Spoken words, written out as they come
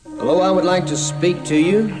would like to speak to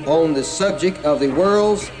you on the subject of the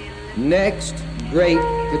world's next great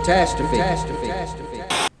catastrophe.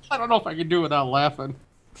 I don't know if I can do it without laughing.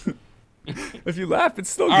 If you laugh,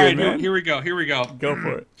 it's still All good, right, man. here we go. Go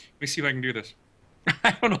for it. Let me see if I can do this.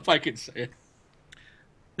 I don't know if I can say it.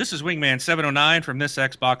 This is Wingman 709 from This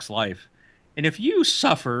Xbox Life. And if you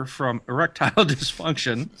suffer from erectile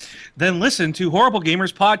dysfunction, then listen to Horrible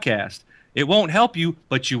Gamers Podcast. It won't help you,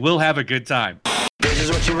 but you will have a good time. This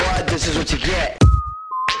is what you want, this is what you get.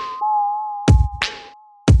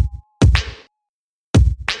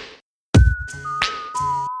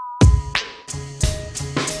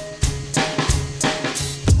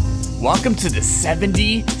 Welcome to the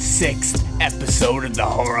 76th episode of the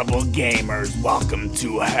Horrible Gamers. Welcome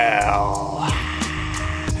to hell.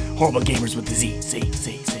 Horrible Gamers with the Z.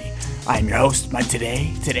 I'm your host.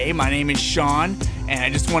 Today, my name is Sean, and I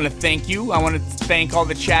just want to thank you. I want to thank all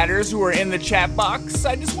the chatters who are in the chat box.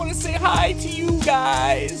 I just want to say hi to you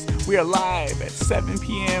guys. We are live at 7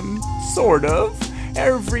 p.m., sort of,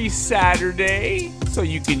 every Saturday. So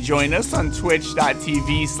you can join us on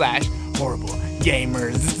twitch.tv/Horrible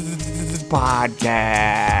Gamers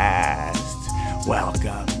Podcast.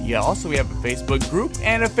 Welcome. Yeah, also we have a Facebook group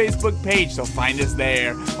and a Facebook page, so find us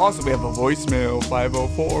there. Also, we have a voicemail,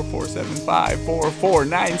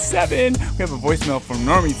 504-475-4497. We have a voicemail from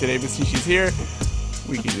Normie today, but since she's here,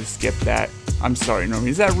 we can just skip that. I'm sorry, Normie.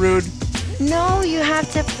 Is that rude? No, you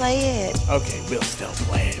have to play it. Okay, we'll still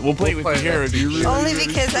play it. We'll play it with you here. If you really, Only really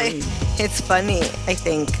because it's funny, I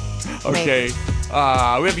think. Okay.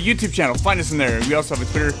 We have a YouTube channel. Find us in there. We also have a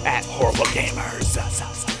Twitter at Horrible Gamers.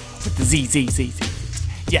 With the Z.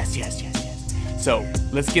 Yes. So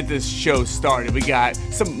let's get this show started. We got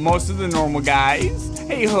most of the normal guys.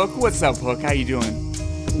 Hey Hook, what's up, Hook? How you doing?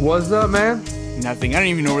 What's up, man? Nothing. I don't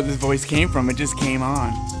even know where this voice came from. It just came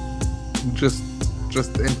on. Just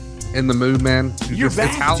in the mood, man. You're back,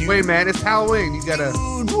 it's Halloween, dude. man. It's Halloween. You gotta.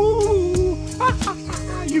 Dude, woo.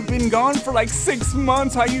 You've been gone for like 6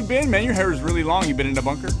 months. How you been, man? Your hair is really long. You been in a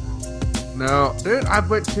bunker? No, dude. I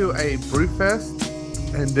went to a Brewfest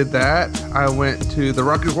and did that. I went to the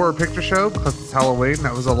Rocky Horror Picture Show because it's Halloween.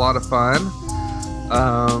 That was a lot of fun.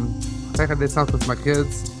 I think I did something with my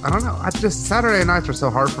kids. I don't know. Saturday nights are so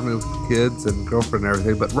hard for me with kids and girlfriend and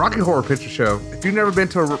everything. But Rocky Horror Picture Show. If you've never been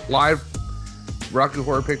to a live Rocky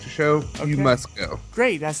Horror Picture Show, you must go.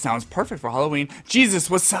 Great. That sounds perfect for Halloween. Jesus,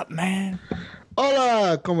 what's up, man?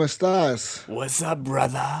 Hola, ¿cómo estás? What's up,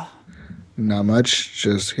 brother? Not much,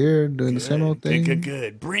 just here doing the same old thing.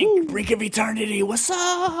 Good. Brink of eternity. What's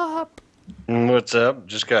up? What's up?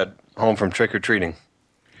 Just got home from trick-or-treating.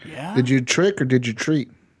 Yeah? Did you trick or did you treat?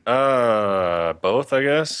 Both, I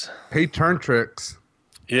guess. He turned tricks.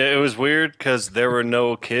 Yeah, it was weird because there were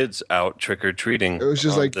no kids out trick-or-treating. It was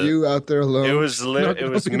just like you out there alone. It was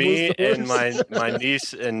me and my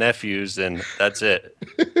niece and nephews, and that's it.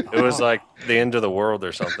 It was like the end of the world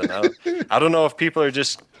or something. I don't know if people are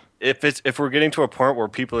just if we're getting to a point where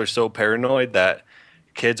people are so paranoid that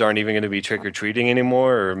kids aren't even going to be trick-or-treating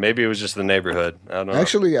anymore, or maybe it was just the neighborhood. I don't know.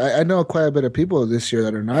 Actually, I know quite a bit of people this year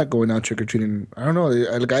that are not going out trick-or-treating. I don't know.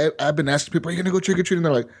 I've been asking people, are you going to go trick-or-treating?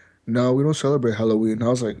 They're like, no, we don't celebrate Halloween. I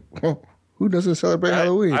was like, well, who doesn't celebrate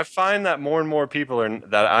Halloween? I find that more and more people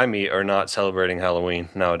that I meet are not celebrating Halloween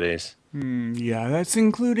nowadays. Yeah, that's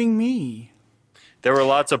including me. There were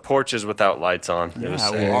lots of porches without lights on. It was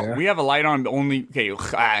sad. We have a light on only. Okay,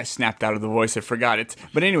 I snapped out of the voice. I forgot it.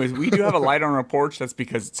 But anyways, we do have a light on our porch. That's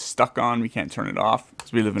because it's stuck on. We can't turn it off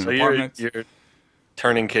because we live in an apartment. You're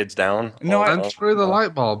turning kids down. No, Unscrew the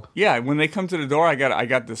light bulb. Yeah, when they come to the door, I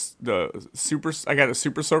got a super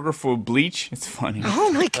soaker full of bleach. It's funny.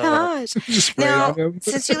 Oh my gosh! Just spray Now, on them.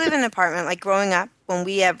 since you live in an apartment, like growing up, when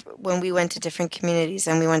we went to different communities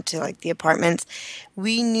and we went to like the apartments,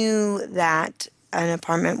 we knew that an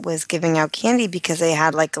apartment was giving out candy because they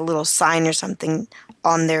had like a little sign or something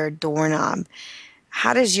on their doorknob.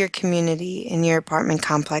 How does your community in your apartment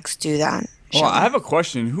complex do that? Well, I have a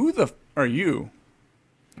question. Who are you?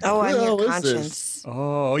 Oh, I'm Who the hell your is conscience.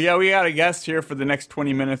 Oh, yeah, we got a guest here for the next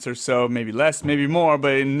 20 minutes or so, maybe less, maybe more.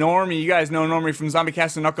 But Normie, you guys know Normie from Zombie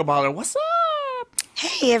Cast and Knuckleballer. What's up?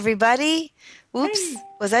 Hey, everybody. Oops. Hey.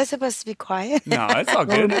 Was I supposed to be quiet? No, it's all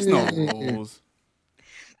good. There's no rules.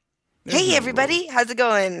 Hey, everybody. How's it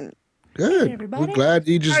going? Good. We're glad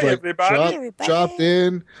you just dropped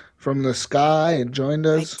in from the sky and joined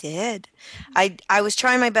us. I did. I was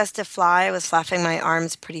trying my best to fly. I was flapping my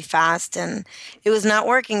arms pretty fast, and it was not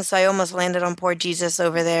working, so I almost landed on poor Jesus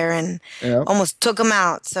over there and almost took him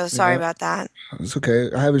out. So sorry about that. It's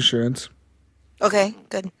okay. I have insurance. Okay,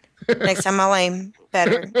 good. Next time I'll aim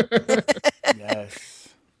better. Yes.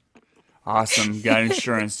 Awesome. Got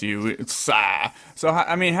insurance, you. So,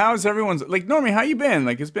 I mean, how's everyone's... Like, Normie, how you been?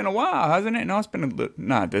 Like, it's been a while, hasn't it? No, it's been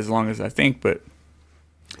not as long as I think, but...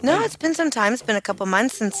 No, it's been some time. It's been a couple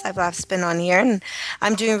months since I've last been on here, and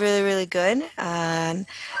I'm doing really, really good.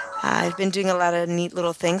 I've been doing a lot of neat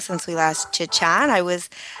little things since we last chit-chat. I was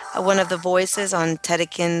one of the voices on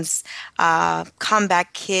Tedekin's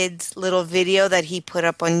Comeback Kids little video that he put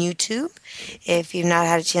up on YouTube. If you've not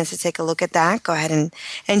had a chance to take a look at that, go ahead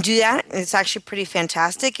and do that. It's actually pretty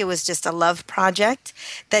fantastic. It was just a love project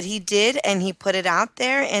that he did, and he put it out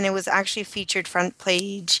there, and it was actually featured front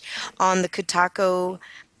page on the Kotaku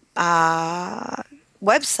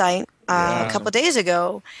website a couple days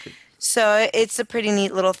ago. So it's a pretty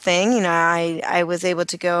neat little thing. You know, I was able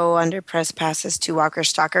to go under press passes to Walker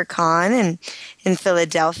Stalker Con in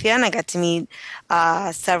Philadelphia, and I got to meet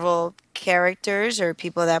several characters or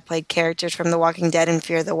people that played characters from The Walking Dead and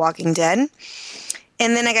Fear the Walking Dead.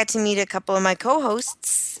 And then I got to meet a couple of my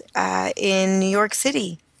co-hosts in New York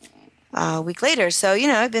City a week later. So, you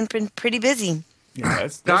know, I've been pretty busy. Yeah,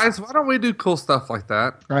 that's... Guys, why don't we do cool stuff like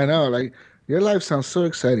that? I know, like, your life sounds so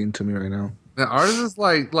exciting to me right now. Yeah, ours is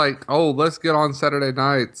like, oh, let's get on Saturday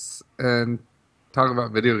nights and talk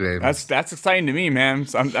about video games. That's exciting to me, man.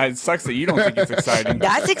 It sucks that you don't think it's exciting.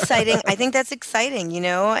 That's exciting. I think that's exciting, you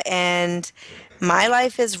know, and my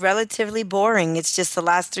life is relatively boring. It's just the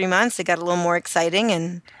last 3 months it got a little more exciting,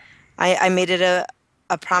 and I made it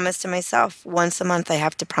a promise to myself. Once a month I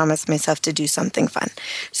have to promise myself to do something fun.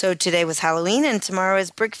 So today was Halloween, and tomorrow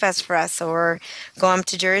is Brickfest for us. So we're going up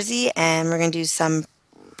to Jersey, and we're going to do some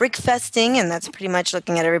brickfesting, and that's pretty much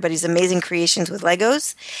looking at everybody's amazing creations with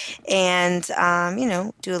Legos, and you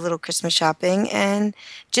know, do a little Christmas shopping and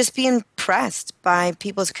just be impressed by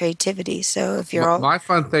people's creativity. So if you're my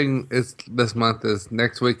fun thing is this month is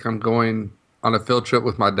next week I'm going on a field trip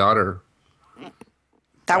with my daughter.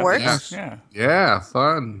 That works. Yeah,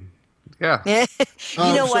 fun. Yeah. You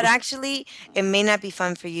know what? Actually, it may not be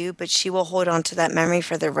fun for you, but she will hold on to that memory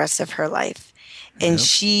for the rest of her life. And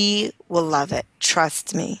she will love it.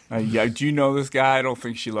 Trust me. Yeah, do you know this guy? I don't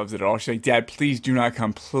think she loves it at all. She's like, Dad, please do not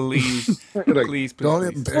come. Please. Please.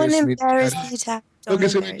 Don't embarrass me. Dad. Look,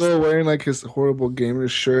 he's gonna go wearing like his horrible gamer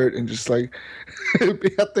shirt and just like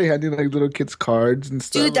be out there handing like little kids cards and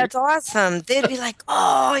stuff. Dude, that's awesome. They'd be like,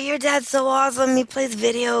 "Oh, your dad's so awesome. He plays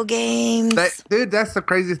video games." Dude, that's the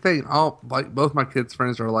crazy thing. Like both my kids'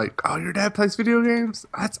 friends are like, "Oh, your dad plays video games?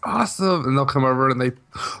 That's awesome!" And they'll come over and he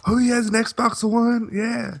has an Xbox One.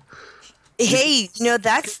 Yeah. Hey, you know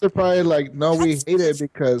that's. They're probably like, "No, we hate it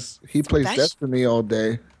because he plays Destiny all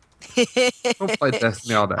day." Don't play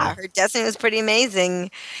Destiny all day. I heard Destiny was pretty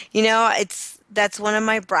amazing. You know, that's one of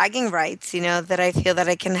my bragging rights, you know, that I feel that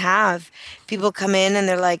I can have. People come in and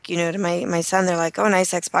they're like, you know, to my son, they're like, "Oh,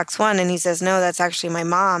 nice Xbox One." And he says, "No, that's actually my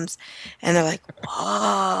mom's." And they're like,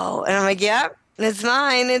 "Whoa." And I'm like, "Yep, it's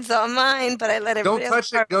mine. It's all mine." But I let everybody Don't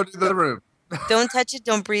touch it. Go to the room. Don't touch it.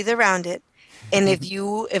 Don't breathe around it. And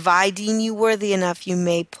if I deem you worthy enough, you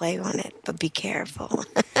may play on it, but be careful.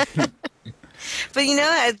 But, you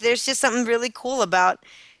know, there's just something really cool about,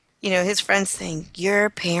 you know, his friends saying,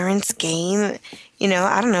 "Your parents' game." You know,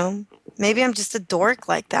 I don't know. Maybe I'm just a dork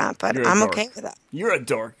like that, but I'm okay with that. You're a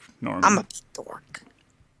dork, Normie. I'm a dork.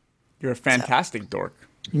 You're a fantastic dork.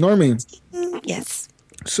 Normie. Yes.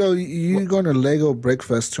 So you're going to Lego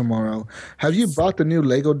Brickfest tomorrow. Have you bought the new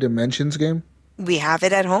Lego Dimensions game? We have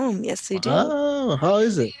it at home. Yes, we do. Oh, how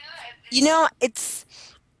is it? You know,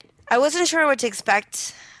 I wasn't sure what to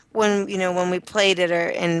expect when we played it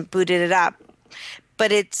and booted it up,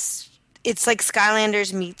 but it's like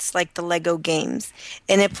Skylanders meets like the Lego games,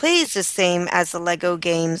 and it plays the same as the Lego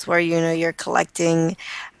games where, you know, you're collecting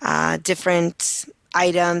different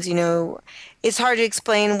items. You know, it's hard to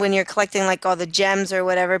explain when you're collecting like all the gems or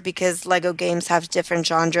whatever, because Lego games have different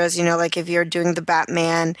genres. You know, like if you're doing the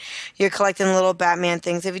Batman, you're collecting little Batman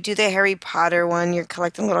things. If you do the Harry Potter one, you're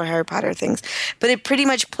collecting little Harry Potter things. But it pretty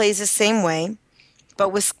much plays the same way, but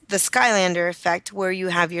with the Skylander effect, where you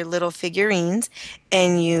have your little figurines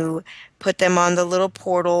and you put them on the little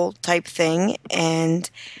portal type thing and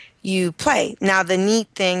you play. Now, the neat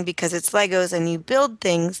thing, because it's Legos and you build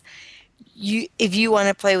things, if you want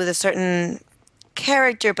to play with a certain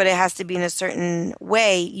character, but it has to be in a certain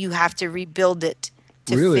way, you have to rebuild it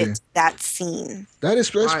to fit that scene. That's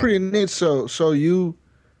pretty neat. So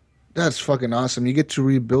that's fucking awesome. You get to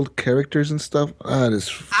rebuild characters and stuff. That is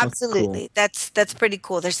absolutely cool. That's pretty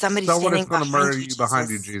cool. There's somebody Someone standing is going to murder you behind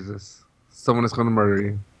you, Jesus. Someone is going to murder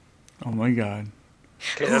you. Oh my God.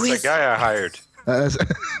 Okay, that's the guy I hired. It's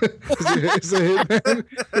a hitman.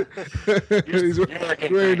 He's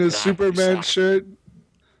wearing a Superman shirt.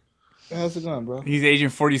 How's it going, bro? He's aging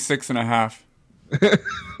 46 and a half.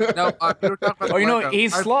 No, we were talking about Oh, you know Lego. what?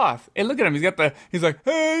 He's sloth. Hey, look at him. He's like,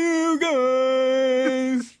 hey, you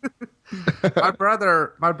guys.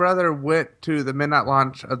 My brother went to the midnight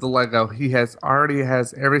launch of the Lego. He already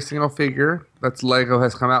has every single figure that's Lego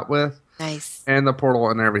has come out with, Nice. and the portal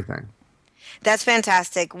and everything. That's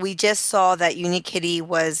fantastic. We just saw that Unikitty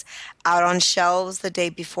was out on shelves the day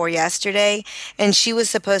before yesterday, and she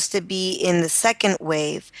was supposed to be in the second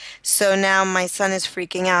wave. So now my son is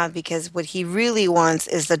freaking out because what he really wants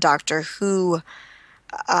is the Doctor Who,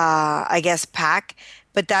 I guess, pack.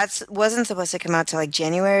 But that wasn't supposed to come out till like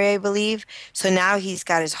January, I believe. So now he's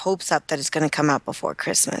got his hopes up that it's going to come out before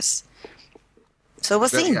Christmas. So we'll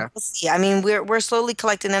see. Yeah. We'll see. I mean, we're slowly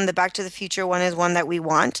collecting them. The Back to the Future one is one that we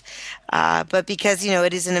want, but because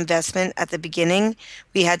it is an investment at the beginning,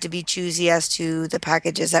 we had to be choosy as to the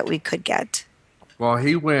packages that we could get. Well,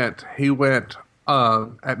 he went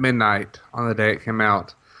at midnight on the day it came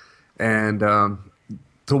out, and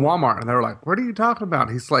to Walmart, and they were like, "What are you talking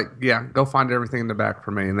about?" He's like, "Yeah, go find everything in the back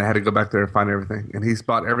for me." And they had to go back there and find everything, and he's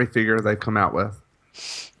bought every figure they've come out with.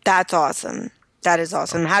 That's awesome. That is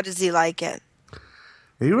awesome. How does he like it?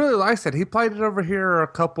 He really likes it. He played it over here a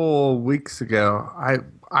couple weeks ago.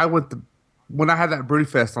 I went when I had that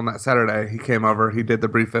Brewfest on that Saturday. He came over. He did the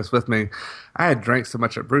Brewfest with me. I had drank so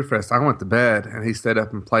much at Brewfest. I went to bed, and he stayed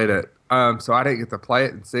up and played it. So I didn't get to play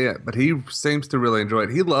it and see it, but he seems to really enjoy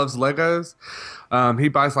it. He loves Legos. He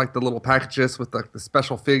buys like the little packages with like the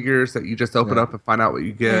special figures that you just open up and find out what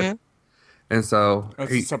you get. Mm-hmm. And so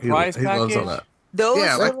It's a surprise he loves all package? that. Those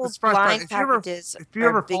Yeah, like little the surprise blind pack. packages If you are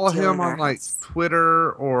ever a big follow deal him in our on like house.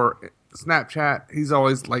 Twitter or Snapchat, he's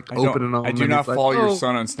always like opening them. I do and not he's like, follow your "Oh,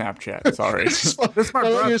 son on Snapchat. Sorry. This my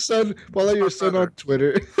Follow brother." your son. Follow your son on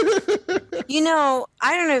Twitter. I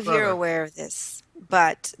don't know if you're Brother. aware of this,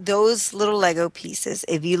 but those little Lego pieces,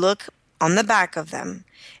 if you look on the back of them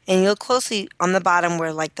and you look closely on the bottom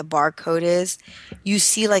where like the barcode is, you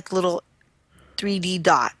see like little 3D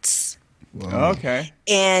dots. Okay.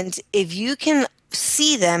 And if you can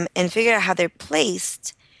see them and figure out how they're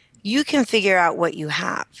placed, you can figure out what you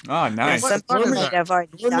have. Oh, nice. Some fun people is might that? have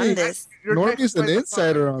already done this. You're Normie's taking an away the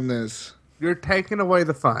insider fun. on this. You're taking away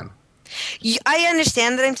the fun. I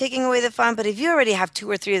understand that I'm taking away the fun, but if you already have 2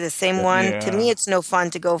 or 3 of the same one, to Yeah. me it's no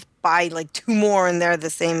fun to go buy like 2 more and they're the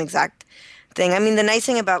same exact thing. I mean, the nice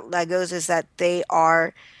thing about Legos is that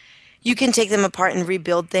you can take them apart and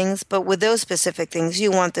rebuild things, but with those specific things,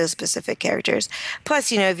 you want those specific characters.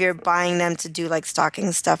 Plus, if you're buying them to do like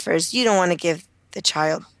stocking stuffers, you don't want to give the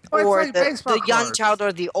child Well, it's or like the baseball young cards. child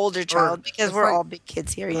or the older child because it's we're like all big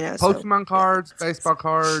kids here, so- Pokemon cards, baseball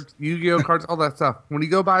cards, Yu-Gi-Oh cards, all that stuff. When you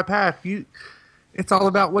go buy a pack, it's all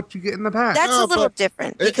about what you get in the pack. That's No, a little but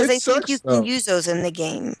different it because I think sucks, you though. can use those in the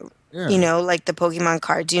game. Yeah. Like the Pokemon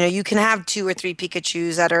cards. You can have 2 or 3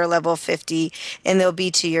 Pikachus that are level 50 and they'll be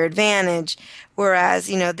to your advantage. Whereas,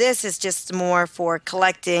 this is just more for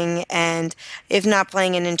collecting and if not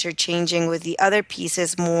playing and interchanging with the other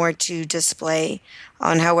pieces more to display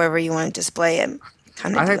on however you want to display it.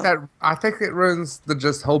 Kind of I think it ruins the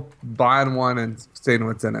just hope buying one and seeing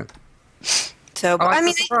what's in it. So, I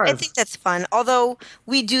like the I surprise. think that's fun. Although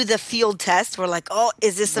we do the field test, we're like, oh,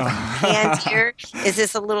 is this a hand here? Is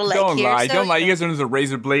this a little leg Don't here? lie. So, Don't lie. You guys are using a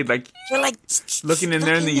razor blade, like we're like looking in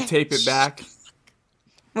there, and then you tape it back.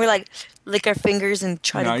 We're like lick our fingers and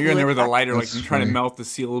try No, to. you're in there with a glue it back. lighter, like That's you're trying to funny. melt the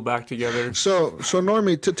seal back together. So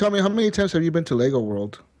Normie, tell me, how many times have you been to Lego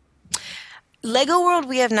World? Lego World,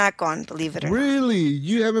 we have not gone. Believe it or not. Really?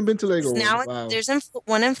 You haven't been to Lego Now World? Wow. there's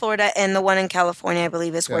one in Florida and the one in California, I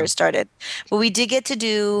believe, is where Yeah. it started. But we did get to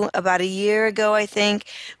do about a year ago, I think.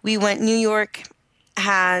 We went. New York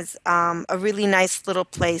has a really nice little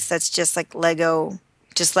place that's just like Lego,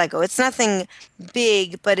 just Lego. It's nothing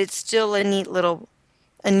big, but it's still a neat little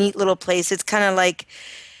place. It's kind of like,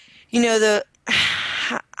 the.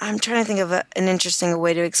 I'm trying to think of an interesting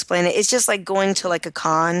way to explain it. It's just like going to like a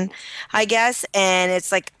con, I guess, and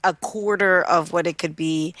it's like a quarter of what it could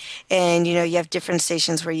be. And, you have different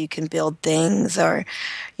stations where you can build things or,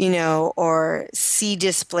 or see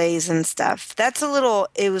displays and stuff.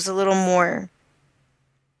 It was a little more,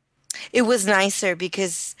 it was nicer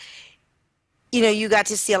because, you got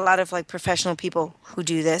to see a lot of like professional people who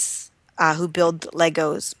do this. Who build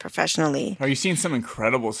Legos professionally. Are you seeing some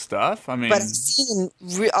incredible stuff? I mean, But I've seen,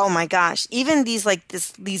 oh my gosh, even these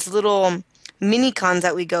these little mini cons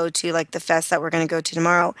that we go to, like the fest that we're going to go to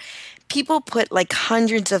tomorrow, people put like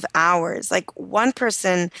hundreds of hours. Like one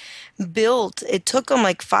person built, it took them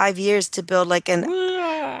like 5 years to build like a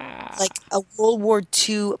World War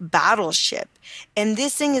II battleship. And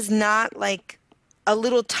this thing is not like a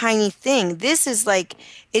little tiny thing. This is like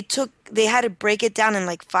they had to break it down in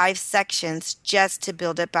like 5 sections just to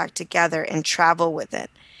build it back together and travel with it.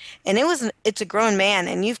 And it's a grown man,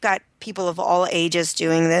 and you've got people of all ages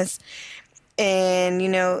doing this.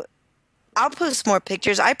 And, I'll post more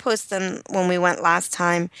pictures. I post them when we went last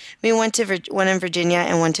time. We went to one in Virginia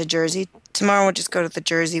and one to Jersey. Tomorrow we'll just go to the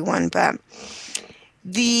Jersey one. But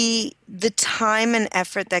the time and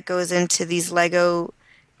effort that goes into these Lego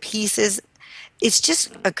pieces, it's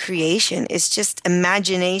just a creation. It's just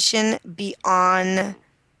imagination beyond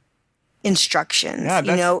instructions.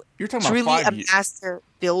 Yeah, you're talking it's about really 5 a years. master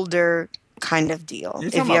builder kind of deal.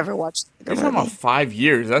 If you ever watched the You're talking about 5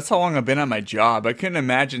 years. That's how long I've been at my job. I couldn't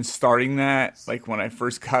imagine starting that like when I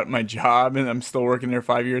first got my job, and I'm still working there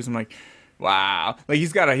 5 years. I'm like, wow. Like he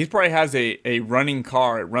probably has a running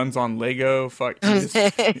car. It runs on Lego, liquefied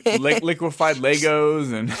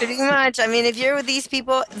Legos and pretty much. I mean, if you're with these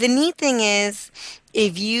people, the neat thing is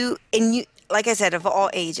if you like I said, of all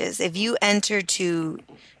ages, if you enter to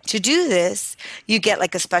do this, you get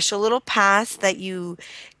like a special little pass that you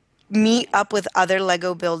meet up with other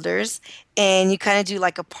Lego builders, and you kind of do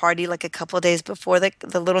like a party like a couple of days before the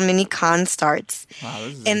little mini con starts. Wow,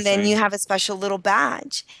 this is and insane. then you have a special little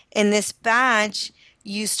badge. And this badge,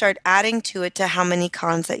 you start adding to it to how many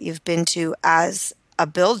cons that you've been to as a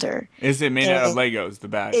builder. Is it made out of Legos, the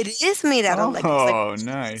badge? It is made out of Legos. Oh,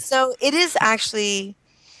 nice. So it is actually...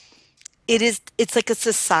 it's like a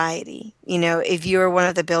society, if you're one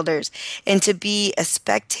of the builders, and to be a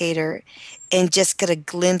spectator and just get a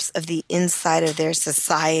glimpse of the inside of their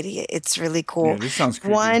society, it's really cool. Yeah, this sounds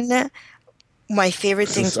creepy. My favorite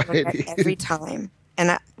thing to look at every time,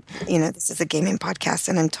 and this is a gaming podcast,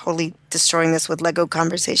 and I'm totally destroying this with Lego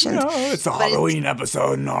conversations. No, it's a Halloween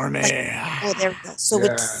episode, Normie. There we go. So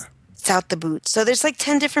it's out the boot. So there's like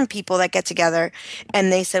 10 different people that get together,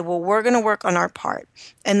 and they said, well, we're going to work on our part.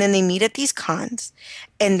 And then they meet at these cons,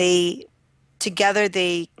 and together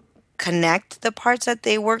they connect the parts that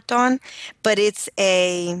they worked on. But it's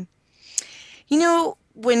when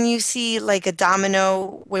you see like a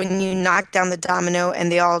domino, when you knock down the domino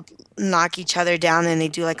and they all knock each other down and they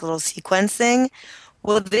do like a little sequence thing.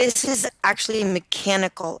 Well, this is actually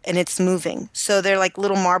mechanical, and it's moving. So they're like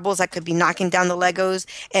little marbles that could be knocking down the Legos,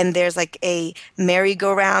 and there's like a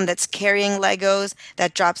merry-go-round that's carrying Legos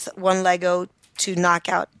that drops one Lego to knock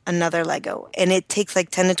out another Lego. And it takes like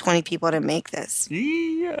 10 to 20 people to make this.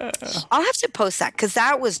 Yeah. I'll have to post that because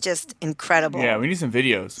that was just incredible. Yeah, we need some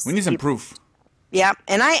videos. We need some proof. Yeah,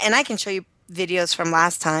 and I can show you videos from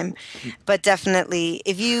last time, but definitely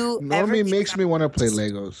if you Normie makes me want to play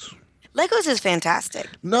Legos. Legos is fantastic.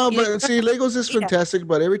 No, but see, Legos is fantastic,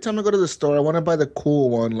 but every time I go to the store, I want to buy the cool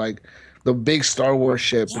one, like the big Star Wars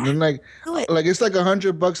ship. Yeah. And then like it's like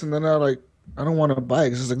 $100, and then I don't want to buy it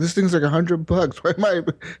because it's like this thing's like $100. Why am I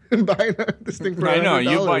buying this thing for $100? I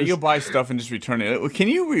know you buy stuff and just return it. Can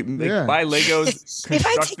you buy Legos,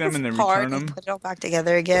 construct them, and then return them? Put it all back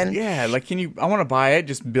together again. Yeah, like I want to buy it,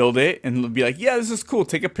 just build it, and be like, yeah, this is cool.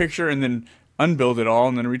 Take a picture and then unbuild it all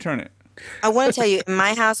and then return it. I want to tell you, in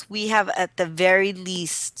my house, we have at the very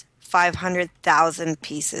least 500,000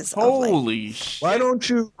 pieces. Holy shit! Why don't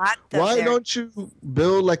you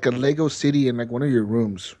build like a Lego city in like one of your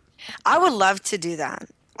rooms? I would love to do that.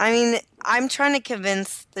 I mean, I'm trying to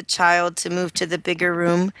convince the child to move to the bigger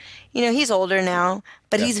room. He's older now,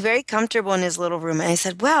 but he's very comfortable in his little room. And I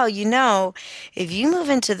said, well, if you move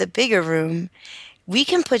into the bigger room, we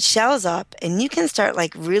can put shelves up and you can start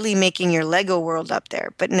like really making your Lego world up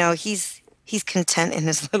there. But no, he's content in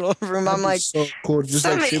his little room. I'm like, so cool. Just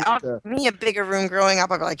somebody offered me a bigger room growing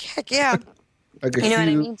up. I'd be like, heck yeah. Like a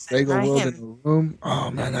huge Lego world in a room. Oh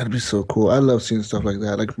man, that'd be so cool. I love seeing stuff like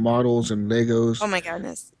that, like models and Legos. Oh my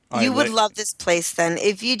goodness. You would love this place then.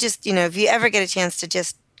 If you just, if you ever get a chance to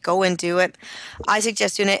just go and do it, I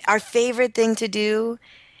suggest doing it. Our favorite thing to do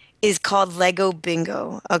is called Lego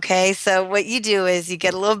Bingo. Okay, so what you do is you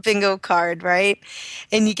get a little bingo card, right?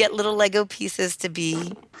 And you get little Lego pieces to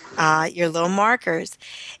be your little markers.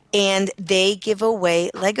 And they give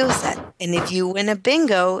away Lego set. And if you win a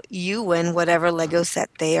bingo, you win whatever Lego set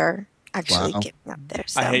they are actually giving up there.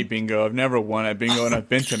 So. I hate bingo. I've never won at bingo, and I've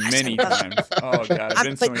been to many times. Oh, God. I've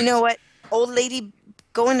been but you know what? Old lady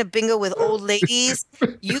going to bingo with old ladies,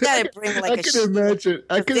 you got to bring like I can imagine.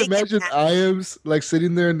 I can imagine Iams like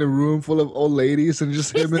sitting there in the room full of old ladies and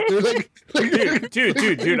just him and they're like,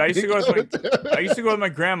 dude. I used to go with my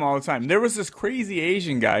grandma all the time. There was this crazy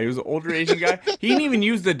Asian guy. He was an older Asian guy. He didn't even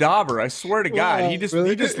use the dauber. I swear to God, he just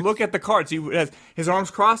look at the cards. He has his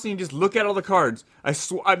arms crossed and he just look at all the cards.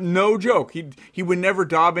 No joke. He would never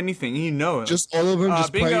daub anything. He knows. Just all of them.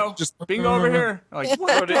 Just bingo. Bingo over here. Like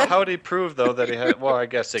what? How would he prove though that he had? Well, I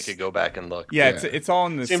guess they could go back and look. Yeah, it's all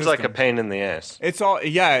in the system. Seems like a pain in the ass. It's all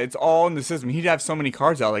in the system. He'd have so many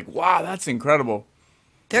cards out. Like, wow, that's incredible.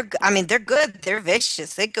 They're good. They're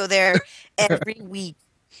vicious. They go there every week,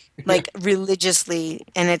 like religiously,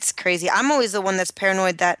 and it's crazy. I'm always the one that's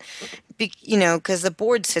paranoid that, because the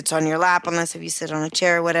board sits on your lap unless if you sit on a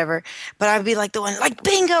chair or whatever. But I'd be like the one like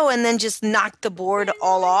bingo, and then just knock the board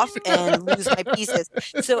all off and lose my pieces.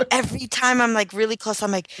 So every time I'm like really close,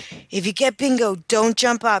 I'm like, if you get bingo, don't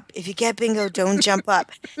jump up. If you get bingo, don't jump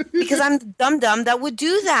up, because I'm the dum-dum that would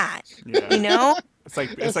do that. Yeah. It's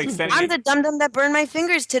like standing. I'm the dum-dum that burned my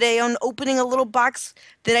fingers today on opening a little box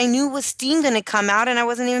that I knew was steam going to come out, and I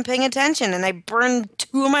wasn't even paying attention, and I burned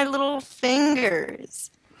 2 of my little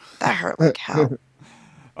fingers. That hurt like hell.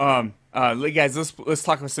 Guys, let's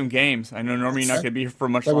talk about some games. I know normally you're not going to be here for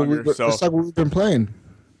much longer. Let's talk what we've been playing.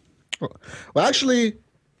 Well, actually,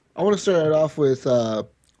 I want to start it off with. Well,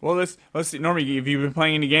 let's see. Normally, have you been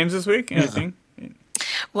playing any games this week? Anything? Yeah.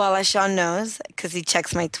 Well, as Sean knows, because he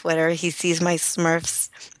checks my Twitter, he sees my Smurfs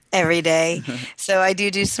every day. So I do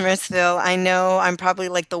Smurfsville. I know I'm probably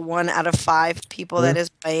like the 1 out of 5 people that is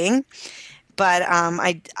playing. But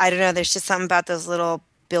I don't know. There's just something about those little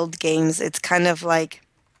build games. It's kind of like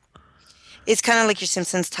your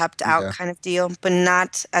Simpsons topped out kind of deal, but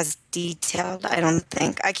not as detailed, I don't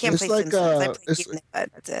think. I can't play Simpsons. I play Game, but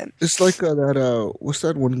that's it. It's like that, what's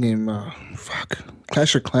that one game?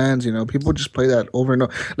 Clash of Clans, people just play that over and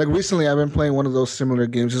over. Like recently I've been playing one of those similar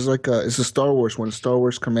games. It's like it's a Star Wars one, Star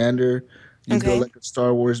Wars Commander. You build like a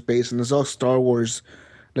Star Wars base, and it's all Star Wars.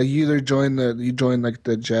 Like you either join like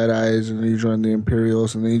the Jedis, and then you join the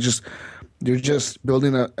Imperials, and then you're just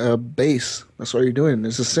building a base. That's what you're doing.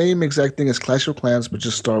 It's the same exact thing as Clash of Clans, but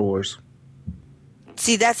just Star Wars.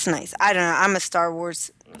 See, that's nice. I don't know. I'm a Star Wars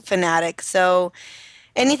fanatic, so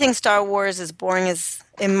anything Star Wars, as boring as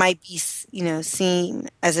it might be, seen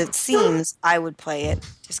as it seems, I would play it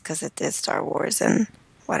just because it is Star Wars and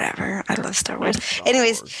whatever. I love Star Wars.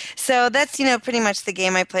 Anyways, so that's, pretty much the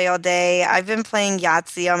game I play all day. I've been playing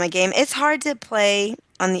Yahtzee on my game. It's hard to play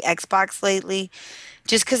on the Xbox lately,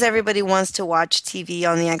 just because everybody wants to watch TV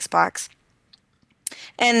on the Xbox.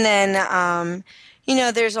 And then,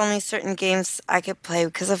 there's only certain games I could play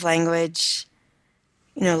because of language,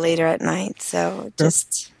 later at night. So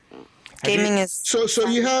just gaming is. So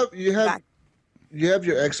you have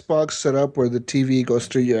your Xbox set up where the TV goes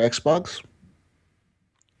through your Xbox?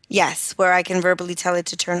 Yes, where I can verbally tell it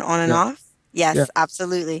to turn on and off. Yes,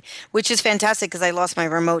 absolutely. Which is fantastic because I lost my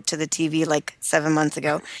remote to the TV like 7 months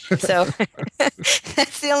ago. So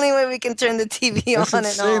that's the only way we can turn the TV on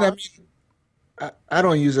and off. I mean, I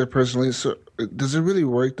don't use it personally. So does it really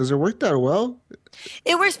work? Does it work that well?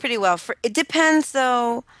 It works pretty well. It depends,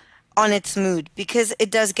 though, on its mood because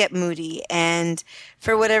it does get moody. And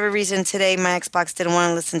for whatever reason today, my Xbox didn't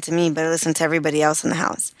want to listen to me, but it listened to everybody else in the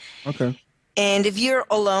house. Okay. And if you're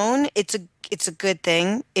alone, it's a good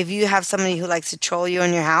thing. If you have somebody who likes to troll you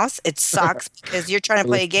in your house, it sucks because you're trying to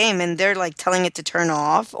play a game and they're like telling it to turn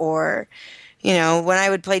off. Or, when I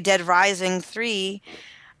would play Dead Rising 3,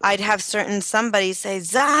 I'd have somebody say,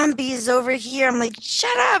 zombies over here. I'm like,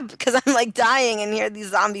 shut up, because I'm like dying and here are these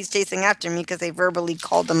zombies chasing after me because they verbally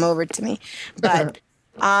called them over to me. But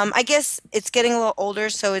I guess it's getting a little older,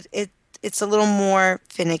 so it's a little more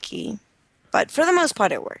finicky. But for the most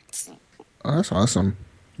part, it works. Oh, that's awesome.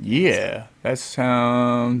 Yeah, that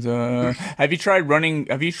sounds. Have you tried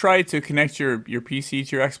to connect your PC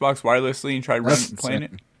to your Xbox wirelessly and tried playing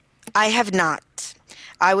it? I have not.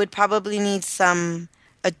 I would probably need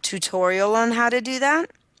a tutorial on how to do that.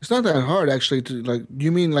 It's not that hard, actually.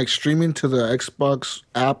 You mean like streaming to the Xbox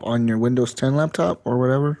app on your Windows 10 laptop or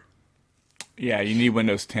whatever? Yeah, you need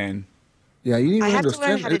Windows 10. Yeah, you need Windows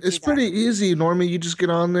 10. It's pretty easy. Normally, you just get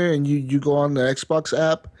on there and you go on the Xbox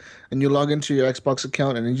app and you log into your Xbox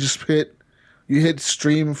account and you just hit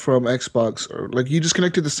stream from Xbox, or like you just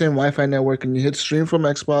connect to the same Wi-Fi network and you hit stream from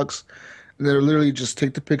Xbox, and then literally just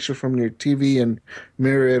take the picture from your TV and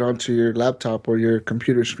mirror it onto your laptop or your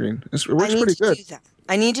computer screen. It works pretty good.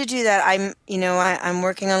 I need to do that. I'm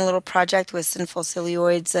working on a little project with Sinful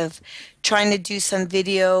Silioids of trying to do some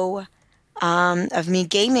video of me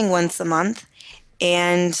gaming once a month,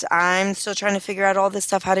 and I'm still trying to figure out all this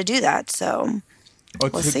stuff how to do that. So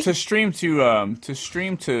we'll see. To stream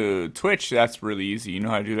to Twitch, that's really easy. You know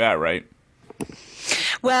how to do that, right?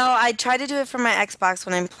 Well, I try to do it from my Xbox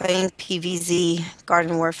when I'm playing PvZ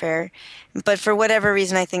Garden Warfare, but for whatever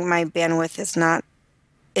reason, I think my bandwidth is not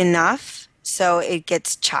enough, so it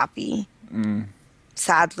gets choppy.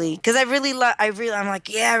 Sadly, because I'm like,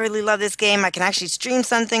 I really love this game. I can actually stream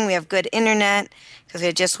something. We have good internet because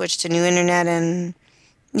I just switched to new internet, and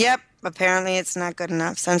yep, apparently it's not good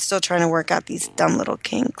enough. So I'm still trying to work out these dumb little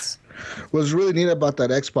kinks. What's really neat about that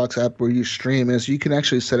Xbox app where you stream is you can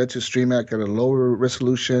actually set it to stream at a lower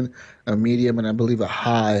resolution, a medium, and I believe a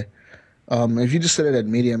high. If you just set it at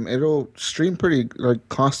medium, it'll stream pretty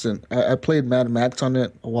constant. I played Mad Max on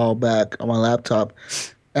it a while back on my laptop,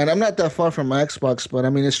 and I'm not that far from my Xbox, but I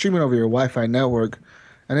mean it's streaming over your Wi-Fi network,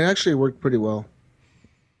 and it actually worked pretty well.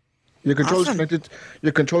 Your controller's connected.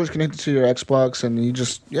 Your controller's connected to your Xbox, and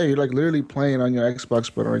you're like literally playing on your Xbox,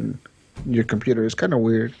 but on your computer. It's kind of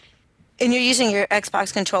weird. And you're using your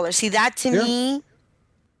Xbox controller. See, that to me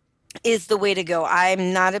is the way to go.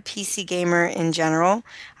 I'm not a PC gamer in general.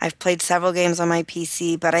 I've played several games on my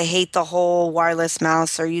PC, but I hate the whole wireless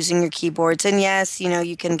mouse or using your keyboards. And yes,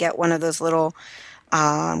 you can get one of those little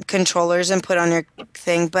controllers and put on your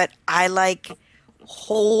thing, but I like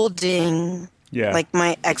holding like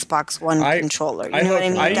my Xbox One controller. You know what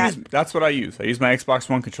I mean? That's what I use. I use my Xbox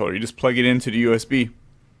One controller. You just plug it into the USB.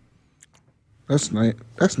 That's nice.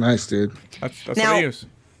 That's nice, dude. That's what I use.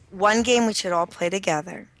 One game we should all play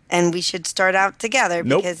together, and we should start out together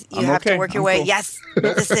because you have to work your way. Cool. Yes,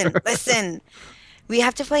 listen. We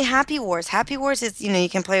have to play Happy Wars. Happy Wars is, you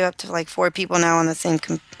can play up to like 4 people now on the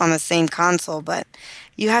same console, but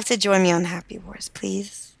you have to join me on Happy Wars,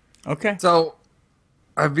 please. Okay. So,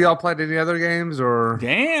 have y'all played any other games or?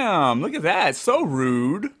 Damn! Look at that. So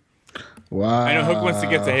rude. Wow. I know Hook wants to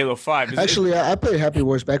get to Halo 5. Actually, I played Happy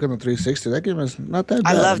Wars back on the 360. That game is not that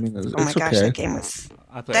bad. I loved it. Oh my gosh,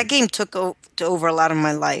 that game took over a lot of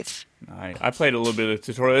my life. I played a little bit of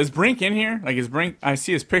the tutorial. Is Brink in here? Like, is Brink? I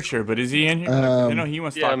see his picture, but is he in here? I know he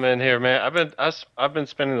wants to talk. I'm in here, man. I've been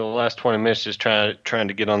spending the last 20 minutes just trying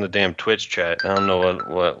to get on the damn Twitch chat. I don't know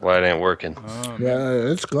why it ain't working. Yeah,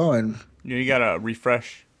 it's going. You gotta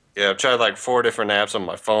refresh. Yeah, I've tried like 4 different apps on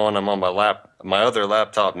my phone. I'm on my other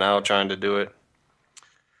laptop now trying to do it.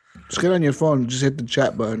 Just get on your phone and just hit the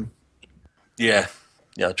chat button. Yeah,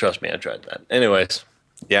 trust me, I tried that. Anyways,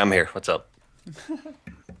 yeah, I'm here. What's up?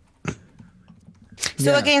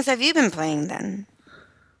 So what games have you been playing then?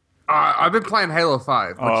 I've been playing Halo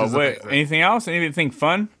 5. Wait, anything else? Anything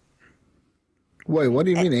fun? Wait, what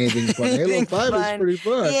do you mean anything fun? Halo 5 is pretty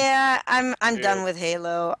fun. Yeah, I'm done with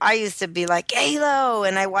Halo. I used to be like, Halo!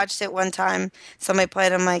 And I watched it one time. Somebody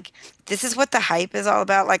played. I'm like, this is what the hype is all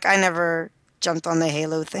about? Like, I never jumped on the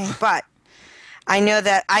Halo thing. But I know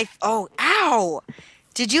that ow!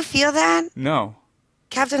 Did you feel that? No.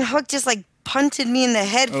 Captain Hook just like punted me in the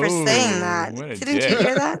head for saying that. Didn't you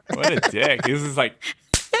hear that? What a dick. This is like...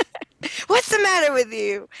 What's the matter with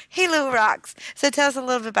you? Halo rocks. So tell us a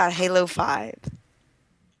little bit about Halo 5.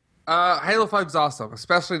 Halo 5 is awesome,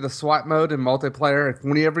 especially the SWAT mode in multiplayer.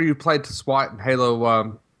 Whenever you played to SWAT and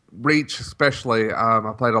Halo Reach, especially,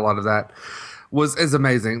 I played a lot of that. Is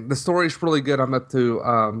amazing. The story's really good. I'm up to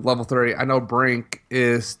level 3. I know Brink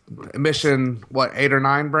is mission 8 or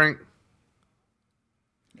 9, Brink?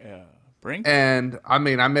 Yeah, Brink. And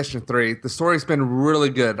I'm mission 3. The story's been really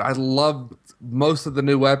good. I love most of the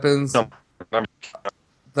new weapons,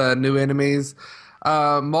 the new enemies.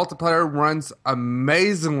 Multiplayer runs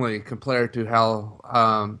amazingly compared to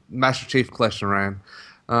how Master Chief Collection ran.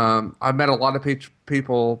 I've met a lot of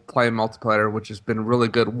people playing multiplayer, which has been really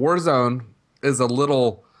good. Warzone is a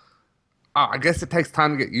little... I guess it takes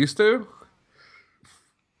time to get used to.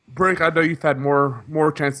 Brink, I know you've had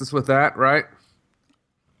more chances with that, right?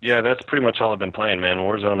 Yeah, that's pretty much all I've been playing, man.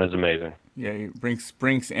 Warzone is amazing. Yeah,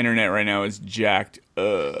 Brink's internet right now is jacked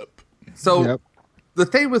up. So the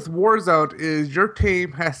thing with Warzone is your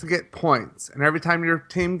team has to get points, and every time your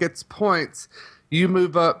team gets points, you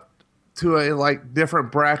move up to a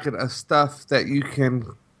different bracket of stuff that you can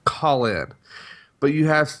call in. But you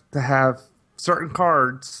have to have certain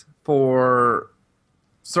cards for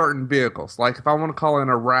certain vehicles. Like if I want to call in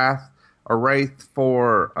a Wraith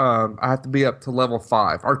for, I have to be up to level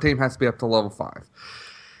 5. Our team has to be up to level 5.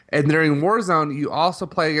 And during Warzone, you also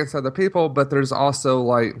play against other people, but there's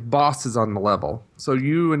also bosses on the level. So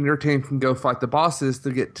you and your team can go fight the bosses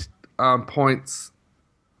to get points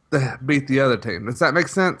beat the other team. Does that make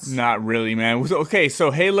sense? Not really, man. Okay,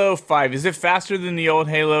 so Halo 5, is it faster than the old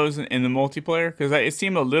Halos in the multiplayer? Because it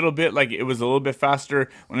seemed a little bit like it was a little bit faster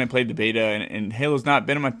when I played the beta, and Halo's not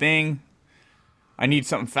been my thing. I need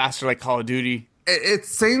something faster like Call of Duty. It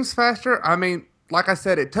seems faster. I mean, like I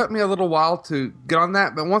said, it took me a little while to get on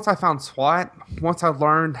that, but once I found SWAT, once I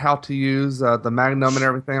learned how to use the Magnum and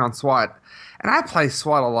everything on SWAT, and I play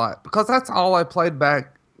SWAT a lot because that's all I played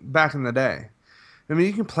back in the day. I mean,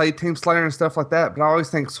 you can play Team Slayer and stuff like that, but I always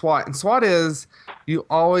think SWAT. And SWAT is you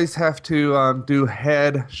always have to do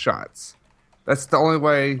head shots. That's the only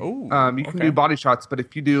way. You can do body shots, but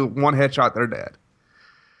if you do one headshot, they're dead.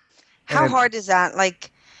 How hard is that?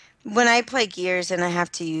 Like, when I play Gears and I have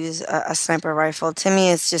to use a sniper rifle, to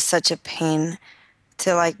me it's just such a pain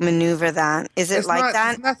to, like, maneuver that. Is it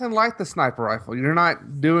that? It's nothing like the sniper rifle. You're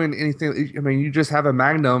not doing anything. I mean, you just have a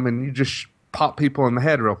Magnum and you just pop people in the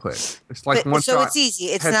head real quick. It's like one shot. So it's easy.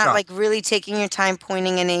 It's not like really taking your time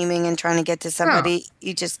pointing and aiming and trying to get to somebody. No.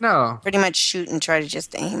 You just pretty much shoot and try to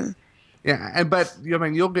just aim. Yeah, but I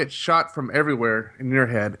mean, you'll get shot from everywhere in your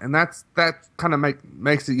head, and that kind of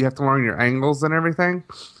makes it. You have to learn your angles and everything.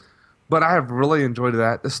 But I have really enjoyed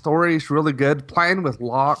that. The story is really good. Playing with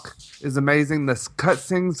Locke is amazing. The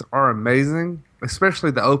cutscenes are amazing,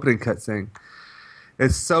 especially the opening cutscene.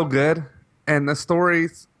 It's so good, and the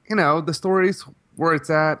stories. The story's where it's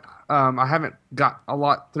at. I haven't got a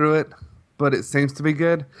lot through it, but it seems to be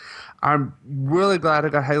good. I'm really glad I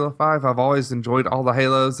got Halo 5. I've always enjoyed all the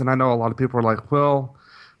Halos, and I know a lot of people are like, well,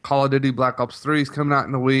 Call of Duty Black Ops 3 is coming out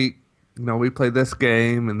in a week. We play this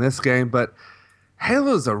game and this game, but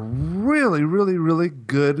Halo is a really, really, really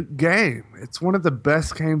good game. It's one of the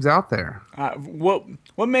best games out there.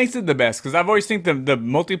 What makes it the best? Because I've always think the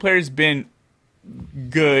multiplayer's been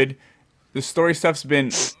good. The story stuff's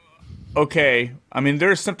been okay. I mean,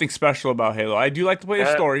 there's something special about Halo. I do like to play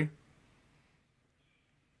the story.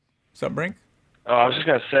 What's up, Brink? Oh, I was just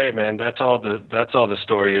gonna say, man, that's all the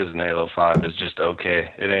story is in Halo 5 is just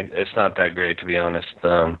okay. It's not that great, to be honest.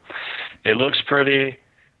 It looks pretty.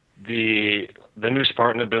 The new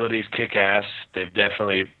Spartan abilities kick ass. They've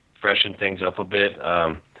definitely freshened things up a bit.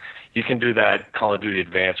 You can do that Call of Duty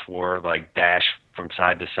Advanced War, like dash from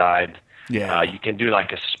side to side. Yeah. You can do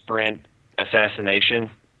like a sprint assassination,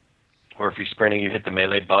 or if you're sprinting, you hit the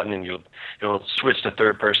melee button and you'll switch to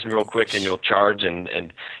third person real quick and you'll charge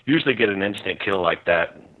and usually get an instant kill like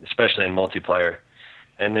that, especially in multiplayer.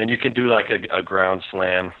 And then you can do like a ground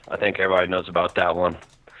slam. I think everybody knows about that one.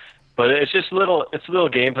 But it's just little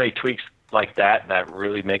gameplay tweaks like that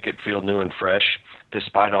really make it feel new and fresh,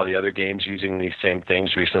 despite all the other games using these same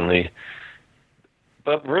things recently.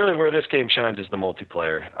 But really where this game shines is the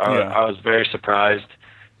multiplayer. I was very surprised.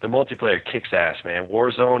 The multiplayer kicks ass, man.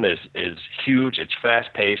 Warzone is huge. It's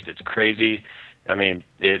fast paced. It's crazy. I mean,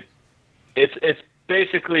 it's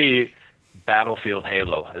basically Battlefield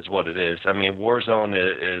Halo is what it is. I mean,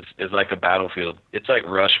 Warzone is like a Battlefield. It's like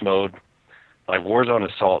rush mode. Like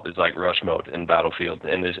Warzone Assault is like rush mode in Battlefield,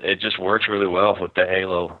 and it just works really well with the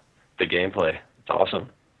Halo, the gameplay. It's awesome.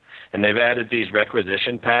 And they've added these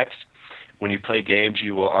requisition packs. When you play games,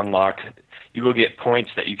 you will get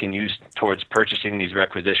points that you can use towards purchasing these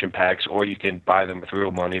requisition packs, or you can buy them with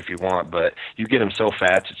real money if you want, but you get them so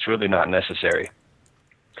fast it's really not necessary.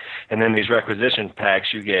 And then these requisition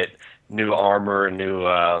packs, you get new armor, new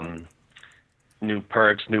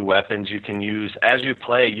perks, new weapons you can use. As you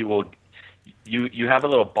play, you have a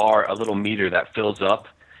little bar, a little meter that fills up,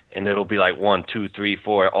 and it'll be like 1, 2, 3,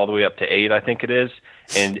 4, all the way up to 8, I think it is.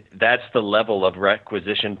 And that's the level of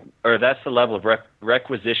requisition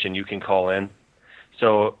you can call in.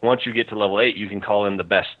 So once you get to level 8, you can call in the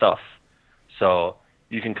best stuff. So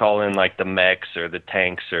you can call in like the mechs or the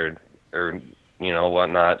tanks or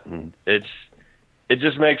whatnot. And it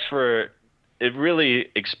just makes it really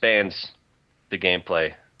expands the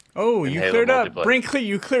gameplay. Oh, you cleared up. Brinkley,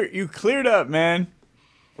 you cleared up, man.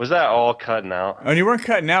 Was that all cutting out? And you weren't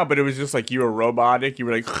cutting out, but it was just like you were robotic. You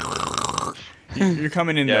were like, you're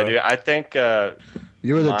coming in. Yeah, dude. I think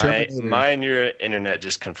you were the my and your internet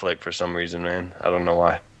just conflict for some reason, man. I don't know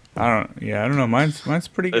why. I don't know. Mine's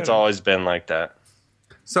pretty good. It's always been like that.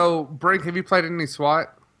 So, Brink, have you played any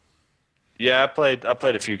SWAT? Yeah, I played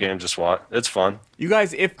a few games of SWAT. It's fun. You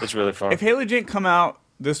guys, it's really fun. If Halo didn't come out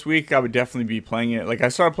this week, I would definitely be playing it. Like, I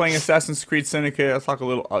started playing Assassin's Creed Syndicate. I'll talk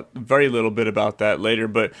very little bit about that later,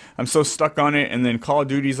 but I'm so stuck on it. And then Call of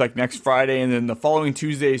Duty's like next Friday, and then the following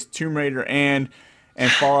Tuesday is Tomb Raider and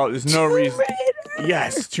Fallout. There's no reason.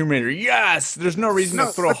 Yes, Tomb Raider. Yes, there's no reason to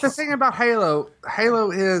throw. But the thing about Halo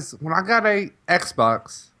is when I got a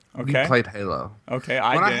Xbox, you played Halo. Okay,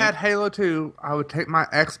 When I had Halo 2, I would take my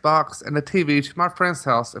Xbox and a TV to my friend's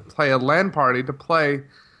house and play a LAN party to play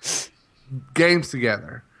games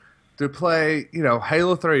together. To play,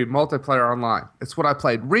 Halo 3 multiplayer online. It's what I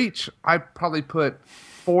played. Reach, I probably put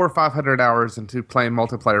 400 or 500 hours into playing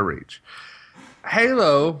multiplayer Reach.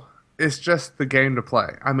 Halo is just the game to play.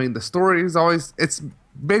 I mean, the story is it's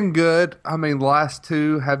been good. I mean, the last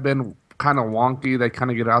two have been kind of wonky. They kind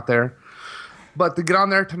of get out there. But to get on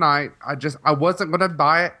there tonight, I wasn't going to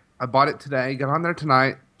buy it. I bought it today, got on there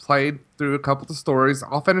tonight, played through a couple of the stories.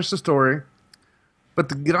 I'll finish the story. But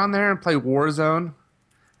to get on there and play Warzone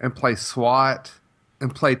and play SWAT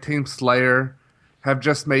and play Team Slayer have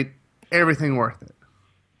just made everything worth it.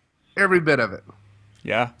 Every bit of it.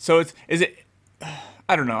 Yeah. So is it?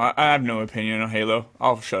 I don't know. I have no opinion on Halo.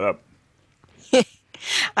 I'll shut up.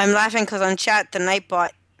 I'm laughing because on chat, the Nightbot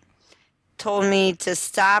told me to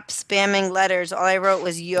stop spamming letters. All I wrote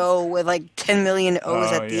was "yo" with like 10 million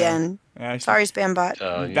O's at the end. Yeah, sorry, Spambot.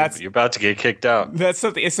 You're about to get kicked out. That's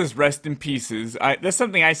something. It says "rest in pieces." That's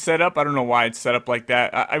something I set up. I don't know why it's set up like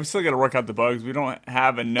that. I'm still got to work out the bugs. We don't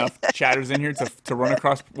have enough chatters in here to run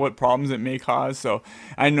across what problems it may cause. So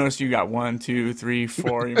I noticed you got 1, 2, 3,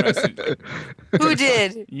 4. Your message. Who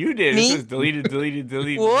did? You did. Me? It says deleted.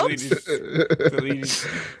 Whoops. Deleted.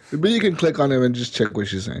 But you can click on it and just check what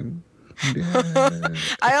she's saying. Yeah.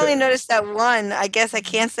 I only noticed that one. I guess I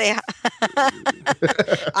can't say.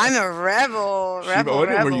 I'm a rebel.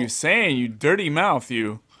 What were you saying? You dirty mouth,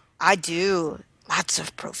 you. I do. Lots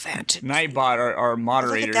of profanity. Nightbot, our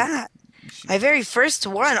moderator. Look at that. My very first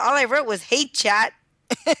one. All I wrote was hate chat.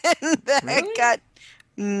 And then Really? I got.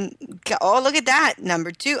 Oh, look at that.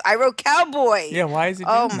 Number 2. I wrote cowboy. Yeah, why is it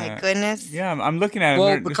Oh, doing my that? goodness. Yeah, I'm looking at it.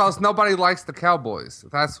 Well, because nobody likes the Cowboys.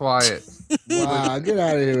 That's why it. Wow, get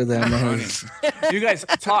out of here with that, man. You guys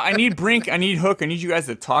talk. I need Brink. I need Hook. I need you guys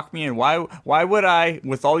to talk me in. Why would I,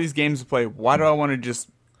 with all these games to play, why do I want to just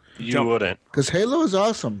You wouldn't. Because Halo is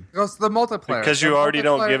awesome. Because the multiplayer. Because you already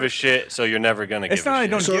don't give a shit, so you're never going to give a shit. It's not I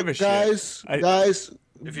don't give a guys, shit. guys,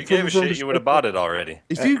 If you gave a shit, you would have bought it already.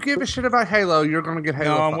 If you give a shit about Halo, you're going to get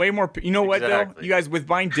Halo. No, I'm 5. way more. You know what though? Exactly. You guys, with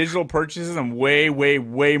buying digital purchases, I'm way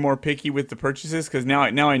more picky with the purchases because now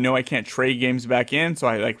I know I can't trade games back in, so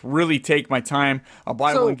I like really take my time. I'll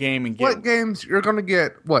buy one game and get. What games you're going to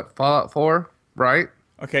get? What, Fallout 4, right?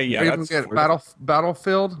 Okay, yeah, Or you can get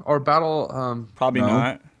Battlefield or Battle. probably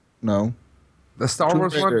not. No. The Star Tomb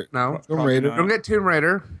Wars Raider. one? No. Tomb Raider. not. You'll get Tomb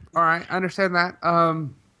Raider. All right, I understand that.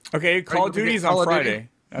 Okay, Call of gonna get Duty's Call on of Duty? Friday.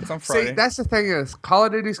 That's on Friday. See, that's the thing is, Call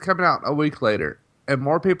of Duty's coming out a week later, and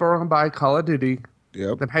more people are going to buy Call of Duty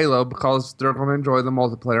than Halo because they're going to enjoy the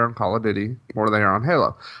multiplayer on Call of Duty more than they are on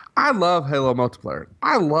Halo. I love Halo multiplayer.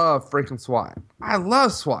 I love freaking SWAT. I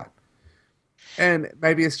love SWAT. And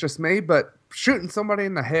maybe it's just me, but shooting somebody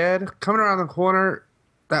in the head, coming around the corner,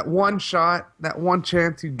 that one shot, that one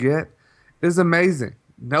chance you get is amazing.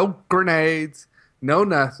 No grenades, no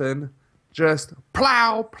nothing. Just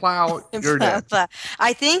plow, you're dead.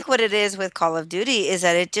 I think what it is with Call of Duty is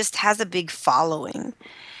that it just has a big following.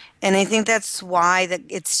 And I think that's why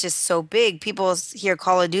it's just so big. People hear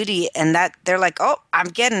Call of Duty and that they're like, oh, I'm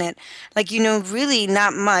getting it. Like, really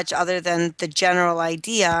not much other than the general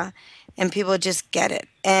idea. And people just get it.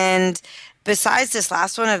 And besides this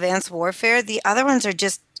last one, Advanced Warfare, the other ones are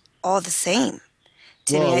just all the same.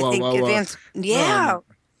 To me, I think Advanced... Yeah.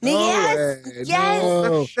 Yes.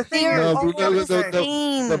 No. They're all because the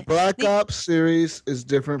same. the Black Ops series is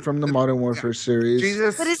different from the Modern Warfare series.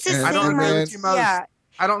 Jesus, But it's the And I don't same. agree then- with you most. Yeah.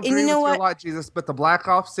 I don't And agree you know with you a what? lot, Jesus, but the Black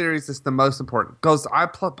Ops series is the most important because I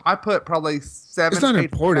put probably 7. It's not 8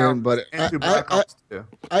 important, rounds but into Black Ops 2.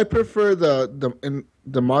 I prefer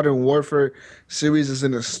the Modern Warfare series is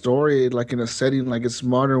in a story, like in a setting, like it's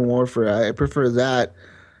Modern Warfare. I prefer that.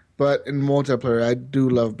 But in multiplayer, I do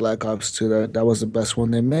love Black Ops 2. That was the best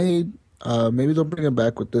one they made. Maybe they'll bring it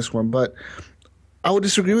back with this one, but I would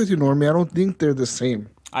disagree with you, Normie. I don't think they're the same.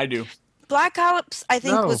 I do. Black Ops, I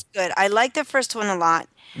think, was good. I liked the first one a lot.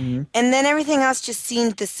 And then everything else just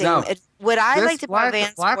seemed the same. No. What I This liked about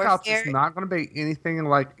Advanced Black Ops Warfare... is not going to be anything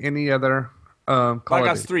like any other Call Black of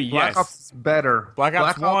Ops Duty. 3, Black yes. Ops is better. Black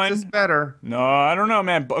Ops 1 is better. No, I don't know,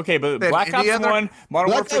 man. Okay, but Then Black Ops any other- 1, Modern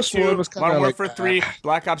Black Warfare Ops 2, 1 was kinda Modern like, Warfare 3,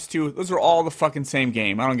 Black Ops 2, those are all the fucking same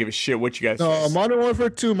game. I don't give a shit what you guys No, say. Modern Warfare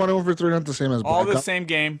 2, Modern Warfare 3 are not the same as Black All the Ops. same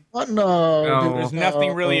game. What? No. No. There's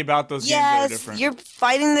nothing really about those games that are Yes, different. you're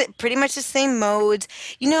fighting pretty much the same modes.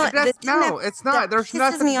 The thing no, it's not. that There's pisses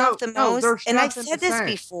nothing- me off the no, most, there's and I've nothing said the this same.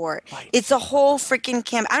 before. It's a whole freaking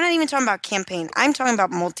camp. I'm not even talking about campaign. I'm talking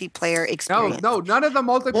about multiplayer experience. No, none of the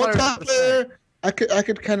multiplayer. Multiplayer, I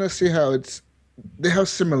could kind of see how they have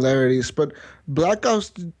similarities, but Black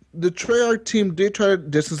Ops the Treyarch team did try to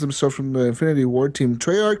distance themselves from the Infinity Ward team.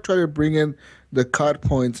 Treyarch tried to bring in the COD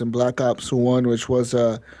points in Black Ops 1, which was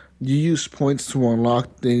you use points to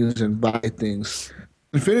unlock things and buy things.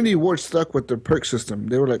 Infinity Ward stuck with their perk system.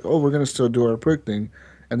 They were like, oh, we're going to still do our perk thing.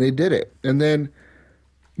 And they did it. And then,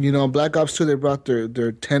 Black Ops 2, they brought their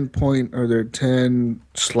 10-point or their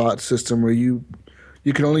 10-slot system where you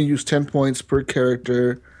can only use 10 points per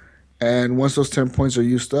character. And once those 10 points are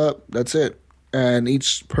used up, that's it. And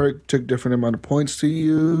each perk took different amount of points to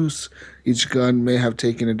use. Each gun may have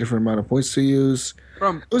taken a different amount of points to use.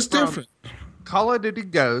 It was different. Call of Duty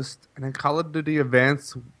Ghost and then Call of Duty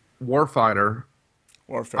Advanced Warfighter.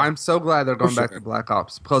 I'm so glad they're going back to Black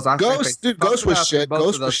Ops because Ghost was shit.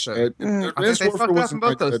 Ghost was shit. I think they fucked up in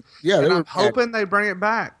both those. Yeah, I'm hoping they bring it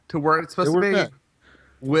back to where it's supposed to be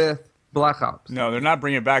with Black Ops. No, they're not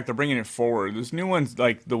bringing it back. They're bringing it forward. This new one's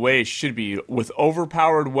like the way it should be, with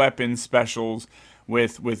overpowered weapons specials,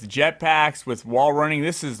 with jetpacks, with wall running.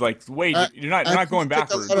 This is like you're not going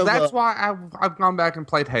backwards. That's why I've gone back and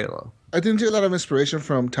played Halo. I didn't take a lot of inspiration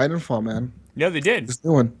from Titanfall, man. Yeah, they did. This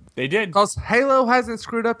new one. They did. Because Halo hasn't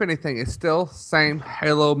screwed up anything. It's still same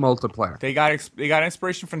Halo multiplayer. They got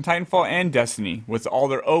inspiration from Titanfall and Destiny with all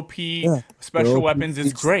their OP special weapons.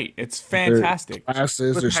 It's great. It's fantastic.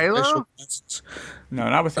 Classes, with Halo? No,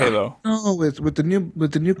 not with Halo. No, with the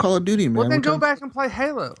new Call of Duty, man. Well, then go back and play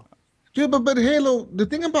Halo. Yeah, but Halo. The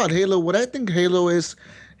thing about Halo, what I think Halo is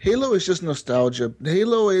just nostalgia.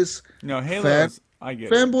 Halo is I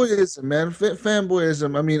get fanboyism, man.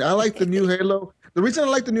 Fanboyism. I mean, I like the new Halo. The reason I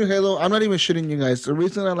like the new Halo, I'm not even shitting you guys. The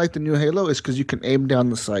reason I like the new Halo is because you can aim down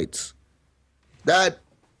the sights. That,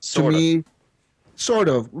 to me, sort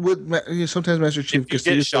of. Sometimes Master Chief if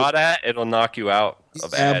you get shot at, it'll knock you out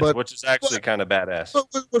of ads, which is actually kind of badass.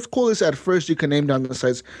 But what's cool is at first you can aim down the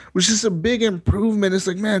sights, which is a big improvement. It's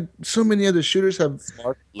like, man, so many other shooters have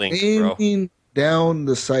aiming down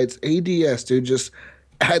the sights. ADS, dude, just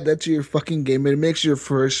add that to your fucking game. It makes your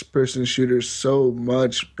first-person shooter so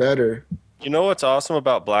much better. You know what's awesome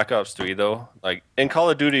about Black Ops 3, though? Like, in Call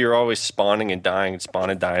of Duty, you're always spawning and dying, and spawn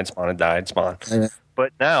and die, and spawn and die, and spawn. Yeah.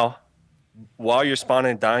 But now, while you're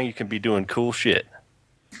spawning and dying, you can be doing cool shit.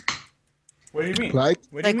 What do you mean? Like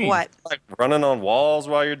what? Like running on walls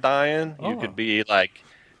while you're dying. Oh. You could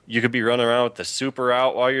be running around with the super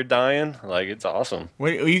out while you're dying. Like, it's awesome.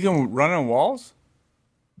 Wait, you can run on walls?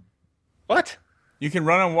 What? You can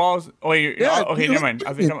run on walls. Oh, wait, okay, never mind.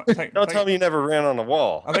 Don't tell me you never ran on a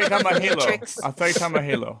wall. I thought you were talking about Halo. I thought you were talking about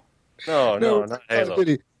Halo. No, not Halo.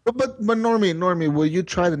 But Normie, will you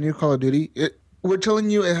try the new Call of Duty? We're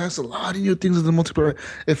telling you it has a lot of new things in the multiplayer.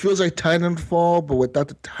 It feels like Titanfall, but without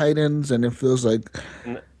the Titans, and it feels like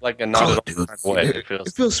a not at all way.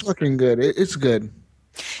 It feels fucking good. It's good.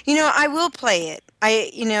 I will play it.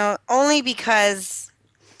 Only because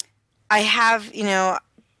I have, I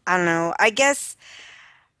don't know. I guess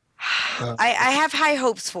I have high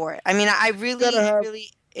hopes for it. I mean, I really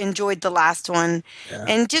enjoyed the last one,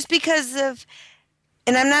 and just because of,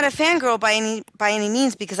 and I'm not a fangirl by any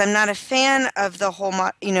means, because I'm not a fan of the whole,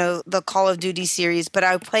 the Call of Duty series. But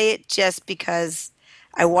I play it just because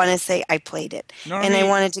I want to say I played it, and I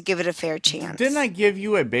wanted to give it a fair chance. Didn't I give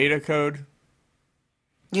you a beta code?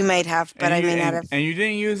 You might have, but I may not have. And you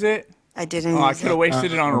didn't use it? I didn't. I could have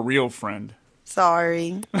wasted it on a real friend.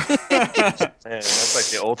 Sorry. Man, that's like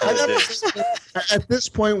the ultimate. At this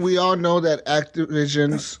point, we all know that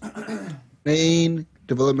Activision's main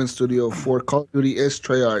development studio for Call of Duty is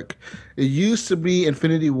Treyarch. It used to be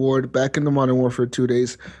Infinity Ward back in the Modern Warfare 2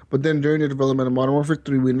 days, but then during the development of Modern Warfare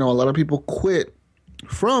 3, we know a lot of people quit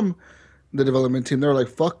from the development team. They were like,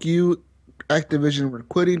 fuck you, Activision, we're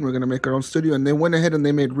quitting, we're going to make our own studio. And they went ahead and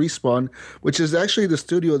they made Respawn, which is actually the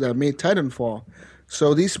studio that made Titanfall.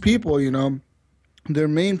 So these people, their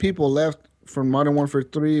main people left from Modern Warfare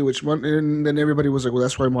 3, and then everybody was like, well,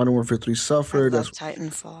 that's why Modern Warfare 3 suffered. That's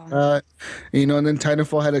Titanfall. And then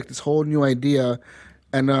Titanfall had this whole new idea.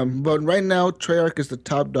 And but right now, Treyarch is the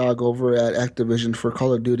top dog over at Activision for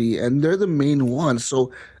Call of Duty, and they're the main one.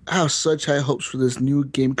 So I have such high hopes for this new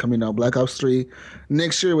game coming out, Black Ops 3.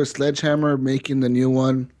 Next year with Sledgehammer making the new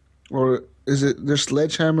one. Or is it, there's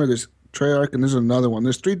Sledgehammer, there's Treyarch, and there's another one.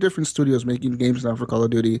 There's 3 different studios making games now for Call of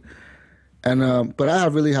Duty. And but I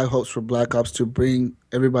have really high hopes for Black Ops to bring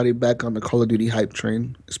everybody back on the Call of Duty hype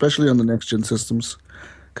train, especially on the next-gen systems.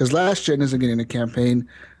 Because last gen isn't getting a campaign.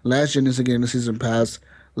 Last gen isn't getting a season pass.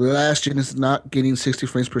 Last gen is not getting 60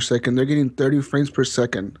 frames per second. They're getting 30 frames per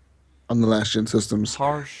second on the last gen systems.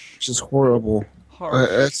 Harsh. Which is horrible.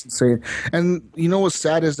 That's insane. And you know what's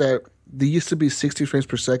sad is that they used to be 60 frames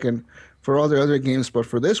per second for all their other games, but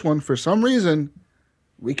for this one, for some reason,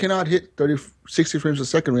 we cannot hit 60 frames a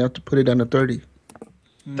second. We have to put it down to 30.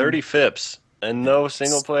 30 FIPS and no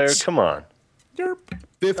single player. Come on.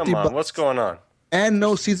 50 Come on. bucks. What's going on? And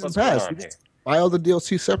no season pass. You just buy all the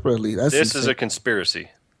DLC separately. That's This insane. is a conspiracy.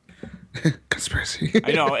 Conspiracy.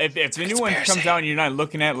 I know. If the new one comes out and you're not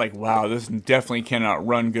looking at it like, wow, this definitely cannot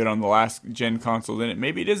run good on the last gen console, then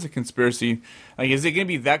maybe it is a conspiracy. Like, is it going to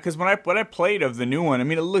be that? Because when I played of the new one, I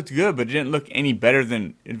mean, it looked good, but it didn't look any better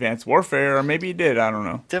than Advanced Warfare, or maybe it did. I don't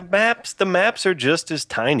know. The maps are just as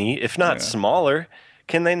tiny, if not smaller.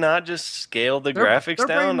 Can they not just scale the graphics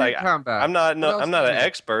down? Like, I'm not an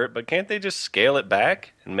expert, but can't they just scale it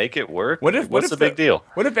back and make it work? What's the big deal?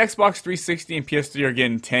 What if Xbox 360 and PS3 are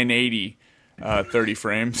getting 1080, 30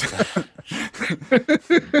 frames?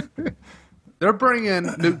 They're bringing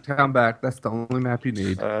Nuketown back. That's the only map you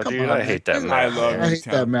need. Dude, I hate that map. I hate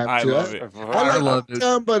that map too. I love it. I love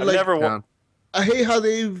Nuketown, but like, I hate how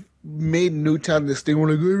they've made Nuketown this thing.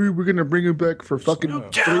 We're like, hey, we're gonna bring it back for fucking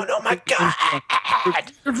Nuketown. Oh my god!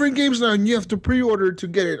 Different games now, and you have to pre-order to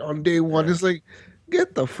get it on day one. It's like,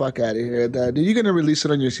 get the fuck out of here, Dad. You're gonna release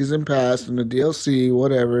it on your season pass and the DLC,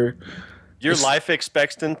 whatever. Your life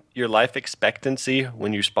expectancy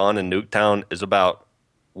when you spawn in Nuketown is about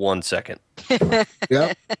 1 second.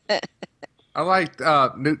 Yep. I liked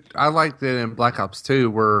it in Black Ops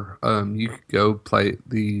 2 where you could go play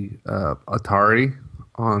the Atari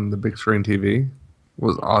on the big screen TV. It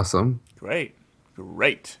was awesome. Great.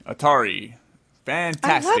 Atari.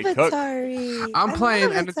 Fantastic. I love Atari. I'm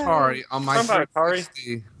playing an Atari on my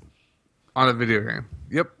 360 on a video game.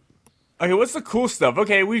 Yep. Okay, what's the cool stuff?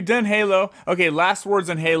 Okay, we've done Halo. Okay, last words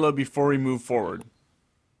on Halo before we move forward.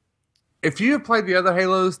 If you have played the other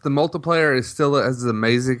Halos, the multiplayer is still as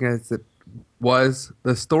amazing as it was.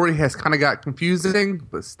 The story has kind of got confusing,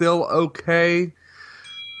 but still okay.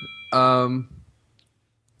 Multiplayer.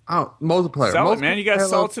 Sell it, man. You got to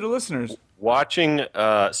sell it to the listeners. Watching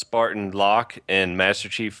Spartan Locke and Master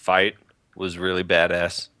Chief fight was really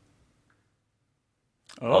badass.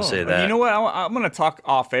 I'll say that. You know what? I'm going to talk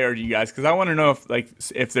off air to you guys because I want to know if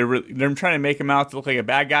they're trying to make him out to look like a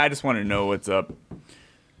bad guy. I just want to know what's up.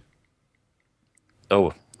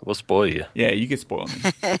 Oh, we'll spoil you. Yeah, you can spoil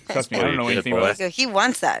me. Trust me, I don't know anything about it. He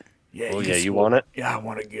wants that. Yeah, you want it? Yeah, I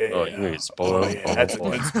want it good. Oh, you get spoiled. Oh, yeah, that's a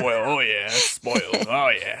good spoil. Oh, yeah, that's spoiled. Oh,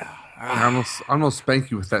 yeah. I'm gonna spank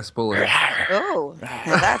you with that spoiler. Oh, now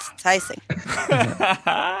that's enticing.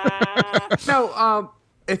 No,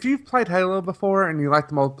 if you've played Halo before and you like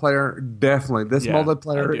the multiplayer, definitely this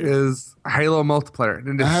multiplayer is Halo multiplayer,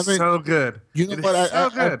 and it's so good. You know what?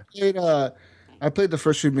 I played the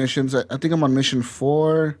first few missions. I think I'm on mission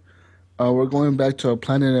 4. We're going back to a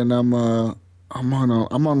planet, and I'm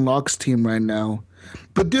on Locke's team right now.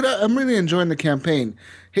 But dude, I'm really enjoying the campaign.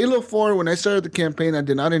 Halo 4, when I started the campaign, I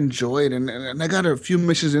did not enjoy it, and I got a few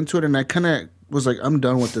missions into it, and I kind of was like, I'm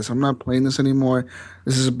done with this. I'm not playing this anymore.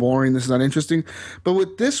 This is boring. This is not interesting. But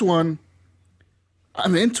with this one,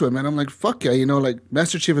 I'm into it, man. I'm like, fuck yeah. You know, like,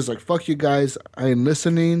 Master Chief is like, fuck you guys. I ain't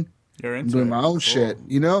listening. I'm doing my own shit,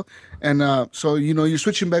 you know? And so, you know, you're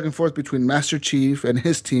switching back and forth between Master Chief and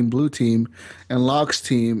his team, Blue Team, and Locke's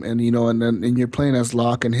team, and, you know, and you're playing as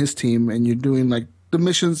Locke and his team, and you're doing, like, the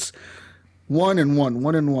missions one and one.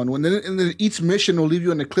 And then each mission will leave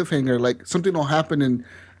you on a cliffhanger. Like, something will happen in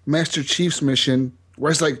Master Chief's mission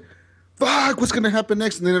where it's like, fuck, what's going to happen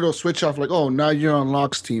next? And then it'll switch off, like, oh, now you're on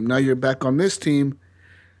Locke's team. Now you're back on this team.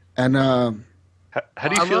 And how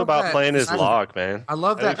do you feel about playing as Locke, man? I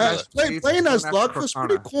love that. Playing as Locke was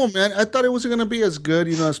pretty cool, man. I thought it wasn't gonna be as good,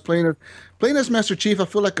 you know, as playing as Master Chief. I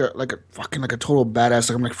feel like a total badass.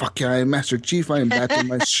 Like, I'm like, fuck yeah, I am Master Chief. I am back in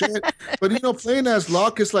my shit. But you know, playing as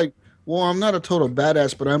Locke is like, well, I'm not a total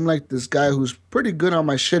badass, but I'm like this guy who's pretty good on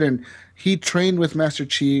my shit, and he trained with Master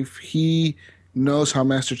Chief. He knows how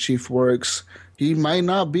Master Chief works. He might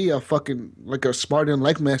not be a fucking like a Spartan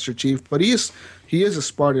like Master Chief, but he is a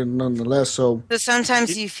Spartan nonetheless. So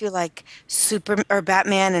sometimes you feel like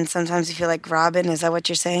Batman, and sometimes you feel like Robin. Is that what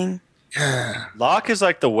you're saying? Yeah. Locke is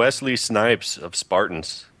like the Wesley Snipes of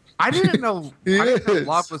Spartans. I didn't know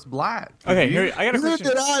Locke was black. Okay, here I got a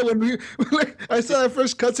question. Neither did I. I saw that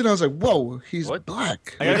first cutscene, I was like, "Whoa, he's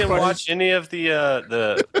black." You didn't watch any of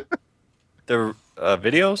the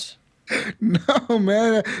videos? No,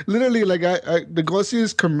 man. Literally, like the go see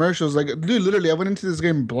his commercials. Like, dude, literally, I went into this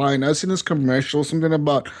game blind. I've seen this commercial, something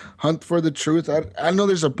about Hunt for the Truth. I know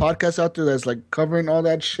there's a podcast out there that's like covering all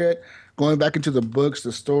that shit, going back into the books,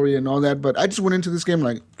 the story, and all that. But I just went into this game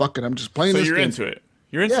like, fuck it, I'm just playing this game. So you're into it.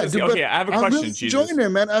 You're into this game. Okay, I have a question. I'm really enjoying it,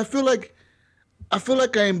 man. I feel like I feel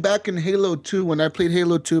like I am back in Halo 2 when I played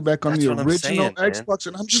Halo 2 back on That's the what I'm original saying, Xbox,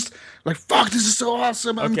 and I'm just like, fuck, this is so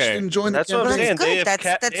awesome. I'm just Okay. enjoying That's the what I'm campaign. saying. That's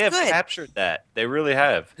good. That's They have good. captured that. They really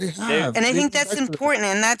have. They have. And I They think go that's back to it. important.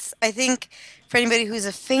 And that's, I think, for anybody who's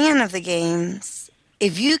a fan of the games,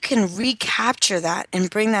 if you can recapture that and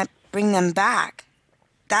bring them back,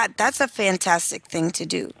 that's a fantastic thing to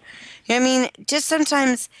do. You know what I mean? Just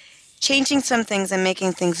sometimes changing some things and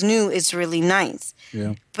making things new is really nice.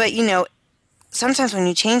 Yeah. But sometimes when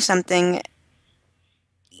you change something,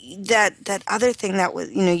 that other thing that was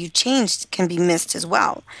you changed can be missed as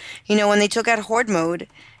well. When they took out horde mode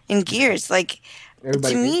in Gears, like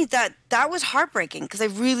Everybody to me that was heartbreaking because I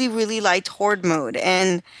really, really liked horde mode.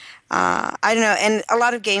 And I don't know, and a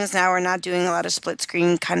lot of games now are not doing a lot of split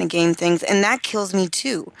screen kind of game things, and that kills me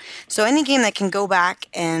too. So any game that can go back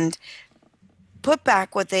and put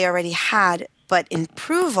back what they already had but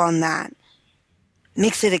improve on that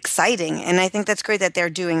makes it exciting. And I think that's great that they're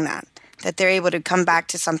doing that they're able to come back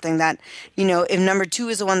to something that, if number 2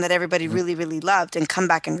 is the one that everybody really, really loved, and come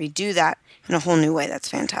back and redo that in a whole new way. That's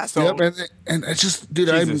fantastic. Yep, and I just, dude,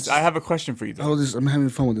 Jesus, I have a question for you, though. I'm having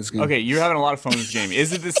fun with this game. Okay, you're having a lot of fun with this game.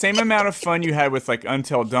 Is it the same amount of fun you had with like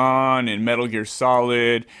Until Dawn and Metal Gear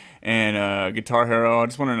Solid and Guitar Hero? I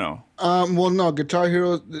just want to know. Well, no, Guitar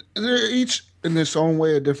Hero, they're each in their own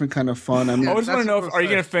way a different kind of fun. I mean, I just want to know, are you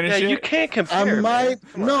going to finish it? You can't compare.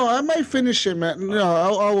 I might finish it, man. No,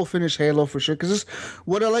 I will finish Halo for sure. Because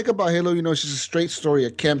what I like about Halo, it's just a straight story,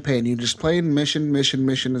 a campaign. You just playing mission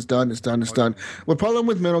is done. The problem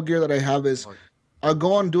with Metal Gear that I have is I'll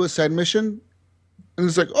go on and do a side mission, and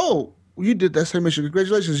it's like, oh, you did that side mission.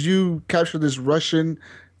 Congratulations, you captured this Russian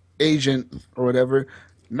agent or whatever.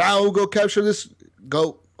 Now go capture this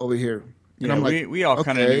goat over here. And Yeah, I'm like, we all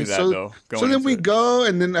kind of knew that, though. So then we go,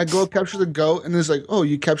 and then I go capture the goat, and it's like, oh,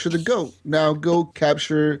 you capture the goat. Now go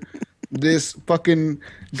capture this fucking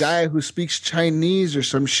guy who speaks Chinese or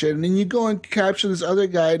some shit. And then you go and capture this other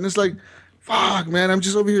guy, and it's like, fuck, man, I'm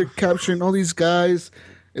just over here capturing all these guys.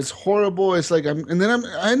 It's horrible. It's like, I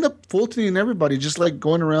end up faulting everybody, just like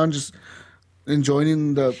going around, just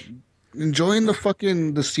enjoying the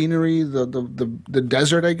fucking the scenery, the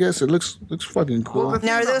desert. I guess it looks fucking cool. Well, the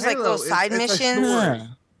Now, are thing those about like those Halo side is it's a missions? story. Yeah.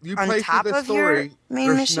 You on play top through the of your story.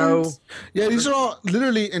 main There's no. missions? Yeah, these are all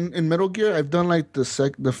literally in Metal Gear. I've done like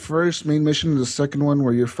the first main mission, the second one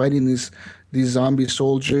where you're fighting these zombie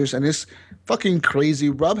soldiers, and it's fucking crazy.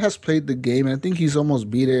 Rob has played the game, and I think he's almost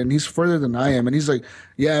beat it, and he's further than I am. And he's like,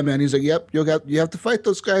 "Yeah, man." He's like, "Yep, you have to fight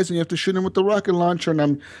those guys, and you have to shoot them with the rocket launcher." And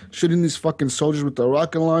I'm shooting these fucking soldiers with the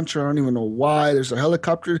rocket launcher. I don't even know why. There's a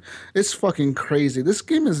helicopter. It's fucking crazy. This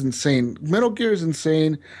game is insane. Metal Gear is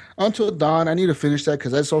insane. Until Dawn, I need to finish that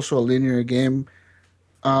because that's also a linear game.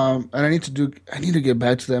 And I need to get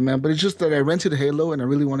back to that, man. But it's just that I rented Halo and I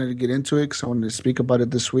really wanted to get into it because I wanted to speak about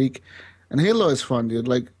it this week. And Halo is fun, dude.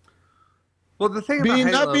 Like, Well, the thing being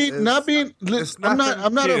about Halo I'm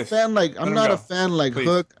not a fan like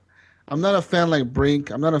Hook. I'm not a fan like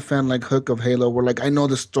Brink. I'm not a fan like Hook of Halo, where like I know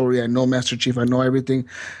the story, I know Master Chief, I know everything.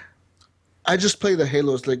 I just play the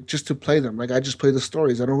Halos like just to play them. Like I just play the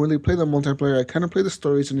stories. I don't really play the multiplayer. I kind of play the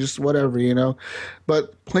stories and just whatever,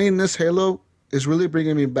 But playing this Halo is really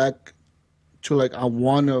bringing me back to like I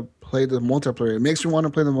want to play the multiplayer. It makes me want to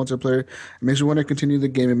play the multiplayer. It makes me want to continue the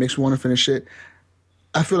game. It makes me want to finish it.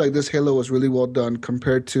 I feel like this Halo was really well done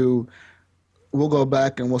compared to. We'll go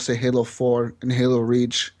back and we'll say Halo 4 and Halo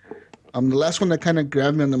Reach. The last one that kind of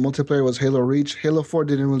grabbed me on the multiplayer was Halo Reach. Halo 4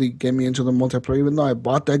 didn't really get me into the multiplayer. Even though I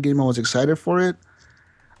bought that game, I was excited for it.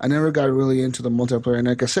 I never got really into the multiplayer. And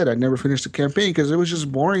like I said, I never finished the campaign because it was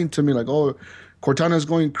just boring to me. Like, oh, Cortana's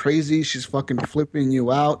going crazy. She's fucking flipping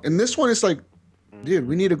you out. And this one is like, dude,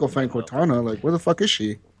 we need to go find Cortana. Like, where the fuck is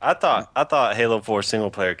she? I thought Halo 4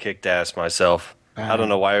 single player kicked ass myself. I don't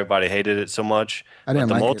know why everybody hated it so much. I didn't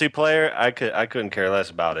but the like multiplayer, I couldn't care less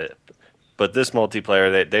about it. But this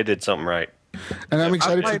multiplayer, they did something right. And I'm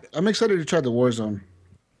excited. I'm excited to try the Warzone.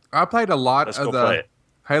 I played a lot of the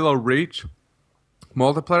Halo Reach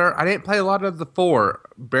multiplayer. I didn't play a lot of the 4.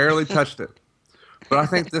 Barely touched it. But I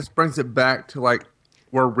think this brings it back to like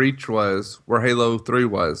where Reach was, where Halo 3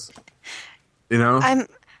 was.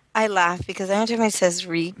 I laugh because every time it says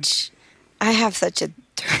Reach, I have such a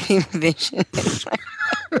dirty vision.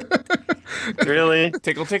 Really?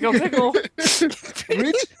 Tickle, tickle, tickle.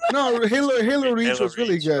 Reach? No, Halo Reach was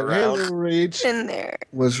really good. Halo Reach in there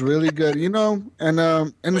was really good,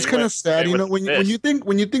 and it's kind of sad, when you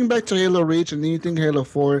think back to Halo Reach and then you think Halo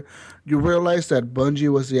 4, you realize that Bungie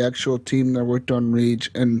was the actual team that worked on Reach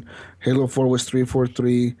and Halo 4 was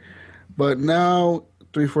 343. But now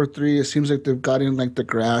 343, it seems like they've gotten like the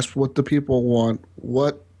grasp what the people want,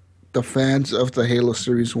 what the fans of the Halo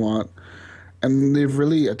series want, and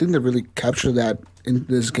I think they've really captured that in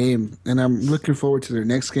this game. And I'm looking forward to their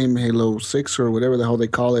next game, Halo 6 or whatever the hell they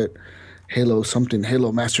call it, Halo something,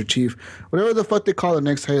 Halo Master Chief, whatever the fuck they call the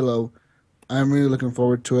next Halo. I'm really looking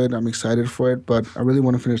forward to it. I'm excited for it, but I really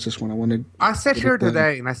want to finish this one. I sat here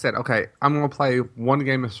today and I said, okay, I'm going to play one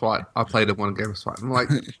game of SWAT. I played it one game of SWAT. I'm like,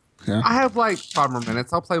 yeah. I have like 5 more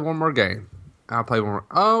minutes. I'll play one more game. I'll play one more.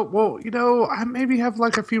 Oh, well, I maybe have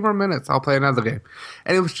like a few more minutes. I'll play another game.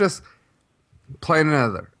 And it was just playing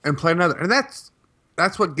another. And that's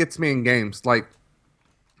what gets me in games. Like,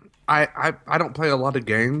 I don't play a lot of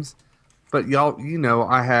games, but y'all,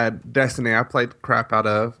 I had Destiny I played crap out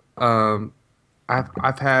of.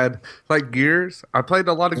 I've had like Gears. I played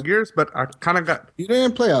a lot of Gears, but I kind of got. You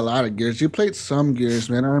didn't play a lot of Gears. You played some Gears,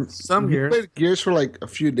 man. You played Gears for like a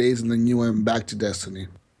few days, and then you went back to Destiny.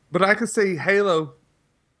 But I could see Halo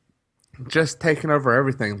just taking over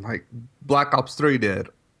everything, like Black Ops 3 did,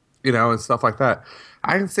 and stuff like that.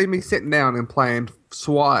 I can see me sitting down and playing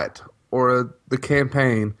SWAT or the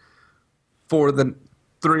campaign for the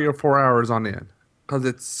 3 or 4 hours on end because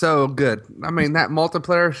it's so good. I mean, that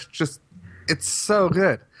multiplayer is just. It's so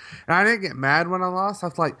good. And I didn't get mad when I lost. I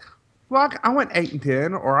was like, well, I went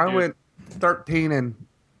 8-10 or I went 13-10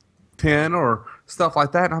 or stuff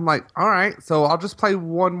like that. And I'm like, all right, so I'll just play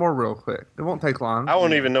one more real quick. It won't take long. I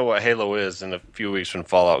won't even know what Halo is in a few weeks when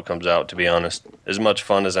Fallout comes out, to be honest. As much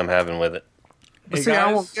fun as I'm having with it. But see, guys,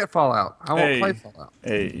 I won't get Fallout. I won't play Fallout.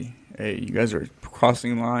 Hey, you guys are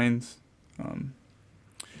crossing lines.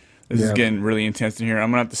 This is getting really intense in here.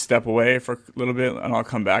 I'm going to have to step away for a little bit, and I'll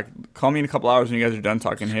come back. Call me in a couple hours when you guys are done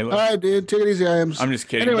talking Halo. All right, dude. Take it easy, I'm just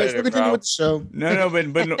kidding. Anyways, we'll continue with the show. No, but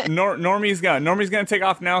Normie's going to take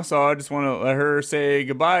off now, so I just want to let her say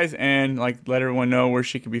goodbyes and let everyone know where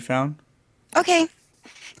she can be found. Okay.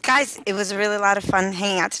 Guys, it was a really lot of fun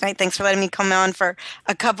hanging out tonight. Thanks for letting me come on for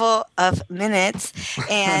a couple of minutes.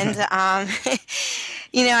 And, I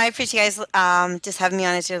appreciate you guys just having me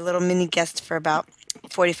on as your little mini guest for about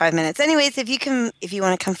 45 minutes. Anyways, if you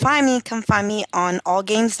want to come find me on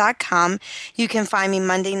allgames.com. You can find me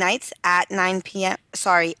Monday nights at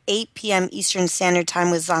 8 p.m. Eastern Standard Time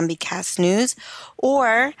with Zombie Cast News,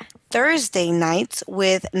 or Thursday nights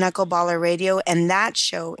with Knuckleballer Radio, and that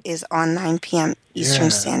show is on 9 p.m.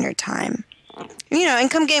 Eastern Standard Time.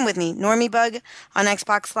 And come game with me, NormieBug on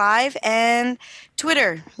Xbox Live and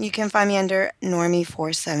Twitter. You can find me under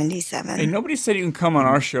Normie477. Hey, nobody said you can come on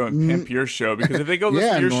our show and pimp your show, because if they go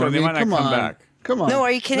listen to your show, they might not come back. Come on. No,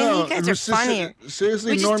 are you kidding me? You guys are funny.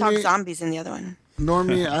 Seriously, we just talk zombies in the other one.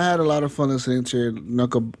 Normie, I had a lot of fun listening to your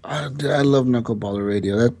I love Knuckleballer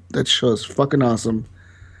Radio. That show is fucking awesome.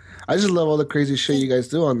 I just love all the crazy shit you guys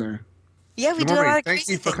do on there. Yeah, we do a lot of crazy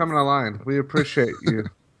Thank you for coming online. We appreciate you.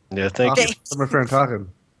 Yeah, thank you. My friend talking.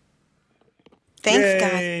 Thanks,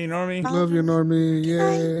 guys. Hey, Normie. Love you, Normie.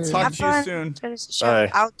 Yay. Talk to you soon.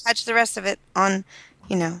 Bye. I'll catch the rest of it on,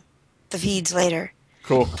 the feeds later.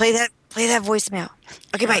 Cool. Play that voicemail.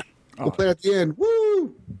 Okay, bye. We'll play at the end.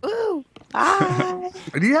 Woo! Woo! Bye.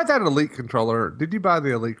 Do you have that Elite controller? Did you buy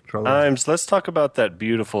the Elite controller? Let's talk about that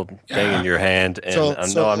beautiful thing in your hand. And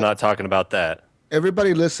I'm not talking about that.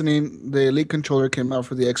 Everybody listening, the Elite controller came out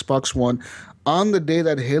for the Xbox One on the day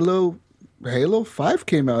that Halo 5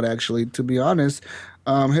 came out, actually, to be honest.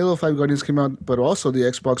 Halo 5 Guardians came out, but also the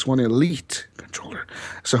Xbox One Elite controller.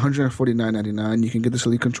 It's $149.99. You can get this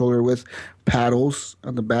Elite controller with paddles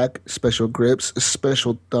on the back, special grips, a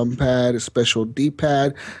special thumb pad, a special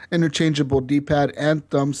D-pad, interchangeable D-pad and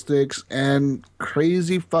thumbsticks, and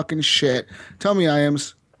crazy fucking shit. Tell me,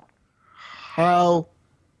 Iams, how...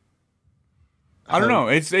 I don't know.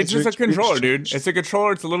 It's just a controller, dude. It's a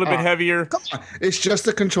controller. It's a little bit heavier. Come on. It's just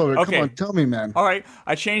a controller. Okay. Come on. Tell me, man. All right.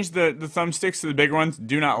 I changed the thumbsticks to the big ones.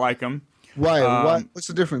 Do not like them. Why? Why? What's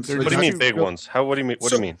the difference? What do you mean big ones? What do you mean? What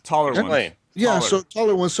do you mean? Taller ones. Yeah, taller. So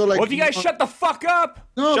taller ones. So Well, if you guys shut the fuck up.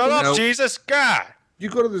 No, shut up, Jesus God. You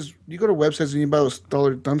go to websites and you buy those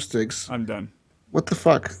taller thumbsticks. I'm done. What the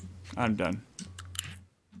fuck? I'm done.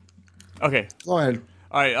 Okay. Go ahead.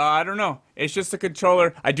 All right, I don't know. It's just a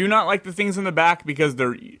controller. I do not like the things in the back because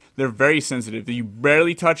they're very sensitive. You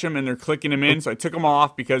barely touch them and they're clicking them in. So I took them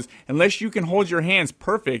off because unless you can hold your hands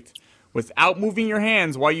perfect without moving your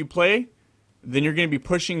hands while you play, then you're going to be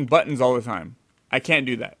pushing buttons all the time. I can't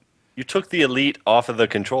do that. You took the Elite off of the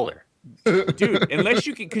controller. Dude, unless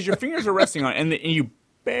you can, because your fingers are resting on it and you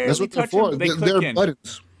barely touch them, they click they're in.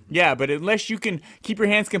 buttons. Yeah, but unless you can keep your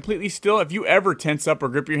hands completely still, if you ever tense up or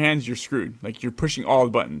grip your hands, you're screwed. Like, you're pushing all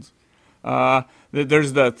the buttons.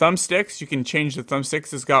 There's the thumbsticks. You can change the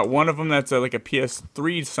thumbsticks. It's got one of them that's like a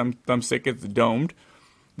PS3 thumbstick. It's domed.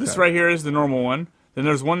 This right here is the normal one. Then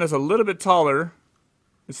there's one that's a little bit taller.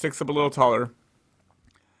 It sticks up a little taller.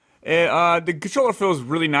 The controller feels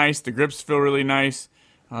really nice. The grips feel really nice.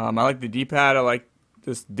 I like the D-pad. I like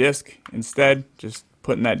this disc instead. Just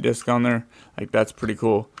putting that disc on there, like that's pretty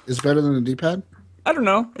cool. It's better than the D-pad? I don't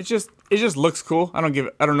know. It just looks cool. I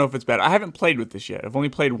don't know if it's bad. I haven't played with this yet. I've only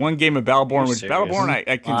played one game of Battleborn, which Battleborn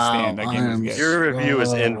I can stand. That game is good. Your review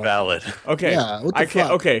is invalid. Okay. Yeah, what the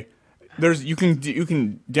fuck? Okay. You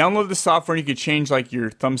can download the software and you can change like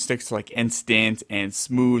your thumbsticks to like instant and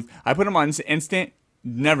smooth. I put them on instant.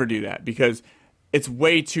 Never do that because it's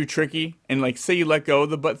way too tricky. And like, say you let go of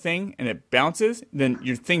the butt thing and it bounces, then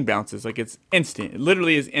your thing bounces. Like it's instant. It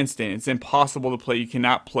literally is instant. It's impossible to play. You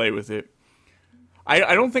cannot play with it.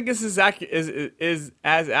 I don't think this is as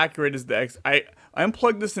accurate as the X. I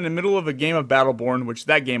unplugged this in the middle of a game of Battleborn, which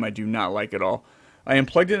that game I do not like at all. I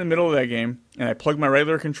unplugged it in the middle of that game, and I plugged my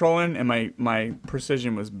regular controller in, and my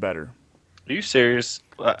precision was better. Are you serious?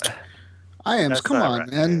 I am. Come on, right,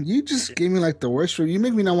 man. You just gave me like the worst review. You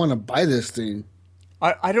make me not want to buy this thing.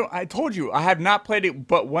 I told you I have not played it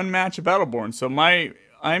but one match of Battleborn, so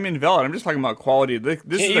I'm invalid. I'm just talking about quality.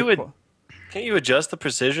 Can't you adjust the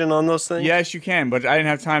precision on those things? Yes, you can, but I didn't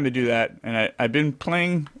have time to do that, and I've been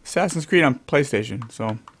playing Assassin's Creed on PlayStation,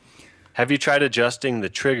 so. Have you tried adjusting the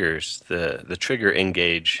triggers, the trigger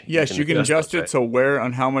engage? Yes, you can adjust it to where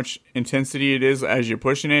on how much intensity it is as you're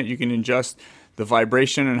pushing it. You can adjust the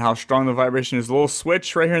vibration and how strong the vibration is. A little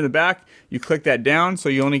switch right here in the back. You click that down, so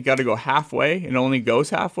you only got to go halfway. It only goes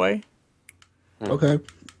halfway. Okay.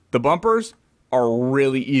 The bumpers are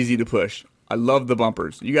really easy to push. I love the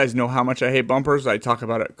bumpers. You guys know how much I hate bumpers. I talk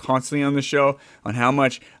about it constantly on the show on how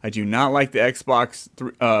much I do not like the Xbox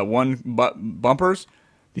One bumpers.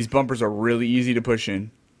 These bumpers are really easy to push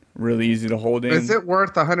in, really easy to hold in. Is it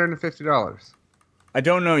worth $150? I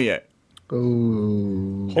don't know yet.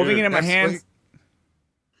 Ooh. Holding it in my hands. Week?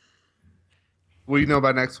 Will you know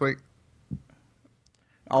by next week?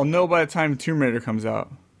 I'll know by the time Tomb Raider comes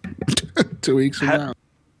out. 2 weeks from now.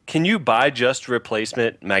 Can you buy just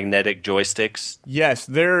replacement magnetic joysticks? Yes,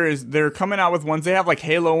 they're coming out with ones. They have like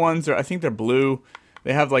Halo ones. I think they're blue.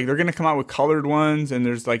 They have like, they're going to come out with colored ones, and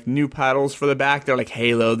there's like new paddles for the back. They're like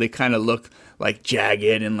Halo. They kind of look like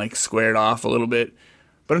jagged and like squared off a little bit.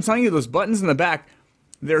 But I'm telling you, those buttons in the back,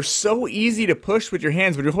 they're so easy to push with your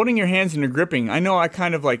hands. When you're holding your hands and you're gripping, I know I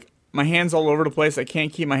kind of like, my hands all over the place. I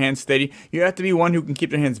can't keep my hands steady. You have to be one who can keep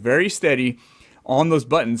their hands very steady on those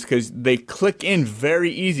buttons because they click in very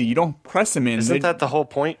easy. You don't press them in. Isn't that the whole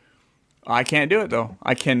point? I can't do it though.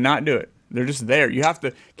 I cannot do it. They're just there. You have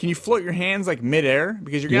to. Can you float your hands like midair?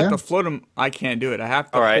 Because you're gonna have to float them. I can't do it. I have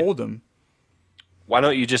to hold them. Why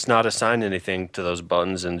don't you just not assign anything to those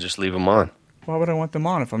buttons and just leave them on? Why would I want them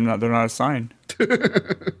on if they're not assigned?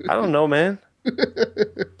 I don't know, man.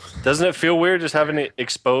 Doesn't it feel weird just having the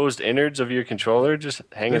exposed innards of your controller just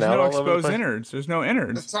hanging out all over the place? There's no exposed innards. There's no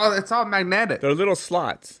innards. It's all magnetic. They're little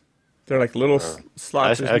slots. They're like little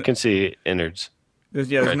slots. I can see innards. There's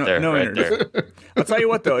no innards. I'll tell you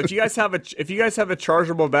what though, if you guys have a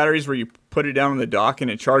chargeable batteries where you put it down on the dock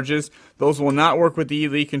and it charges, those will not work with the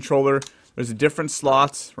Elite controller. There's different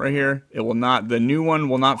slots right here. The new one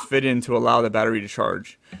will not fit in to allow the battery to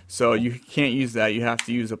charge. So you can't use that. You have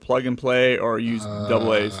to use a plug and play or use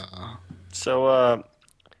AA's. So,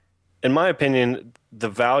 in my opinion, the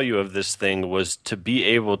value of this thing was to be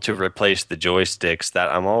able to replace the joysticks that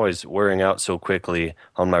I'm always wearing out so quickly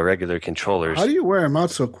on my regular controllers. How do you wear them out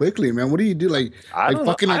so quickly, man? What do you do? Like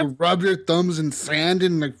rub your thumbs in sand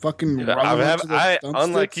and like fucking rub them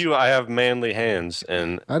unlike you, I have manly hands,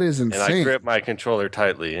 and that is insane. And I grip my controller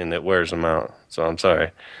tightly, and it wears them out. So I'm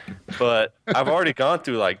sorry, but I've already gone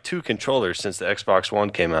through like 2 controllers since the Xbox One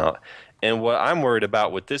came out. And what I'm worried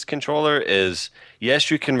about with this controller is,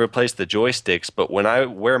 yes, you can replace the joysticks, but when I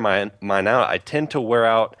wear mine out, I tend to wear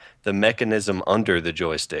out the mechanism under the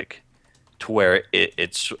joystick to where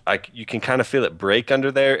it's like you can kind of feel it break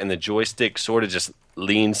under there, and the joystick sort of just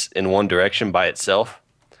leans in one direction by itself.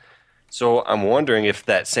 So I'm wondering if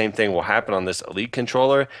that same thing will happen on this Elite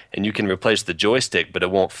controller, and you can replace the joystick, but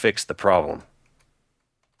it won't fix the problem.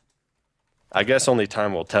 I guess only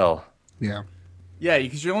time will tell. Yeah. Yeah,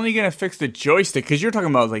 because you're only gonna fix the joystick because you're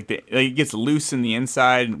talking about like it gets loose in the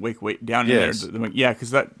inside and wait down in there. Yeah,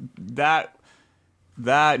 because that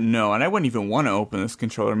no, and I wouldn't even want to open this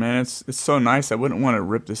controller, man. It's so nice. I wouldn't want to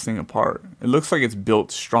rip this thing apart. It looks like it's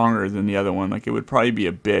built stronger than the other one. Like it would probably be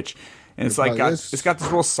a bitch. And it's got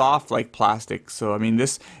this real soft like plastic. So I mean,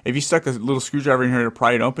 if you stuck a little screwdriver in here to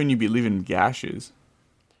pry it open, you'd be leaving gashes.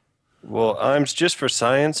 Well, just for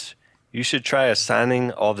science. You should try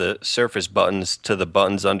assigning all the Surface buttons to the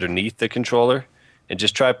buttons underneath the controller and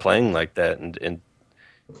just try playing like that and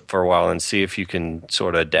for a while and see if you can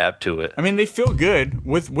sort of adapt to it. I mean, they feel good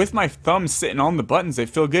with my thumb sitting on the buttons. They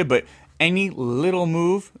feel good, but any little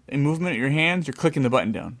movement of your hands, you're clicking the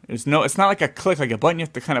button down. It's not like a click, like a button you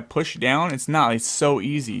have to kind of push down. It's not. It's so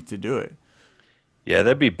easy to do it. Yeah,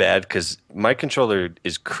 that'd be bad because my controller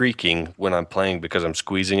is creaking when I'm playing because I'm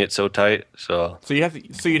squeezing it so tight. So you'd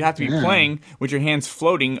have to be playing with your hands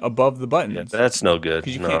floating above the buttons. Yeah, that's no good.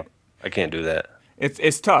 No, I can't do that.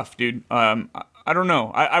 It's tough, dude. I don't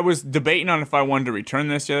know. I was debating on if I wanted to return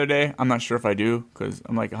this the other day. I'm not sure if I do because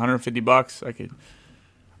I'm like $150.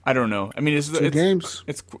 I don't know. I mean, it's games.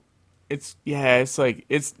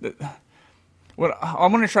 What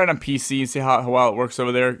I'm gonna try it on PC and see how well it works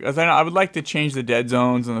over there. Because I would like to change the dead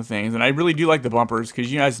zones and the things, and I really do like the bumpers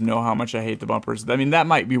because you guys know how much I hate the bumpers. I mean, that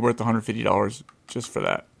might be worth $150 just for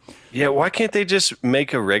that. Yeah, why can't they just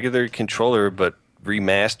make a regular controller but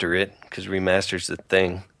remaster it? Because remaster's the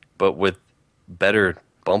thing, but with better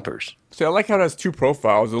bumpers. See, I like how it has two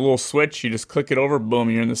profiles. A little switch, you just click it over, boom,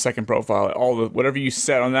 you're in the second profile. Whatever you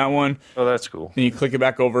set on that one. Oh, that's cool. Then you click it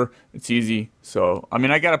back over. It's easy. So, I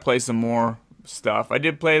mean, I got to play some more stuff. I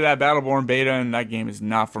did play that Battleborn beta, and that game is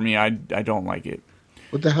not for me. I don't like it.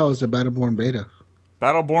 What the hell is the Battleborn beta?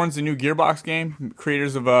 Battleborn's a new Gearbox game,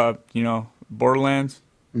 creators of Borderlands.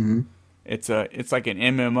 Mm-hmm. It's like an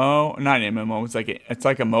MMO, not an MMO. It's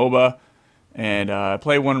like a MOBA, and I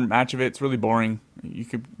play one match of it. It's really boring.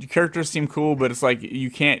 Your characters seem cool, but it's like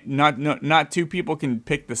you can't not two people can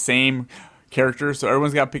pick the same character, so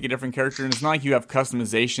everyone's got to pick a different character, and it's not like you have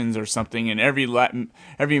customizations or something. And every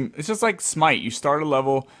it's just like Smite. You start a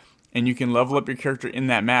level, and you can level up your character in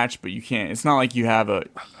that match, but you can't. It's not like you have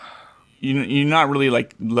you're not really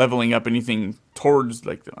like leveling up anything towards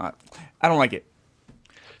like. I don't like it.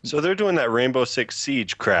 So they're doing that Rainbow Six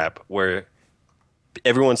Siege crap where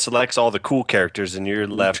everyone selects all the cool characters and you're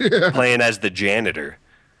left playing as the janitor.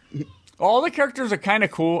 All the characters are kind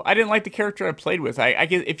of cool. I didn't like the character I played with. I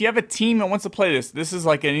guess if you have a team that wants to play this is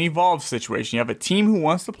like an evolved situation. You have a team who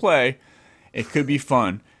wants to play, it could be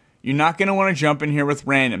fun. You're not going to want to jump in here with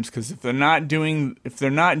randoms because if they're not doing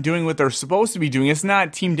what they're supposed to be doing, it's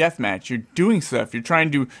not team deathmatch. You're doing stuff. You're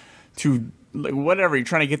trying to like whatever. You're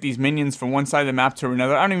trying to get these minions from one side of the map to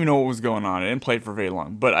another. I don't even know what was going on. I didn't play it for very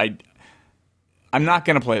long, but I'm not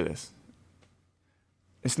going to play this.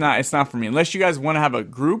 It's not for me. Unless you guys want to have a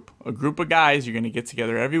group of guys, you're going to get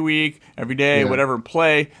together every week, every day, whatever,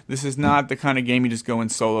 play. This is not the kind of game you just go in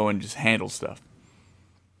solo and just handle stuff.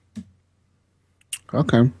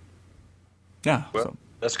 Okay. Yeah. Well, so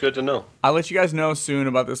that's good to know. I'll let you guys know soon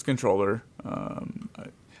about this controller.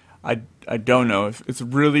 I don't know if it's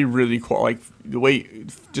really, really cool. Like the way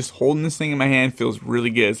just holding this thing in my hand feels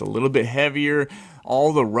really good. It's a little bit heavier.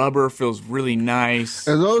 All the rubber feels really nice.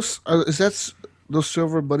 Are those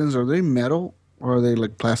silver buttons, are they metal or are they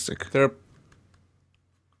like plastic? They're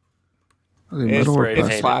metal or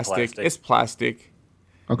it's plastic. It's plastic.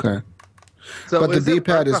 Okay. So but the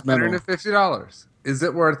D-pad is metal. $150. Is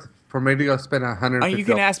it worth for me to go spend $150? You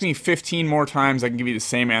can ask me 15 more times. I can give you the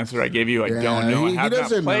same answer I gave you. I don't know. I have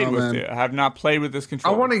not played with it. I have not played with this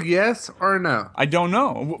controller. I want a yes or a no. I don't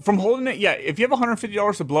know. From holding it, yeah. If you have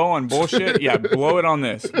 $150 to blow on bullshit, yeah, blow it on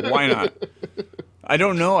this. Why not? I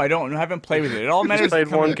don't know. I haven't played with it. It all matters.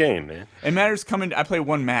 Played one game, man. It matters coming. I played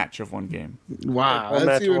one match of one game. Wow,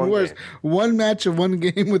 that's even worse. Game. One match of one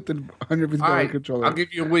game with the $150 controller. I'll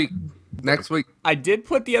give you a week. Next week. I did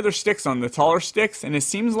put the other sticks on, the taller sticks, and it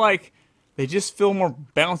seems like they just feel more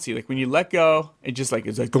bouncy. Like when you let go, it's like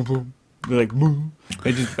boom, boom. They're like boom.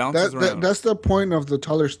 It just bounces around. That's the point of the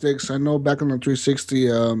taller sticks. I know back on the 360,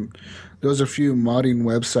 there was a few modding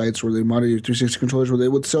websites where they modded your 360 controllers where they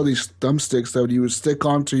would sell these thumbsticks that you would stick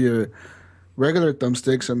onto your regular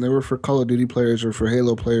thumbsticks, and they were for Call of Duty players or for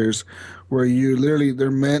Halo players, where you literally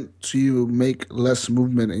they're meant to make less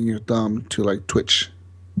movement in your thumb to like twitch.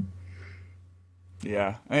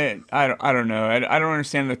 Yeah, I don't know. I don't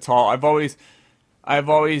understand the tall. I've always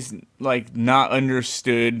like not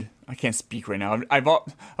understood. I can't speak right now. I've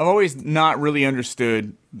always not really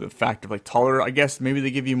understood the fact of like taller. I guess maybe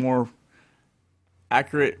they give you more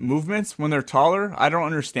accurate movements when they're taller. I don't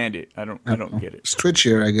understand it. I don't get it. It's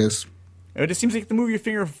twitchier, I guess. It just seems like to move your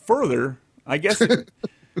finger further. I guess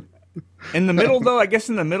in the middle though. I guess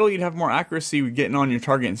in the middle you'd have more accuracy with getting on your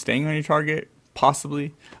target and staying on your target.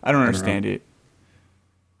 Possibly. I don't understand it.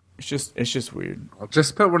 It's just weird.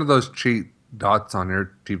 Just put one of those cheat dots on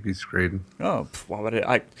your TV screen. Oh, why would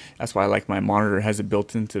I? That's why I like my monitor. It has it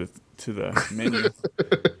built into the menu.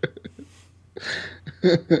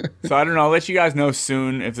 So I don't know. I'll let you guys know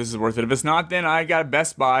soon if this is worth it. If it's not, then I got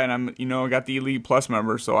Best Buy and I got the Elite Plus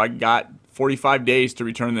member, so I got 45 days to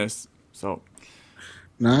return this. So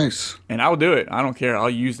Nice. And I'll do it. I don't care. I'll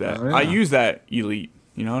use that. Oh, yeah. I use that Elite.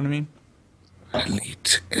 You know what I mean?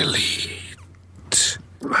 Elite.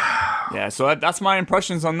 Yeah, so that's my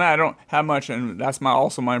impressions on that. I don't have much, and that's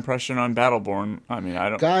also my impression on Battleborn. I mean, I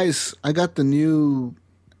don't. Guys, I got the new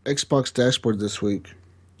Xbox dashboard this week.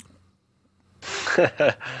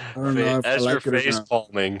 I don't know if As I you're like it or face not.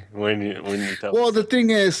 palming when you tell Well, us. the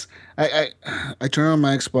thing is, I turned on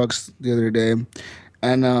my Xbox the other day,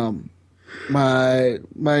 and my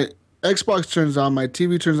Xbox turns on, my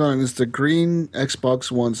TV turns on, and it's the green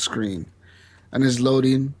Xbox One screen, and it's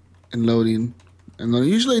loading and loading and loading.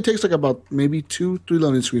 Usually it takes like about maybe 2-3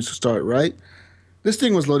 loading screens to start, right? This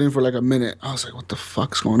thing was loading for like a minute. I was like, what the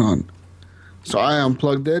fuck's going on? So I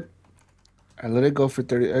unplugged it. I let it go for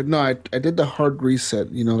 30. No, I did the hard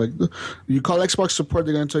reset. You know, like you call Xbox support,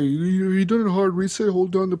 they're gonna tell you, you done a hard reset.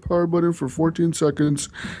 Hold down the power button for 14 seconds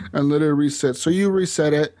and let it reset. So you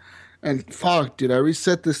reset it, and fuck, dude, I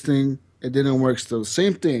reset this thing. It didn't work still.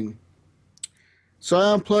 Same thing. So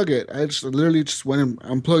I unplugged it. I just literally just went and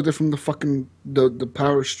unplugged it from the fucking the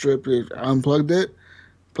power strip. I unplugged it,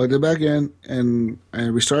 plugged it back in, and I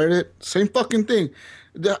restarted it. Same fucking thing.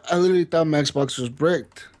 I literally thought my Xbox was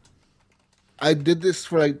bricked. I did this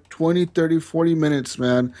for like 20, 30, 40 minutes,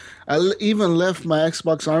 man. I even left my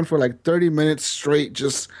Xbox on for like 30 minutes straight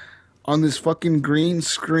just on this fucking green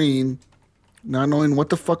screen, not knowing what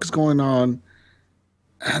the fuck is going on.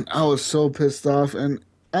 And I was so pissed off. And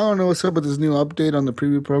I don't know what's up with this new update on the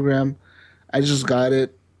preview program. I just got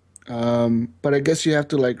it. But I guess you have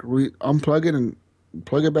to like unplug it and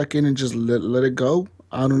plug it back in and just let it go.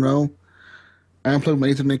 I don't know. I unplugged my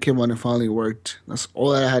Ethernet cable and it finally worked. That's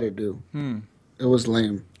all I had to do. It was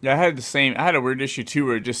lame. Yeah, I had the same. I had a weird issue too,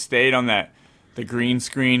 where it just stayed on the green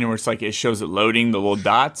screen, and where it's like it shows it loading the little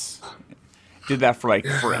dots. Did that for like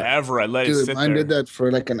forever. I let it sit Mine there. did that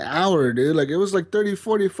for like an hour, dude. Like it was like 30,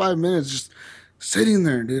 45 minutes just sitting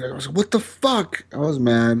there, dude. I was like, what the fuck? I was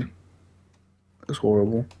mad. It was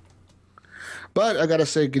horrible. But I gotta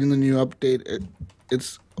say, getting the new update,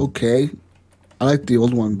 it's okay. I like the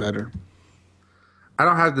old one better. I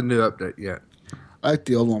don't have the new update yet. I like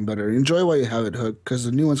the old one better. Enjoy while you have it, Hook, because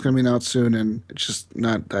the new one's coming out soon, and it's just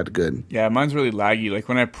not that good. Yeah, mine's really laggy. Like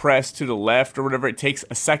when I press to the left or whatever, it takes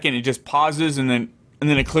a second. It just pauses and then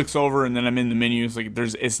it clicks over, and then I'm in the menus. Like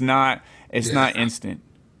it's not instant.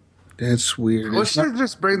 That's weird. Well, It's should not-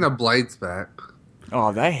 just bring the blades back.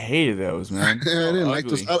 Oh, I hated those, man. I didn't like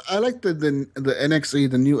those. I like the NXE,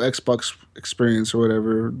 the new Xbox experience or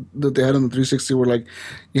whatever that they had on the 360, where like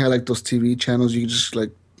you had like those TV channels you could just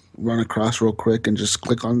like run across real quick and just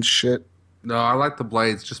click on shit. No, I like the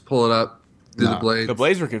blades. Just pull it up. Do the No. blades. The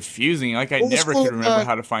blades were confusing. Like I What was never cool, could remember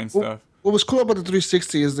how to find stuff. What was cool about the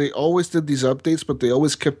 360 is they always did these updates, but they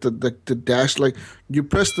always kept the dash. Like you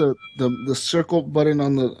press the circle button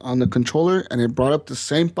on the controller, and it brought up the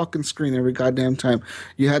same fucking screen every goddamn time.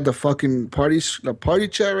 You had the fucking party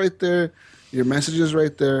chat right there, your messages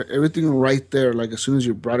right there, everything right there. Like as soon as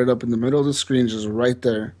you brought it up in the middle of the screen, just right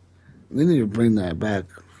there. They need to bring that back.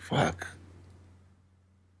 Fuck.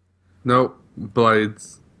 Nope.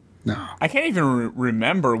 Blades. No. I can't even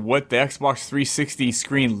remember what the Xbox 360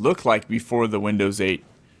 screen looked like before the Windows 8.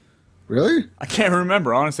 Really? I can't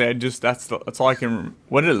remember, honestly. That's all I can.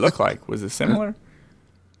 What did it look like? Was it similar?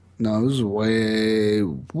 No, this is way,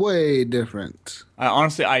 way different.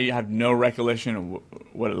 I have no recollection of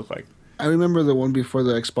what it looked like. I remember the one before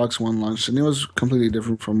the Xbox One launched, and it was completely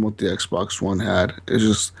different from what the Xbox One had. It's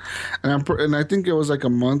just, and I think it was like a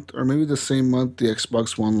month or maybe the same month the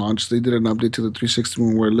Xbox One launched. They did an update to the 360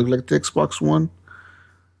 one where it looked like the Xbox One,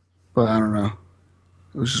 but I don't know.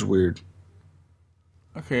 It was just weird.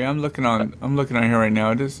 Okay, I'm looking on here right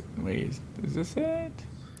now. Is this it?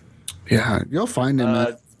 Yeah, you'll find it,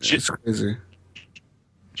 man. It's crazy.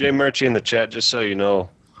 Jay Murchie in the chat, just so you know,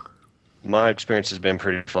 my experience has been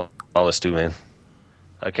pretty flawless too, man.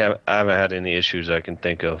 I haven't had any issues I can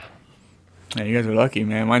think of. Yeah, you guys are lucky,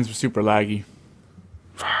 man. Mine's super laggy.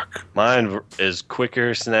 Fuck. Mine is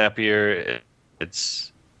quicker, snappier.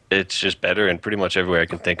 It's just better in pretty much every way I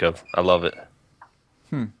can think of. I love it.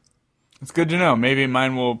 It's good to know. Maybe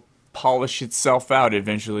mine will polish itself out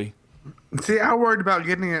eventually. See, I'm worried about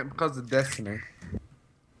getting it because of Destiny.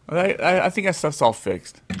 I think that stuff's all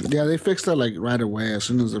fixed. Yeah, they fixed that like right away. As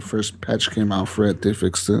soon as the first patch came out for it, they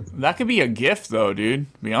fixed it. That could be a gift, though, dude.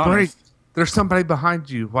 Be honest. Great. There's somebody behind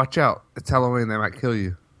you. Watch out. It's Halloween. They might kill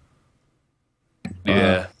you.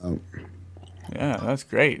 Yeah. Yeah, that's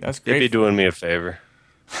great. That's You'd great. be doing me a favor.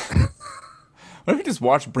 What if we just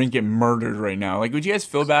watch Brink get murdered right now? Like, would you guys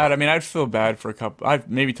feel bad? I mean, I'd feel bad for a couple. I'd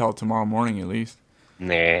maybe tell it tomorrow morning at least.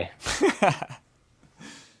 Nah.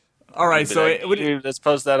 All right, so let's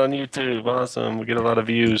post that on YouTube. Awesome, we get a lot of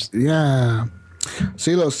views. Yeah.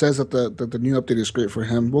 CeeLo says that the new update is great for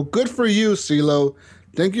him. Well, good for you, CeeLo.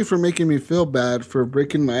 Thank you for making me feel bad for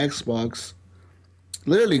breaking my Xbox.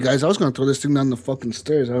 Literally, guys, I was gonna throw this thing down the fucking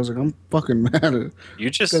stairs. I was like, I'm fucking mad.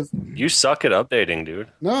 You suck at updating, dude.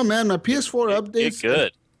 No, man, my PS4 updates. You're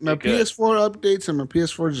good. My PS4 updates and my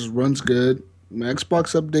PS4 just runs good. My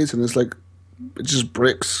Xbox updates and it's just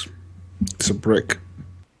bricks. It's a brick.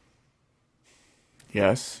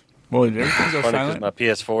 Yes. Well, did everything go Funny silent? because my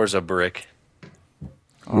PS4 is a brick.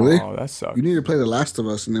 Really? Oh, that sucks. You need to play The Last of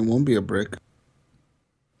Us and it won't be a brick.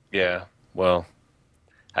 Yeah. Well,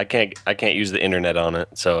 I can't use the internet on it,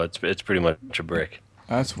 so it's pretty much a brick.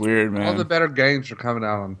 That's weird, man. All the better games are coming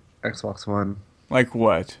out on Xbox One. Like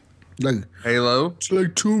what? Like Halo. It's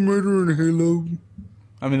like Tomb Raider and Halo.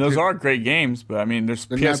 I mean, those are great games, but I mean, there's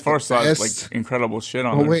They're not PS4 the stuff best. like incredible shit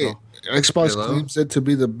on Oh there. wait, So. Xbox Halo? claims it to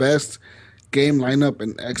be the best game lineup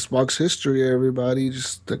in Xbox history. Everybody,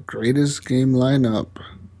 just the greatest game lineup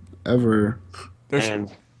ever. There's, And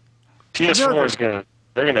PS4 is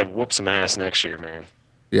they're gonna whoop some ass next year, man.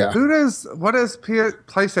 Yeah. What does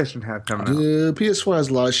PlayStation have coming out? The PS4 has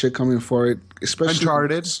a lot of shit coming for it, especially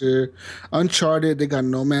Uncharted. this year. Uncharted, they got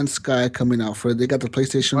No Man's Sky coming out for it. They got the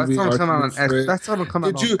PlayStation Well, that's VR gonna come out coming for it. That's gonna come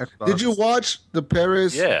out on Xbox. Did you watch the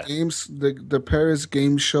Paris Yeah. games? The Paris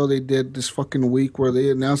game show they did this fucking week where they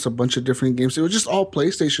announced a bunch of different games. It was just all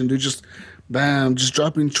PlayStation, dude. Just bam, just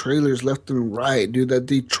dropping trailers left and right, dude. That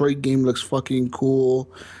Detroit game looks fucking cool.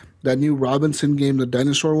 That new Robinson game, the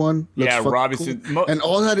dinosaur one. Looks Yeah, fucking Robinson- cool. And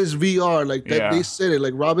all that is VR. Like that, Yeah. they said it.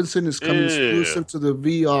 Like Robinson is coming Ew. exclusive to the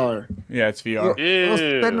VR. yeah, it's VR. Well,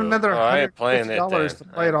 spend another I ain't playing it $150 to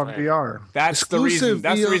then. play it on VR. That's the reason. Exclusive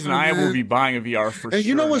That's the VR, reason I will man. be buying a VR for sure. And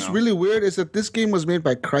you know what's now. really weird is that this game was made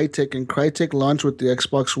by Crytek, and Crytek launched with the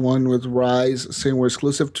Xbox One with Rise, saying we're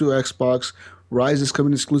exclusive to Xbox. Rise is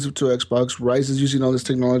coming exclusive to Xbox. Rise is using all this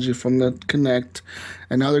technology from the Kinect,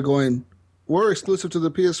 and now they're going, we're exclusive to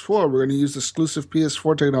the PS4. We're going to use the exclusive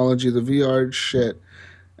PS4 technology, the VR shit.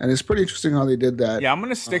 And it's pretty interesting how they did that. Yeah, I'm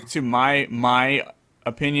gonna stick to my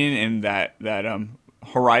opinion in that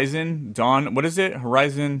Horizon Dawn. What is it?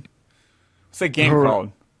 Horizon. What's that game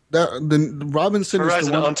called? The Robinson is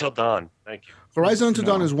Horizon the one. Until Dawn. Thank you. Horizon Until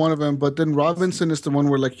Dawn is one of them, but then Robinson is the one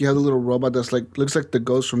where like you have the little robot that's like looks like the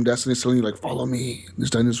ghost from Destiny, telling you like, "Follow me." There's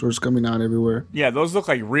dinosaurs coming out everywhere. Yeah, those look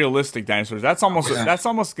like realistic dinosaurs. That's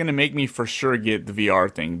almost gonna make me for sure get the VR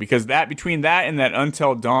thing because between that and that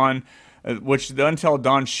Until Dawn, which the Until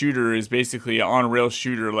Dawn shooter is basically an on-rail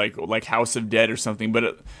shooter like House of Dead or something,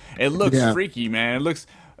 but it looks freaky, man. It looks.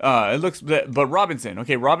 But Robinson.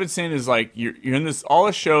 Okay, Robinson is like you're in this. All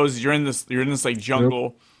it shows you're in this like jungle.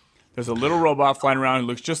 Yep. There's a little robot flying around. It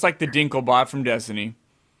looks just like the Dinklebot from Destiny.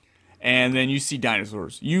 And then you see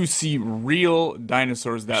dinosaurs. You see real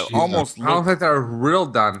dinosaurs that almost look... I don't think they're real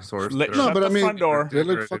dinosaurs. No, but I mean, they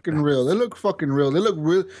look fucking real. They look fucking real. They look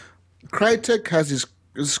real. Crytek has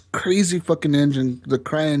this crazy fucking engine, the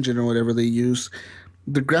CryEngine or whatever they use.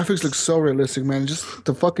 The graphics look so realistic, man. Just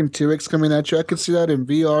the fucking T-Rex coming at you. I could see that in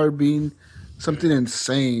VR being something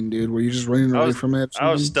insane, dude, where you're just running away from it.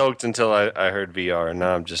 I was stoked until I heard VR, and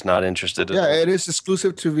now I'm just not interested in it. Yeah, it is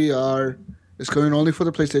exclusive to VR. It's coming only for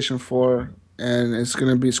the PlayStation 4, and it's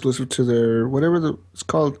going to be exclusive to their, whatever it's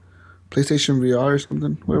called, PlayStation VR or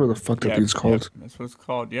something. Whatever the fuck that thing's called. Yep, that's what it's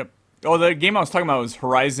called, yep. Oh, the game I was talking about was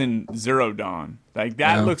Horizon Zero Dawn. Like,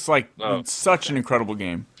 that looks like such an incredible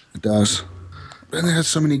game. It does. And they had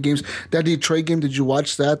so many games. That Detroit game, did you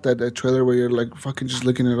watch that? That trailer where you're like fucking just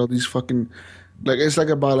looking at all these fucking, like it's like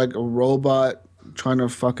about like a robot trying to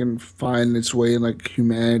fucking find its way in like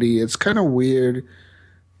humanity. It's kind of weird.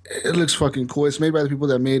 It looks fucking cool. It's made by the people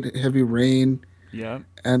that made Heavy Rain. Yeah.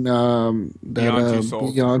 And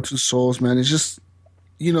Beyond Two Souls, man. It's just,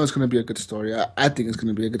 it's gonna be a good story. I think it's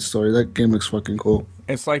gonna be a good story. That game looks fucking cool.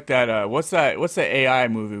 It's like that. What's the AI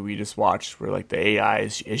movie we just watched? Where like the AI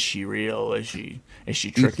is she real? Is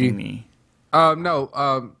she tricking me?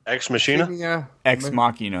 No. Ex Machina. Ex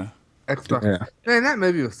Machina. Man, that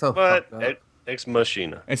movie was so fucked up. Ex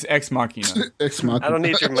Machina. It's Ex Machina. Ex Machina. I don't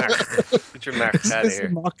need your Mac. Get your Mac out of here.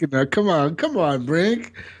 Machina. Come on,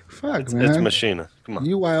 Brink. Fuck, man. It's Machina. Come on.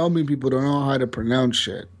 You Wyoming people don't know how to pronounce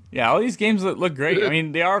shit. Yeah, all these games look great. I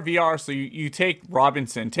mean, they are VR, so you take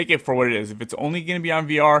Robinson, take it for what it is. If it's only going to be on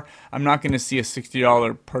VR, I'm not going to see a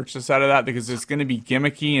 $60 purchase out of that because it's going to be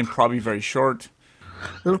gimmicky and probably very short.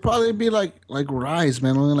 It'll probably be like Rise,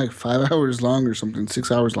 man, only like 5 hours long or something,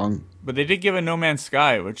 6 hours long. But they did give a No Man's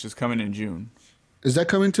Sky, which is coming in June. Is that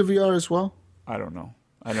coming to VR as well? I don't know.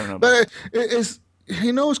 But it's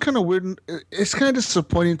It's kind of weird. It's kind of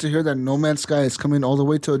disappointing to hear that No Man's Sky is coming all the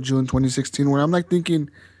way till June 2016. Where I'm like thinking,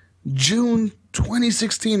 June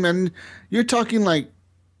 2016, man, you're talking like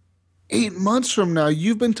 8 months from now.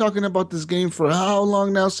 You've been talking about this game for how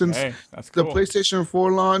long now since the PlayStation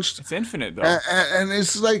 4 launched? It's infinite though, and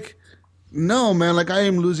it's like, no, man. Like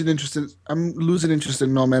I'm losing interest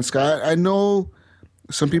in No Man's Sky. I know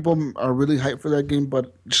some people are really hyped for that game,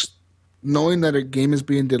 but just knowing that a game is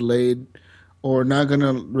being delayed or not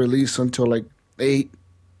gonna release until like 8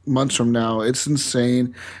 months from now, it's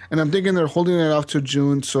insane. And I'm thinking they're holding it off to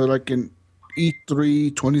June, so like in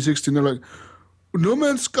E3 2016, they're like, No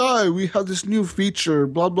Man's Sky, we have this new feature,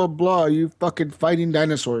 blah blah blah. You fucking fighting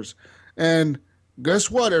dinosaurs, and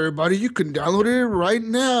guess what, everybody? You can download it right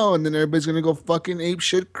now, and then everybody's gonna go fucking ape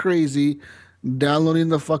shit crazy, downloading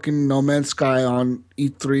the fucking No Man's Sky on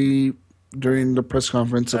E3 during the press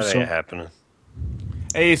conference. That ain't happening.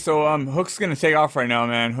 Hey, so Hook's gonna take off right now,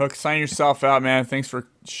 man. Hook, sign yourself out, man. Thanks for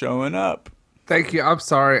showing up. Thank you. I'm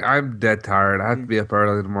sorry. I'm dead tired. I have to be up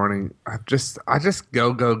early in the morning. I just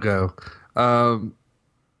go.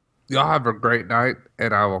 Y'all have a great night,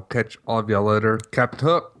 and I will catch all of y'all later. Captain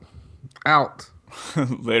Hook, out.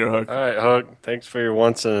 Later, Hook. All right, Hook. Thanks for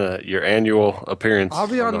your annual appearance. I'll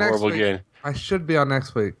be on next Horrible week. Game. I should be on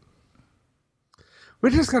next week. We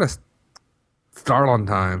just gotta start on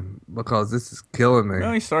time because this is killing me. We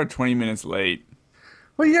only started 20 minutes late.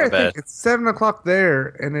 Well, yeah, I think it's 7 o'clock there,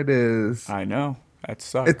 and it is. I know. That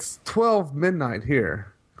sucks. It's 12 midnight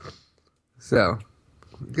here. So,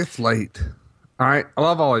 it gets late. All right. I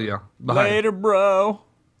love all of you. Bye. Later, bro.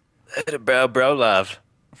 Later, bro, love.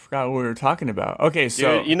 I forgot what we were talking about. Okay,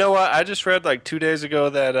 so. You know what? I just read like 2 days ago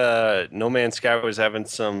that No Man's Sky was having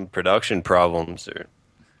some production problems.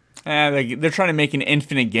 They're trying to make an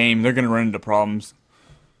infinite game. They're going to run into problems.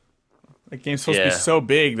 That game's supposed to be so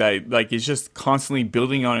big that like it's just constantly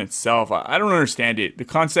building on itself. I don't understand it. The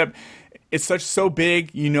concept, it's so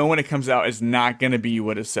big, when it comes out, it's not going to be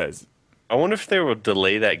what it says. I wonder if they will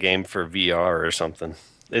delay that game for VR or something.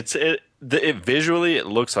 Visually, it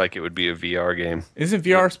looks like it would be a VR game. Isn't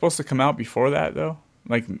VR supposed to come out before that though?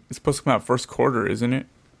 Like it's supposed to come out first quarter, isn't it?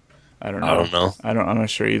 I don't know. I'm not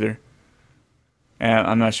sure either.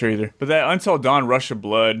 I'm not sure either. But that Until Dawn Rush of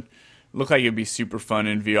Blood looked like it'd be super fun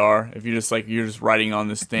in VR if you're just riding on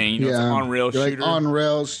this thing. It's an on-rail shooter. Like on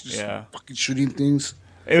rails, just fucking shooting things.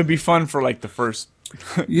 It would be fun for like the first.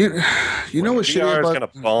 you know what's shitty about? VR is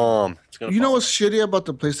gonna bomb. Know what's shitty about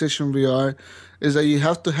the PlayStation VR is that you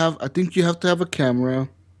have to have. I think you have to have a camera.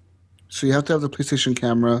 So you have to have the PlayStation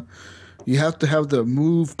camera. You have to have the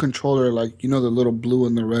Move controller, like the little blue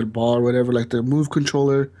and the red bar, or whatever, like the Move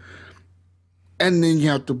controller. And then you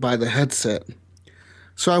have to buy the headset.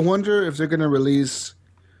 So I wonder if they're going to release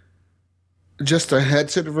just a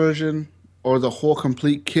headset version or the whole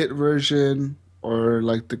complete kit version, or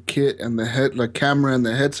like the kit and the camera and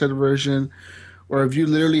the headset version, or if you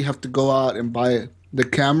literally have to go out and buy the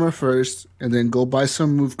camera first and then go buy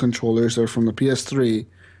some Move controllers or from the PS3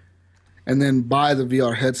 and then buy the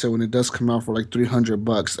VR headset when it does come out for like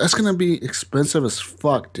 $300. That's going to be expensive as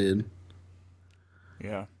fuck, dude.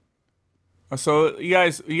 Yeah. So you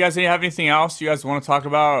guys have anything else you guys want to talk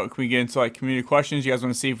about? Can we get into like community questions? You guys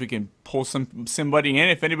want to see if we can pull somebody in?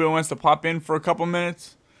 If anybody wants to pop in for a couple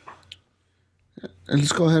minutes,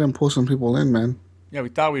 let's go ahead and pull some people in, man. Yeah, we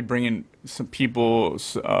thought we'd bring in some people.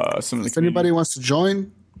 Some of the. If anybody wants to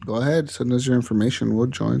join, go ahead. Send us your information. We'll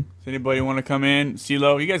join. Does anybody want to come in?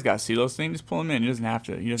 CeeLo, you guys got CeeLo's thing. Just pull him in. He doesn't have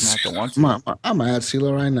to want to. I'm gonna add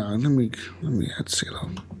CeeLo right now. Let me add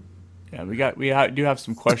CeeLo. Yeah, we do have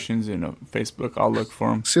some questions in Facebook. I'll look for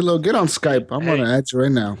them. CeeLo, get on Skype. I'm going to add you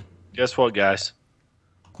right now. Guess what, guys?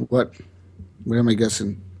 What? What am I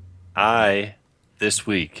guessing? I, this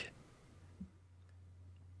week,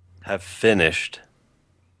 have finished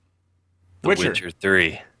The Witcher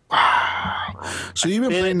 3. Wow. So you've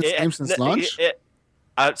been playing this game since launch?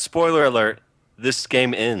 Spoiler alert, this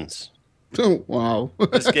game ends. Oh, wow.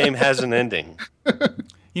 This game has an ending.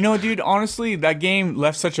 Dude, honestly, that game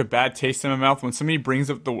left such a bad taste in my mouth. When somebody brings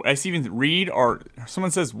up I see even read or someone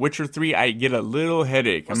says Witcher 3, I get a little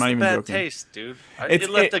headache. I'm not even joking. It's a bad taste, dude. It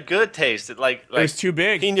left a good taste. It was too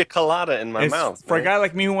big. Pina colada in my mouth. For a guy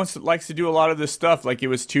like me who likes to do a lot of this stuff, like it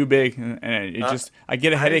was too big, and I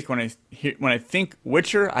get a headache when I think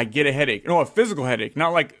Witcher. I get a headache. No, a physical headache,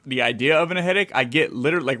 not like the idea of a headache. I get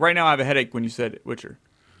literally like right now. I have a headache when you said Witcher.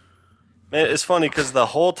 Man, it's funny because the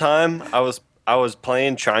whole time I was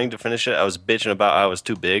playing, trying to finish it. I was bitching about I was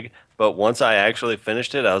too big. But once I actually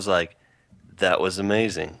finished it, I was like, that was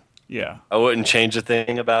amazing. Yeah. I wouldn't change a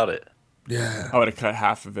thing about it. Yeah. I would have cut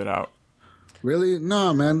half of it out. Really?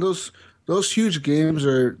 No, man. those huge games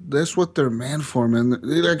that's what they're meant for, man.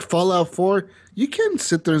 Like Fallout 4, you can't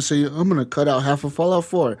sit there and say I'm gonna cut out half of Fallout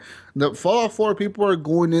 4. The Fallout 4 people are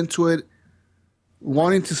going into it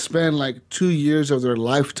wanting to spend like 2 years of their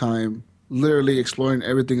lifetime literally exploring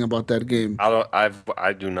everything about that game.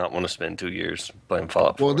 I do not want to spend 2 years playing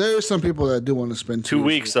Fallout 4. Well, there are some people that do want to spend 2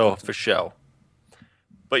 weeks though, for show.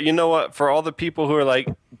 But you know what? For all the people who are like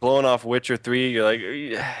blowing off Witcher 3, you're like,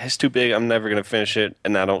 it's too big. I'm never gonna finish it,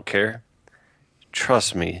 and I don't care.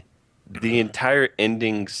 Trust me, the entire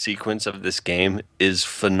ending sequence of this game is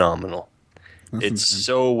phenomenal. It's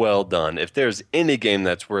so well done. If there's any game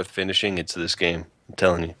that's worth finishing, it's this game. I'm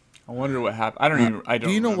telling you. I wonder what happened. I don't.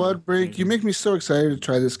 Do you know what, Break? You make me so excited to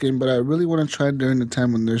try this game, but I really want to try it during the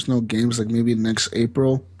time when there's no games, like maybe next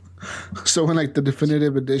April. So when like the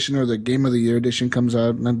definitive edition or the Game of the Year edition comes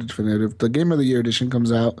out, not the definitive, the Game of the Year edition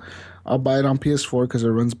comes out, I'll buy it on PS4 because it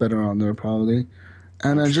runs better on there probably,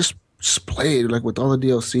 and I just play it like with all the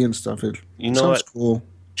DLC and stuff. It sounds cool.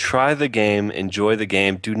 Try the game, enjoy the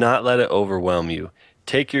game. Do not let it overwhelm you.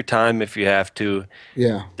 Take your time if you have to.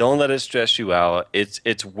 Yeah. Don't let it stress you out. It's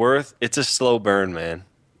a slow burn, man.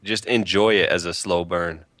 Just enjoy it as a slow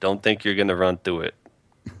burn. Don't think you're gonna run through it.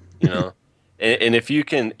 You know? and if you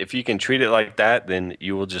can treat it like that, then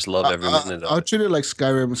you will just love every minute of it. I'll treat it like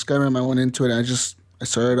Skyrim. Skyrim, I went into it, I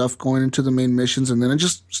started off going into the main missions, and then I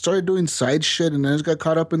just started doing side shit, and then I just got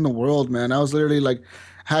caught up in the world, man. I was literally like,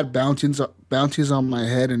 had bounties on my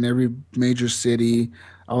head in every major city.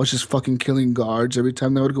 I was just fucking killing guards. Every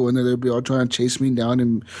time they would go in there, they'd be all trying to chase me down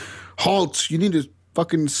and halt. You need to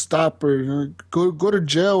fucking stop or go to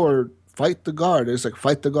jail or fight the guard. It's like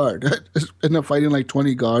fight the guard. I ended up fighting like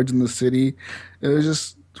 20 guards in the city. It was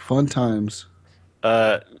just fun times.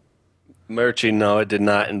 Murchie, no, it did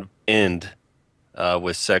not end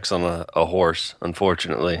with sex on a horse,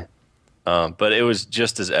 unfortunately. But it was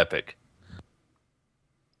just as epic.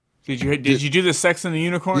 Did you do the sex and the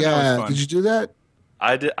unicorn? Yeah, did you do that?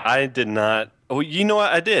 I did not. Oh, you know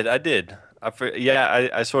what? I did.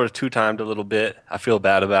 I sort of two-timed a little bit. I feel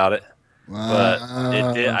bad about it. Wow. But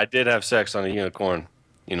I did have sex on a unicorn.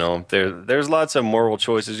 You know, there's lots of moral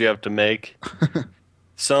choices you have to make.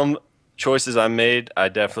 Some choices I made, I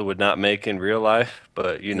definitely would not make in real life.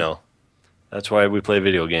 But, you know, that's why we play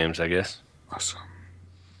video games, I guess. Awesome.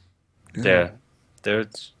 Yeah.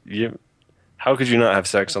 How could you not have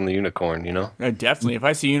sex on the unicorn, you know? Yeah, definitely. If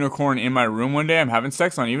I see a unicorn in my room one day, I'm having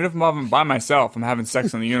sex on it. Even if I'm by myself, I'm having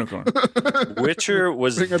sex on the unicorn. Witcher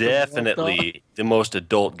was definitely the most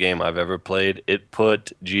adult game I've ever played. It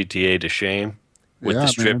put GTA to shame. With the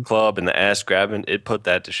strip club and the ass grabbing, it put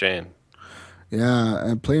that to shame. Yeah,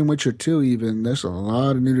 and playing Witcher 2 even, there's a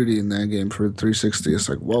lot of nudity in that game for 360. It's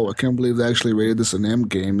like, whoa, I can't believe they actually rated this an M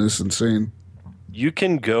game. This is insane. You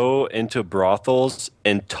can go into brothels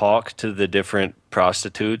and talk to the different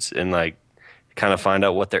prostitutes and like kind of find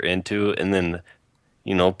out what they're into, and then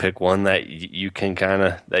you know pick one that you can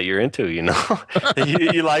that you're into. You know,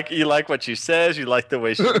 you like what she says, you like the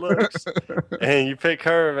way she looks, and you pick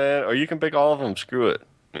her, man. Or you can pick all of them. Screw it.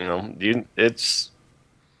 You know, it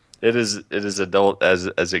is adult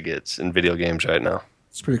as it gets in video games right now.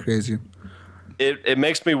 It's pretty crazy. It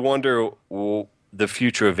makes me wonder the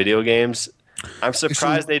future of video games. I'm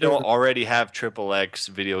surprised they don't already have XXX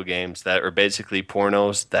video games that are basically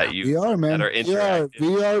pornos that VR, man. that are interactive. Yeah,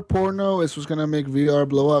 VR porno is what's gonna make VR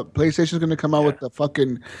blow up. PlayStation's gonna come out with the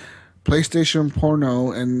fucking PlayStation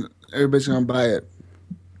porno, and everybody's gonna buy it.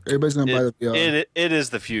 Everybody's gonna buy the VR. It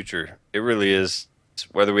is the future. It really is,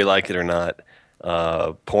 whether we like it or not.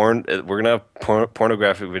 We're gonna have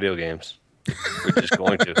pornographic video games. We're just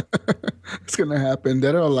going to. It's gonna happen.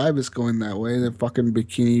 Dead or Alive is going that way. They're fucking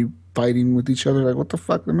bikini fighting with each other. Like, what the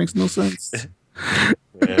fuck? That makes no sense.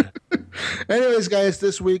 Yeah. Anyways, guys,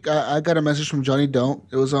 this week I got a message from Johnny Don't.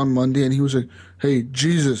 It was on Monday, and he was like, "Hey,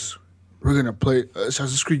 Jesus, we're gonna play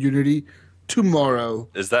Assassin's Creed Unity tomorrow."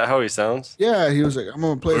 Is that how he sounds? Yeah, he was like, "I'm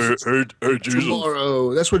gonna play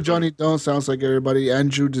tomorrow." That's what Johnny Don't sounds like. Everybody,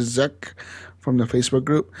 Andrew Dzek from the Facebook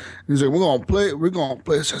group. And he's like, we're gonna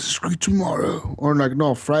play Assassin's Creed tomorrow. Or like,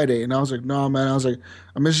 no, Friday. And I was like, no, man. I was like,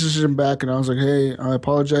 I messaged him back and I was like, hey, I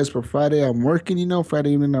apologize for Friday. I'm working,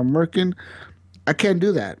 Friday evening I'm working. I can't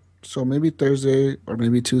do that. So maybe Thursday or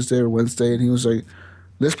maybe Tuesday or Wednesday. And he was like,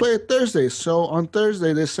 let's play it Thursday. So on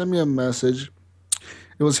Thursday, they sent me a message.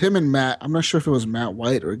 It was him and Matt. I'm not sure if it was Matt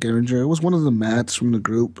White or Garinger. It was one of the Matts from the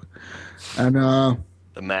group. And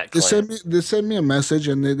the Matt they sent me a message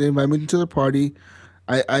and they invited me to the party.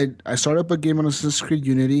 I start up a game on Assassin's Creed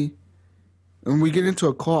Unity, and we get into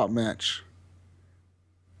a co-op match.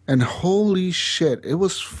 And holy shit, it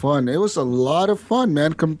was fun. It was a lot of fun,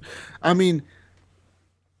 man. I mean,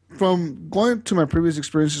 from going to my previous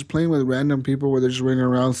experiences playing with random people where they're just running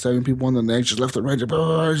around stabbing people on the neck, just left and right,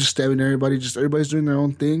 just stabbing everybody, just everybody's doing their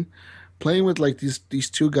own thing. Playing with like these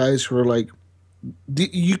two guys who are like,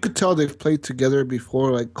 you could tell they've played together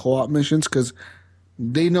before, like co-op missions, because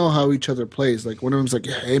they know how each other plays. Like one of them's like,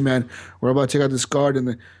 hey man, we're about to take out this guard,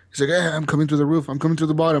 and he's like, hey, I'm coming through the roof, I'm coming through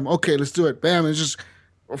the bottom. Okay, let's do it. Bam! It's just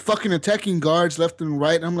we're fucking attacking guards left and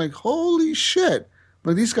right. And I'm like, holy shit!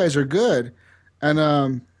 But these guys are good. And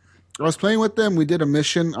I was playing with them. We did a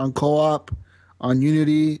mission on co-op on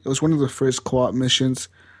Unity. It was one of the first co-op missions.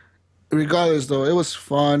 Regardless, though, it was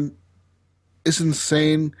fun. It's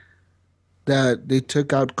insane that they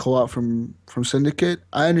took out co-op from Syndicate.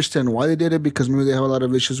 I understand why they did it, because maybe they have a lot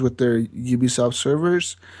of issues with their Ubisoft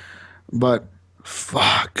servers. But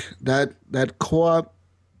fuck, that co-op,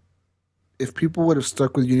 if people would have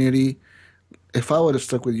stuck with Unity, if I would have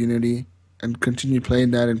stuck with Unity and continued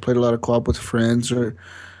playing that and played a lot of co-op with friends, or,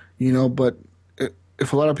 but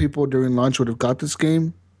if a lot of people during launch would have got this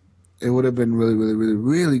game, it would have been really, really, really,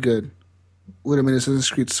 really good. It would have made Assassin's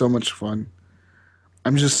Creed so much fun.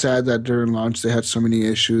 I'm just sad that during launch they had so many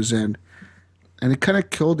issues, and it kind of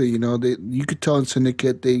killed it. You could tell in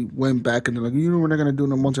Syndicate they went back and they're like, we're not gonna do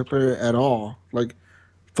no multiplayer at all. Like,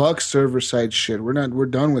 fuck server side shit. We're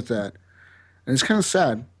done with that, and it's kind of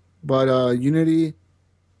sad. But Unity,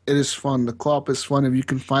 it is fun. The co-op is fun if you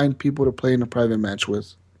can find people to play in a private match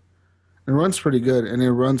with. It runs pretty good, and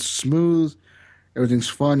it runs smooth. Everything's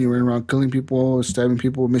fun. You run around killing people, stabbing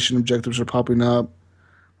people. Mission objectives are popping up.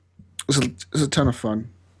 It's a ton of fun.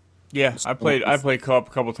 Yeah, I played co-op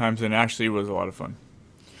a couple times, and actually it was a lot of fun.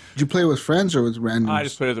 Did you play with friends or with randoms? I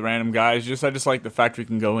just played with the random guys. I just like the fact we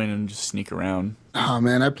can go in and just sneak around. Oh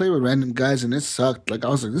man, I played with random guys and it sucked. Like I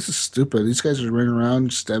was like, this is stupid. These guys are running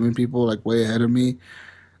around stabbing people like way ahead of me.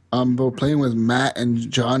 But playing with Matt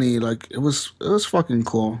and Johnny, like it was fucking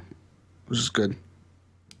cool. It was just good.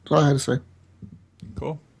 That's all I had to say.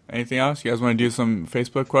 Cool. Anything else? You guys want to do some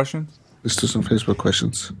Facebook questions? Let's do some Facebook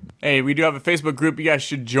questions. Hey, we do have a Facebook group. You guys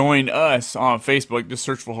should join us on Facebook. Just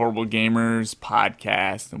search for Horrible Gamers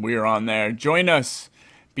Podcast, and we are on there. Join us.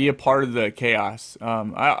 Be a part of the chaos.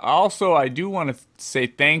 I do want to say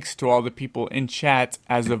thanks to all the people in chat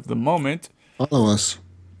as of the moment. Follow us.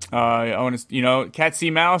 I want to, Cat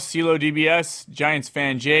C Mouse, CeeLo DBS, Giants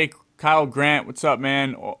fan Jake, Kyle Grant, what's up,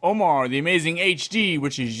 man? Omar, the amazing HD,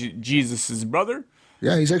 which is Jesus' brother.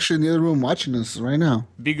 Yeah, he's actually in the other room watching us right now.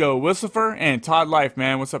 Bigo Whistlefer and Todd Life,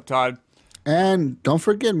 man. What's up, Todd? And don't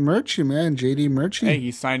forget Murchie, man. JD Murchie. Hey,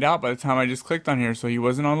 he signed out by the time I just clicked on here, so he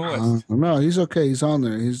wasn't on the list. No, he's okay. He's on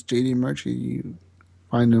there. He's JD Murchie. You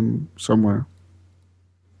find him somewhere.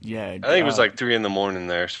 Yeah. I think it was like 3 a.m.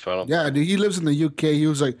 there. So yeah, dude, he lives in the UK. He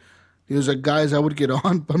was like, guys, I would get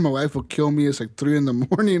on, but my wife will kill me. It's like 3 a.m.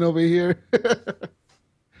 over here.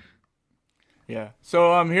 Yeah.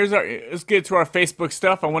 So let's get to our Facebook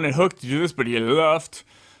stuff. I wanted Hook to do this, but he left.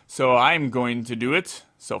 So I'm going to do it.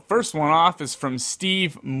 So first one off is from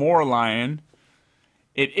Steve Moorlion.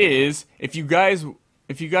 It is, if you guys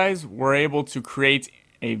were able to create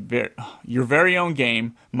your very own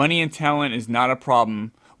game, money and talent is not a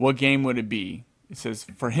problem, what game would it be? It says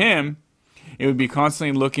for him, it would be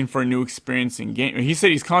constantly looking for a new experience in game. He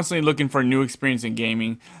said he's constantly looking for a new experience in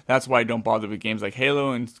gaming. That's why I don't bother with games like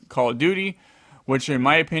Halo and Call of Duty, which in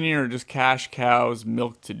my opinion are just cash cows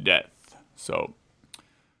milked to death. So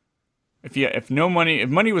if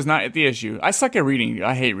money was not the issue, I suck at reading.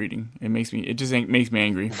 I hate reading. It makes me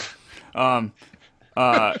angry.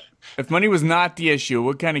 If money was not the issue,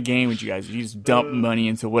 what kind of game would you guys? You just dump money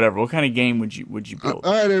into whatever. What kind of game would you build?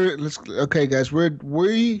 All right, okay, guys.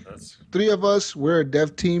 We three of us. We're a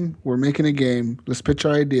dev team. We're making a game. Let's pitch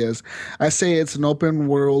our ideas. I say it's an open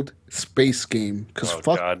world space game. Cause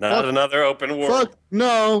not another open world.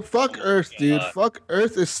 Fuck Earth, dude. Fuck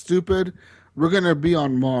Earth is stupid. We're gonna be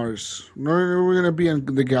on Mars. We're gonna be in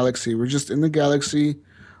the galaxy. We're just in the galaxy.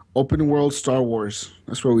 Open world Star Wars.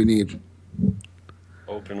 That's what we need.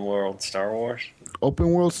 Open world Star Wars.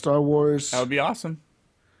 Open world Star Wars. That would be awesome.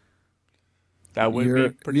 That would be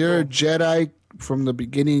pretty You're cool. a Jedi from the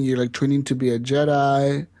beginning. You're like training to be a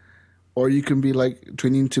Jedi, or you can be like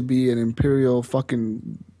training to be an Imperial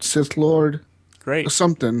fucking Sith Lord. Great. Or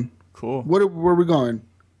something. Cool. Where are we going?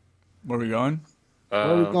 Where are we going? Where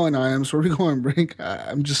are we going, Iams? Where are we going, Brink?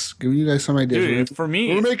 I'm just giving you guys some ideas. Dude, for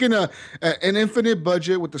me, we're making an infinite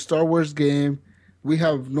budget with the Star Wars game. We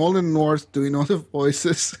have Nolan North doing all the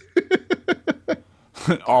voices.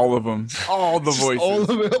 All of them. All the voices.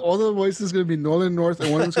 All the voices going to be Nolan North,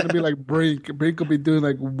 and one is going to be like Brink. Brink will be doing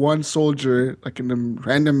like one soldier, like in a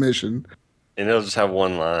random mission. And he'll just have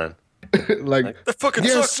one line. like the fucking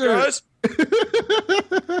sucks, guys.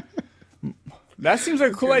 That seems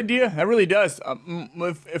like a cool idea. That really does.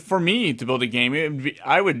 If for me to build a game,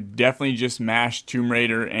 I would definitely just mash Tomb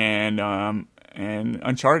Raider and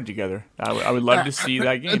Uncharted together. I would love to see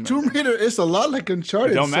that game. Tomb Raider is a lot like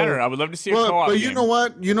Uncharted. It don't matter. I would love to see a co-op But game.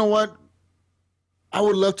 you know what? I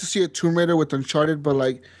would love to see a Tomb Raider with Uncharted, but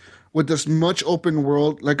like with this much open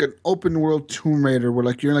world, like an open world Tomb Raider, where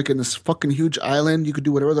like you're like in this fucking huge island, you could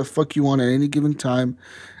do whatever the fuck you want at any given time.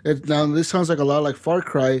 Now this sounds like a lot like Far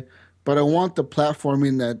Cry, but I want the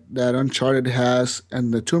platforming that Uncharted has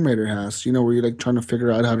and the Tomb Raider has. You know, where you're like trying to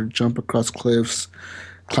figure out how to jump across cliffs,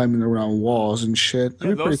 climbing around walls and shit.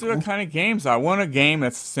 Yeah, those are the kind of games I want. A game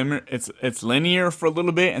that's similar. It's linear for a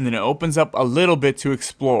little bit, and then it opens up a little bit to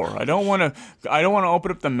explore. I don't want to open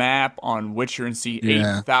up the map on Witcher and see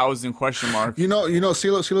 8,000 question marks. You know,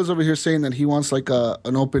 CeeLo's over here saying that he wants like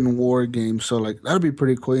an open war game. So like that'd be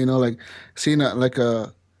pretty cool. You know, like seeing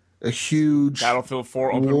a huge Battlefield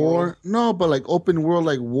 4 open war. world. No, but like open world,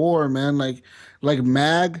 like war, man. Like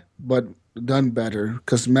Mag, but done better.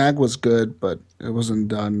 Because Mag was good, but it wasn't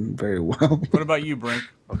done very well. What about you, Brink?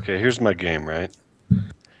 Okay, here's my game, right?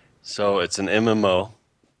 So it's an MMO,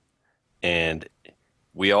 and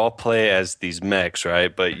we all play as these mechs,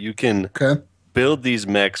 right? But you can build these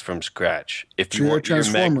mechs from scratch. If you want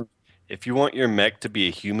your mech to be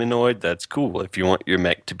a humanoid, that's cool. If you want your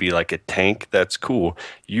mech to be like a tank, that's cool.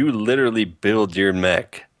 You literally build your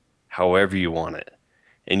mech however you want it.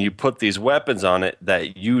 And you put these weapons on it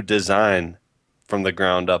that you design from the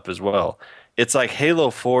ground up as well. It's like Halo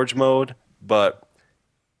Forge mode, but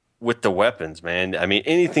with the weapons, man. I mean,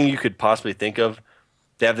 anything you could possibly think of,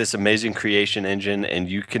 they have this amazing creation engine, and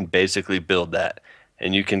you can basically build that.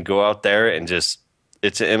 And you can go out there and just,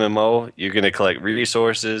 it's an MMO. You're going to collect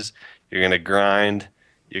resources. You're going to grind.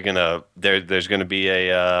 You're going to, there's going to be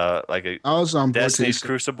a Destiny's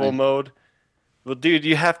Crucible mode. Well, dude,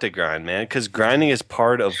 you have to grind, man, because grinding is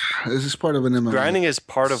part of. This is part of an MMO. Grinding is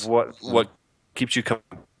part of what keeps you coming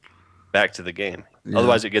back to the game. Yeah.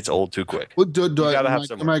 Otherwise, it gets old too quick. Well,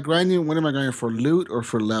 am I grinding? What am I grinding for? Loot or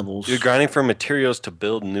for levels? You're grinding for materials to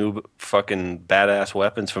build new fucking badass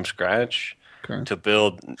weapons from scratch. Okay. To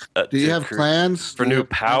build. Do you have clans for new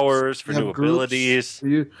powers, for new abilities?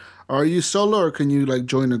 Are you solo or can you like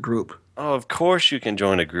join a group? Oh, of course you can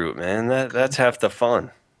join a group, man. That's half the fun.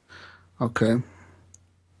 Okay.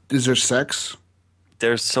 Is there sex?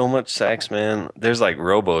 There's so much sex, man. There's like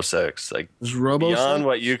robo sex, like beyond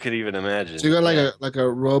what you could even imagine. So you got like a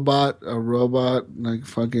robot, like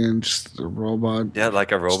fucking just a robot. Yeah,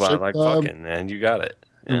 like a robot, like fucking, man. You got it.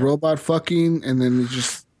 Yeah. A robot fucking, and then you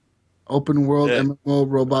just open world MMO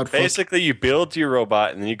robot. Basically, you build your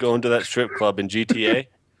robot, and then you go into that strip club in GTA,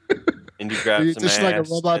 and you grab some ass, like a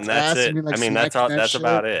robot's and that's it. Like, I mean, that's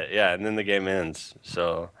about it. Yeah, and then the game ends.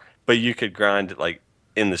 So, but you could grind it like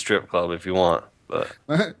in the strip club if you want. But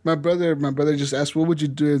my brother just asked, what would you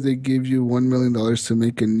do if they gave you $1 million to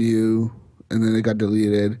make a new, and then it got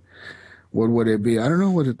deleted? What would it be? I don't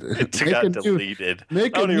know what it got deleted. I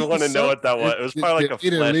don't even want to know what that was. It was probably like a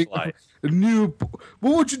flashlight.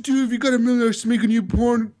 What would you do if you got $1 million to make a new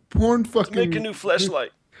porn fucking? To make a new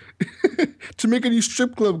flashlight. To make a new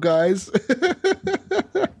strip club, guys.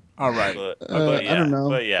 All right. But yeah, I don't know.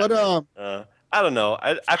 But yeah. I don't know.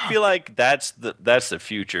 I feel like that's the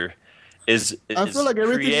future. I feel like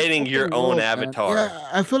creating your own avatar. Yeah,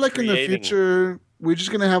 I feel like in the future we're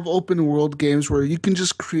just gonna have open world games where you can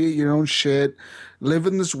just create your own shit, live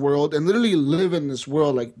in this world, and literally live in this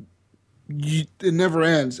world like it never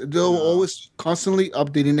ends. They'll always constantly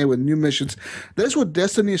updating it with new missions. That's what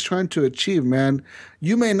Destiny is trying to achieve, man.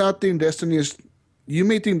 You may think Destiny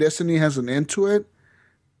has an end to it.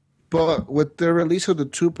 But with the release of the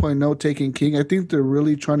 2.0 Taken King, I think they're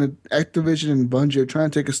really Activision and Bungie are trying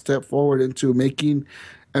to take a step forward into making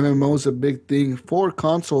MMOs a big thing for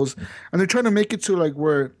consoles. And they're trying to make it to like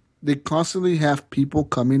where they constantly have people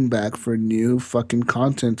coming back for new fucking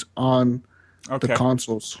content on the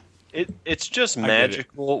consoles. It's just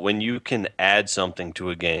magical when you can add something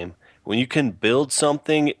to a game. When you can build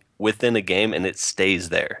something within a game and it stays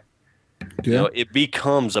there. Yeah. You know, it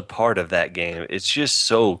becomes a part of that game. It's just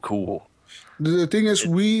so cool. The thing is,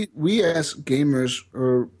 we as gamers,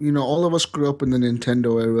 or all of us grew up in the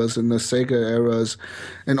Nintendo eras and the Sega eras,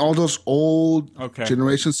 and all those old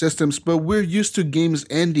generation systems. But we're used to games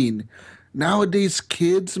ending. Nowadays,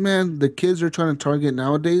 kids, man, the kids are trying to target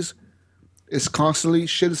nowadays. Shit is constantly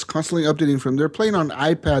updating from. They're playing on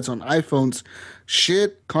iPads, on iPhones.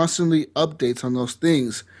 Shit constantly updates on those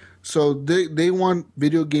things. So they want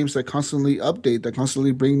video games that constantly update, that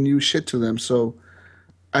constantly bring new shit to them. So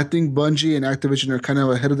I think Bungie and Activision are kind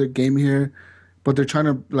of ahead of their game here but they're trying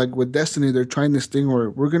to, like with Destiny, they're trying this thing where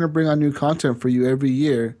we're gonna bring out new content for you every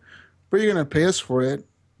year, but you're gonna pay us for it.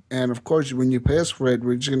 And of course, when you pay us for it,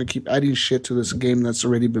 we're just gonna keep adding shit to this game that's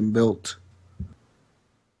already been built.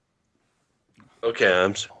 Okay,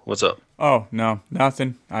 Ams, what's up? Oh no,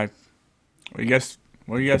 nothing. What are you guys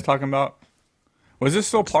talking about? Was this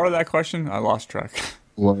still part of that question? I lost track.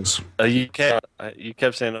 Was you kept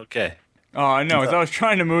saying okay. Oh, I know. I was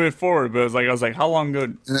trying to move it forward, but I was like, how long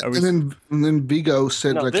ago? And then Vigo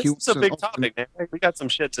said, No, like, this he is a big topic, man. We got some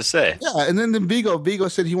shit to say. Yeah, and then Vigo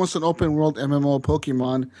said he wants an open world MMO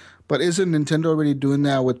Pokemon, but isn't Nintendo already doing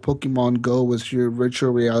that with Pokemon Go with your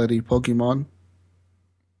virtual reality Pokemon?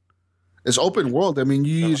 It's open world. I mean,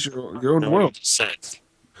 you use your own world.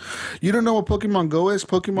 You don't know what Pokemon Go is?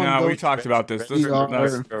 Pokemon Go. We talked about this. That's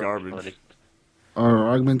garbage. Or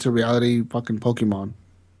augmented reality fucking Pokemon.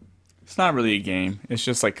 It's not really a game. It's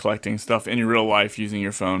just like collecting stuff in real life using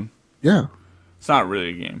your phone. Yeah. It's not really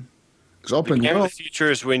a game. It's open. The game of the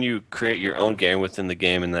future is when you create your own game within the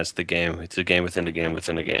game, and that's the game. It's a game within a game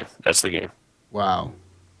within a game. That's the game. Wow.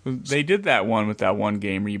 They did that one with that one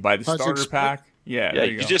game where you buy the starter pack. Yeah,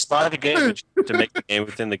 you just buy the game to make the game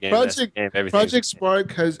within the game. Project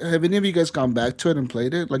Spark, have any of you guys gone back to it and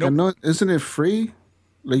played it? Like, nope. I know, isn't it free?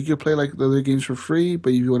 Like, you can play like the other games for free, but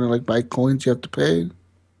if you want to like buy coins, you have to pay.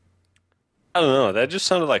 I don't know. That just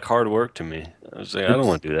sounded like hard work to me. I was like, I don't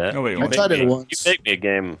want to do that. I tried it once. You make me a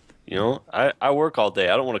game. You know, I work all day.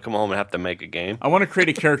 I don't want to come home and have to make a game. I want to create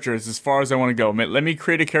a character as far as I want to go. Let me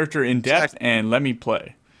create a character in depth and let me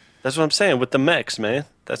play. That's what I'm saying with the mechs, man.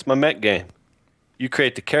 That's my mech game. You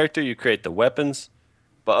create the character, you create the weapons,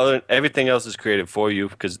 but everything else is created for you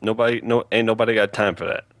because ain't nobody got time for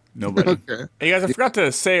that. Nobody. Okay. Hey guys, I forgot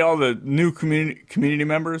to say all the new community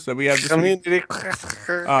members that we have this week.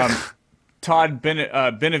 Todd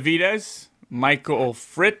Benavides, Michael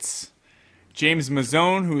Fritz, James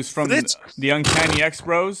Mazzone, who's from the Uncanny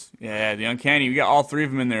X-Bros. Yeah, the Uncanny. We got all three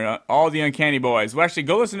of them in there. All the Uncanny boys. Well, actually,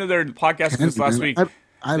 go listen to their podcast this last week.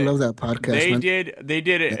 I love that podcast. They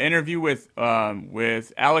did an interview with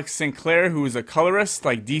Alex Sinclair, who is a colorist,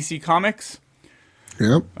 like DC Comics.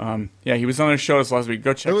 Yep. Yeah, he was on their show this last week.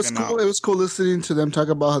 Go check them out. It was cool listening to them talk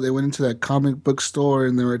about how they went into that comic book store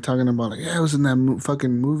and they were talking about, like, yeah, I was in that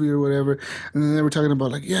fucking movie or whatever. And then they were talking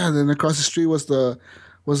about, like, yeah, then across the street was the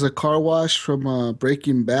car wash from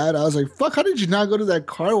Breaking Bad. I was like, fuck, how did you not go to that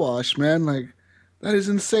car wash, man? Like, that is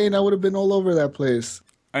insane. I would have been all over that place.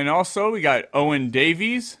 And also, we got Owen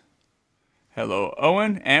Davies. Hello,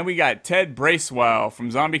 Owen. And we got Ted Bracewell from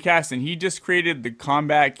Zombie Cast, and he just created the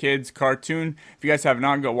Combat Kids cartoon. If you guys have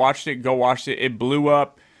not watched it, go watch it. It blew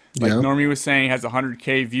up. Like Normie was saying, it has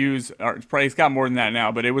 100K views. Or it's got more than that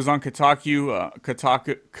now, but it was on Kotaku.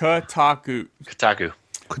 Kotaku.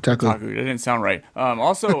 That didn't sound right.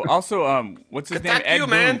 Also, what's his name? Ed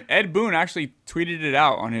Boon. Ed Boon actually tweeted it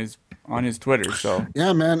out on his Twitter. So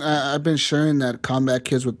yeah, man, I've been sharing that Combat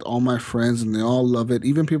Kids with all my friends, and they all love it.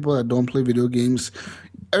 Even people that don't play video games,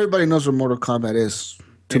 everybody knows what Mortal Kombat is.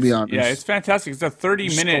 To be honest, yeah, it's fantastic. It's a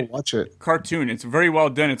 30-minute cartoon. It's very well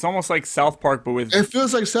done. It's almost like South Park, but with it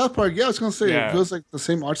feels like South Park. Yeah, I was gonna say it feels like the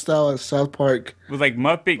same art style as South Park with like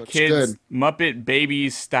Muppet Kids, Muppet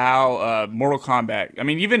Babies style Mortal Kombat. I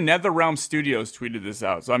mean, even NetherRealm Studios tweeted this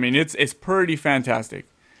out. So I mean, it's pretty fantastic.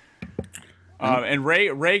 And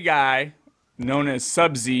Ray Guy, known as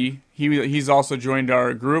Sub-Z, he's also joined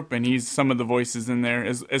our group, and he's some of the voices in there,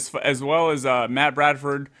 as well as Matt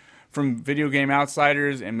Bradford from Video Game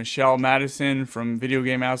Outsiders and Michelle Madison from Video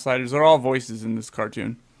Game Outsiders. They're all voices in this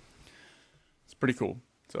cartoon. It's pretty cool.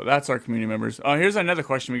 So that's our community members. Here's another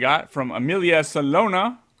question we got from Amelia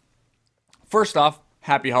Salona. First off,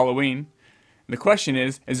 happy Halloween. The question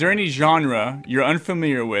is there any genre you're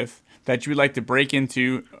unfamiliar with that you would like to break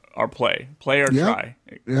into or play or try?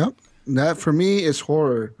 Yep. That for me is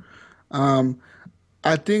horror.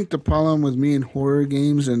 I think the problem with me in horror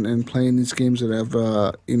games and playing these games that have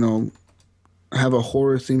have a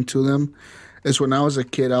horror theme to them is when I was a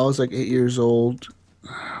kid. I was like 8 years old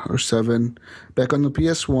or 7. Back on the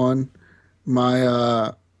PS1,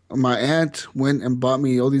 my aunt went and bought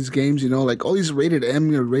me all these games. Like all these rated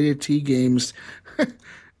M or rated T games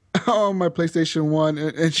on my PlayStation 1,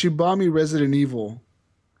 and she bought me Resident Evil.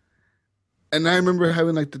 And I remember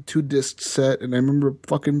having like the 2-disc set, and I remember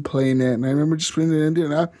fucking playing it, and I remember just putting it in there.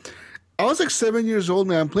 And I was like 7 years old,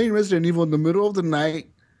 man. I'm playing Resident Evil in the middle of the night,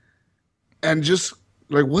 and just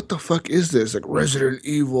like, what the fuck is this? Like Resident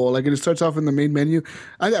Evil, like, and it starts off in the main menu.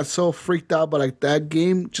 I got so freaked out by like that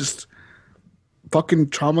game, just fucking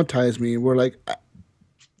traumatized me. Where like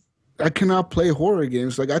I cannot play horror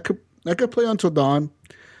games. Like I could play Until Dawn,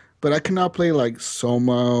 but I cannot play like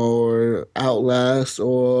Soma or Outlast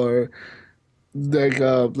or like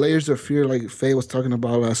Layers of Fear, like Faye was talking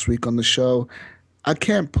about last week on the show. I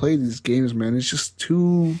can't play these games, man. It's just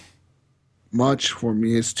too much for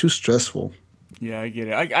me. It's too stressful. Yeah, I get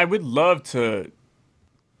it. I would love to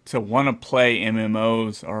want to play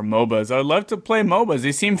MMOs or MOBAs. I would love to play MOBAs.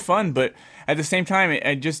 They seem fun, but at the same time,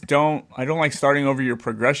 I don't like starting over your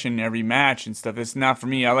progression every match and stuff. It's not for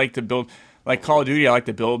me. I like to build, like Call of Duty, I like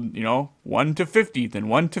to build, 1 to 50, then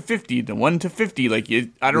 1 to 50, then 1 to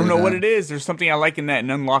 50. I don't know what it is. There's something I like in that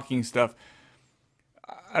and unlocking stuff.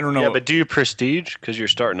 I don't know. Yeah, but do you prestige? Because you're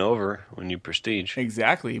starting over when you prestige.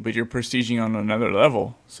 Exactly, but you're prestiging on another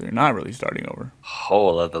level, so you're not really starting over.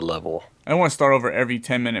 Whole other level. I don't want to start over every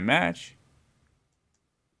 10-minute match.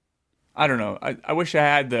 I don't know. I wish I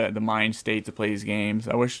had the mind state to play these games.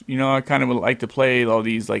 I wish, I kind of would like to play all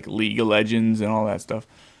these, like, League of Legends and all that stuff.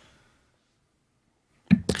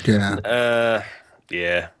 Yeah.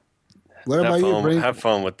 Yeah. What about you, Brink? Have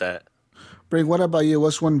fun with that. Brink, what about you?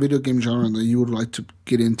 What's one video game genre that you would like to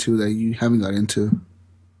get into that you haven't got into?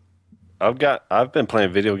 I've been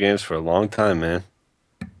playing video games for a long time, man.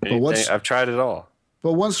 I've tried it all.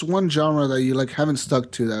 But what's one genre that you like haven't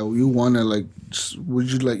stuck to that you want to like?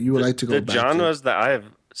 Would you like to go back to? The genres that I have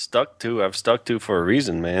stuck to, I've stuck to for a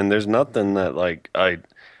reason, man. There's nothing that like I'm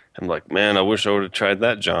like, man, I wish I would have tried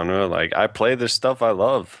that genre. Like I play this stuff I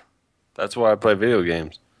love. That's why I play video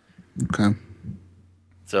games. Okay.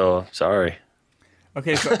 So sorry.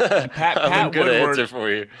 Okay, so Pat good Woodward, answer for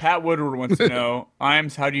you. Pat Woodward wants to know,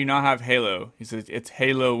 Iams, how do you not have Halo? He says it's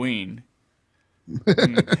Halloween.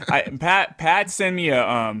 Pat sent me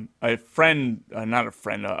a friend, not a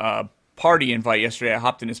friend, a party invite yesterday. I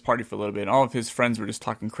hopped in his party for a little bit, and all of his friends were just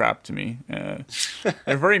talking crap to me.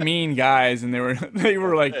 They're very mean guys, and they were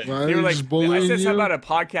like, I said something about a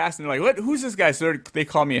podcast, and they're like, "What? Who's this guy?" So they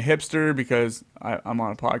call me a hipster because I'm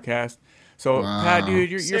on a podcast. So Pat, dude,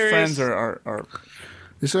 your friends are.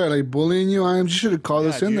 They started like bullying you. You should have called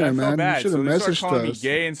us in there, man. You should have messaged us. They started calling me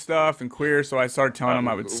gay and stuff and queer, so I started telling them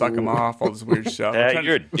I would suck them off, all this weird stuff.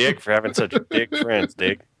 You're a dick for having such dick friends,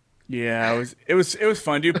 Dick. Yeah, it was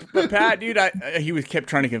fun, dude. But Pat, dude, he kept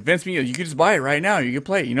trying to convince me, you could just buy it right now. You can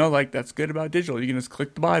play it. Like that's good about digital. You can just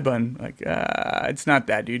click the buy button. Like, it's not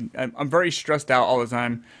that, dude. I'm very stressed out all the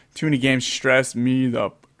time. Too many games stress me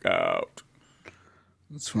the fuck out.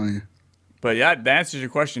 That's funny. But yeah, that answers your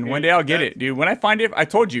question. One day I'll get it, dude. When I find it, I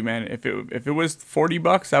told you, man. If it was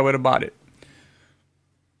 $40, I would have bought it.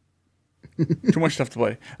 Too much stuff to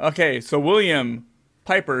play. Okay, so William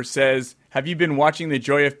Piper says, "Have you been watching the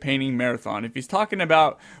Joy of Painting marathon?" If he's talking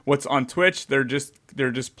about what's on Twitch, they're just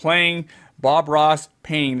playing Bob Ross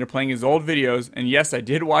painting. They're playing his old videos, and yes, I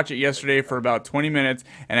did watch it yesterday for about 20 minutes,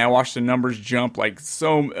 and I watched the numbers jump like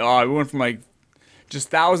so. I went from like just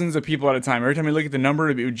thousands of people at a time. Every time I look at the number,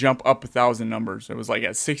 it would jump up 1,000 numbers. It was like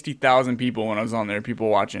at 60,000 people when I was on there, people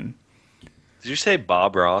watching. Did you say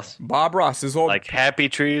Bob Ross? Bob Ross, his old like Happy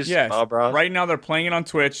Trees. Yes. Bob Ross. Right now they're playing it on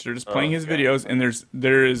Twitch. They're just playing his videos, and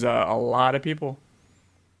there is a lot of people.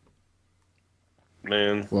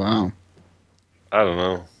 Man. Wow. I don't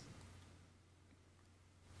know.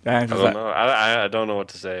 I don't know. I don't know what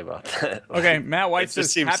to say about that. Okay, Matt White says... It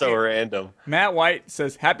just seems so random. Matt White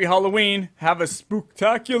says, "Happy Halloween. Have a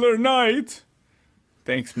spooktacular night."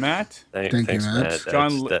 Thanks, Matt. Thanks, Matt.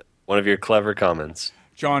 That's one of your clever comments.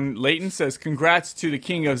 John Layton says, "Congrats to the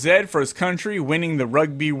King of Zed for his country winning the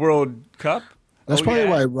Rugby World Cup." That's probably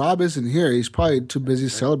why Rob isn't here. He's probably too busy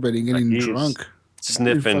celebrating, getting drunk.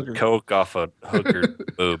 Sniffing coke off a hooker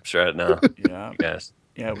boobs right now. Yeah. Yes.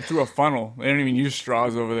 Yeah, through a funnel. They don't even use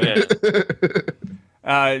straws over there.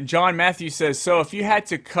 Yeah. John Matthews says, "So if you had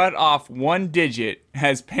to cut off one digit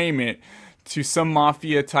as payment to some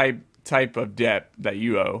mafia type of debt that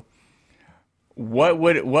you owe,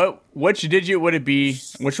 which digit would it be?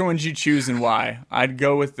 Which one would you choose and why?" I'd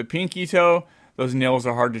go with the pinky toe. Those nails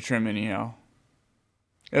are hard to trim anyhow.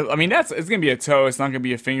 I mean, it's gonna be a toe. It's not gonna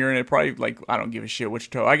be a finger, and it probably I don't give a shit which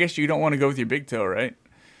toe. I guess you don't want to go with your big toe, right?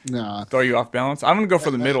 No. Throw you off balance. I'm gonna go for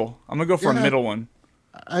the middle. I'm gonna go for a middle one.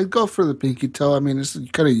 I'd go for the pinky toe. I mean, it's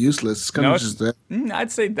kind of useless. It's kind of just there.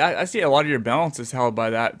 I'd say that. I see a lot of your balance is held by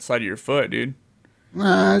that side of your foot, dude.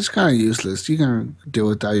 Nah, it's kind of useless. You can deal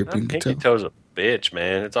without your pinky toe. Pinky toe's a bitch,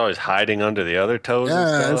 man. It's always hiding under the other toes.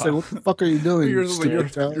 Yeah, and it's like, what the fuck are you doing? Your toes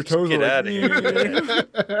Get are out of here.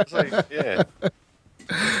 It's like, yeah.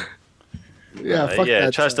 Fuck that.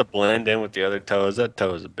 It tries to blend in with the other toes. That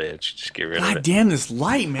toe is a bitch. Just get rid of it. God damn this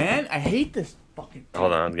light, man. I hate this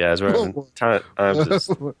Hold on, guys. We're having time. I'm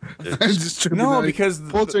just No, because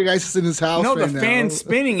poltergeist is in his house. No, right the now. fan's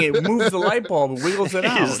spinning. It moves the light bulb, wiggles it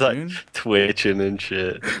out. He's like dude. twitching and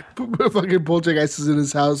shit. Fucking poltergeist is in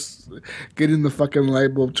his house, getting the fucking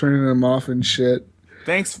light bulb, turning them off and shit.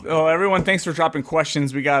 Thanks, everyone. Thanks for dropping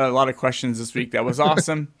questions. We got a lot of questions this week. That was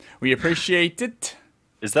awesome. We appreciate it.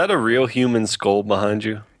 Is that a real human skull behind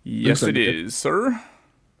you? Yes, it is, sir.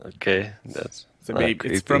 Okay, that's It's a baby.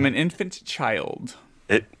 It's from an infant child.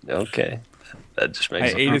 Okay. That just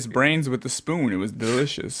makes I ate his brains with a spoon. It was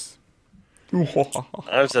delicious.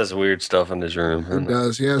 Ives has weird stuff in his room. He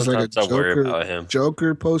does. He has like a Sometimes I worry about him.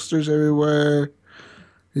 Joker posters everywhere.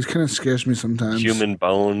 He kind of scares me sometimes. Human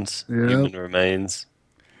bones, human remains.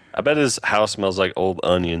 I bet his house smells like old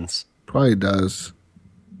onions. Probably does.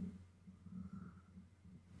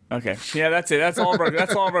 Okay. Yeah, that's it. That's all of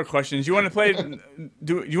our questions. You want to play?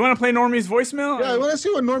 Do you want to play Normie's voicemail? Yeah, I want to see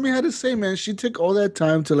what Normie had to say, man. She took all that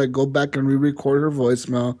time to like go back and re-record her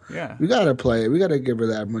voicemail. Yeah. We gotta play it. We gotta give her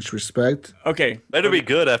that much respect. Okay. Better be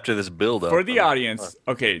good after this build-up. For the audience,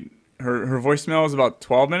 okay, her voicemail is about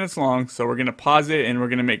 12 minutes long, so we're gonna pause it and we're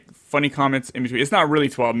gonna make funny comments in between. It's not really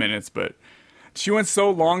 12 minutes, but she went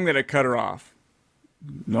so long that it cut her off.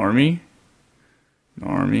 Normie.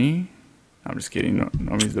 I'm just kidding.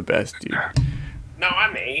 Normie's the best, dude.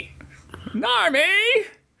 Normie!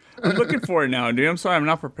 I'm looking for it now, dude. I'm sorry, I'm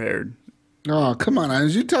not prepared. Oh, come on,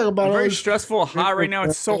 Ines. You talk about I'm very stressful, hot right now.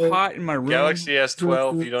 It's so hot in my room. Galaxy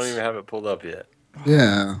S12, you don't even have it pulled up yet.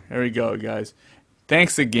 Yeah. There we go, guys.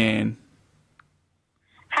 Thanks again.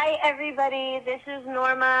 Hi, everybody. This is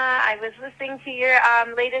Norma. I was listening to your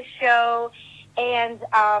latest show, and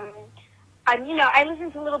I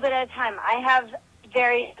listen to a little bit at a time. I have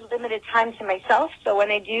very limited time to myself, so when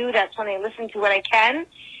I do, that's when I listen to what I can.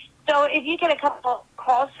 So if you get a couple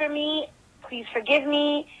calls from me, please forgive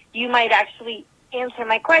me. You might actually answer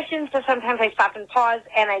my questions, so sometimes I stop and pause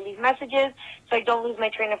and I leave messages so I don't lose my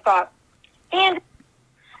train of thought. And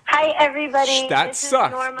hi, everybody. That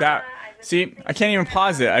sucked. See, I can't even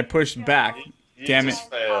pause it. I pushed back. Damn it.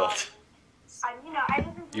 Failed.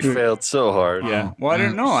 You failed so hard. Yeah. Well, I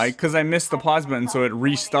don't know. Because I missed the pause button, so it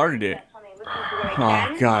restarted it.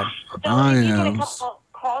 Oh, God. So if you get a couple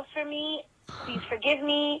calls from me, please forgive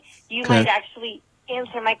me. You might actually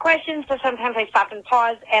answer my questions, so sometimes I stop and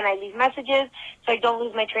pause and I leave messages so I don't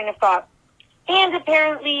lose my train of thought. And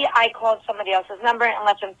apparently I called somebody else's number and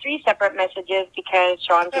left them 3 separate messages because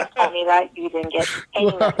Sean just told me that you didn't get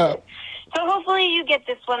any messages. So hopefully you get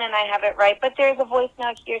this one and I have it right. But there's a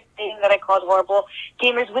voicemail here saying that I called Horrible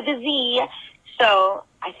Gamers with a Z, so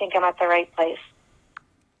I think I'm at the right place.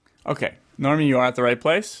 Okay. Normie, you are at the right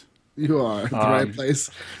place? You are at the right place.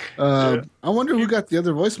 I wonder who got the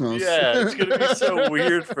other voicemails. Yeah, it's going to be so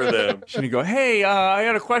weird for them. She's going to go, hey, I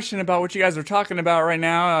got a question about what you guys are talking about right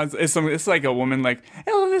now. It's like a woman like,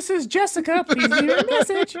 hello, this is Jessica. Please leave a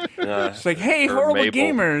message. She's like, hey, Horrible Mabel.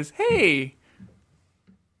 Gamers. Hey.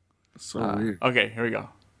 So weird. Okay, here we go.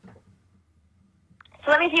 So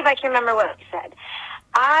let me see if I can remember what I said.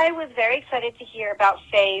 I was very excited to hear about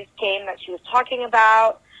Faye's game that she was talking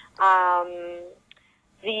about.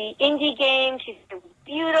 The indie game, she's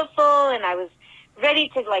beautiful, and I was ready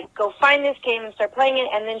to go find this game and start playing it,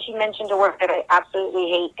 and then she mentioned a word that I absolutely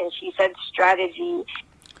hate, and she said strategy.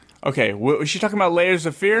 Okay, was she talking about Layers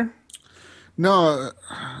of Fear? No,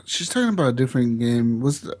 she's talking about a different game.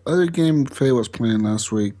 What's the other game Faye was playing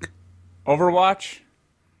last week? Overwatch?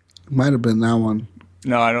 Might have been that one.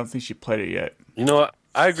 No, I don't think she played it yet. You know what?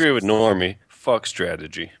 I agree with Normie. Fuck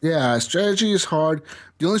strategy. Yeah, strategy is hard.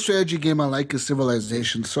 The only strategy game I like is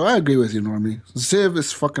Civilization, so I agree with you, Normie. Civ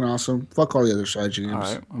is fucking awesome. Fuck all the other strategy games. All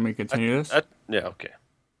right, let me continue this. Yeah, okay.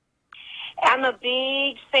 I'm a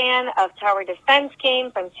big fan of tower defense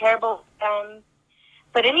games. I'm terrible at them.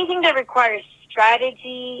 But anything that requires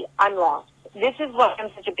strategy, I'm lost. This is why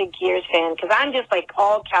I'm such a big Gears fan, because I'm just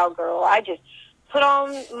all cowgirl. I just put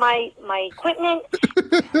on my equipment.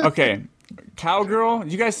 Okay, cowgirl?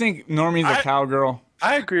 You guys think Normie's a cowgirl?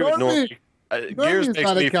 I agree with Normie. Gears Normie's makes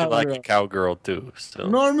not a me feel like a cowgirl. cowgirl, too. So.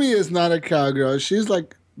 Normie is not a cowgirl. She's I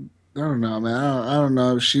don't know, man. I don't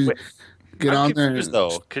know if she get I'm on there. confused,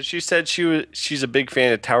 though, because she said she's a big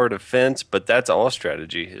fan of tower defense, but that's all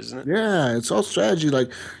strategy, isn't it? Yeah, it's all strategy.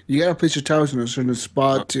 You gotta place your towers in a certain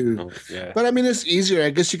spot too. Yeah. But I mean, it's easier. I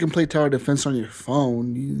guess you can play tower defense on your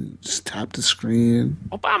phone. You just tap the screen.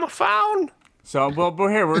 Obama phone. So, well,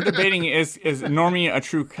 here we're debating: is Normie a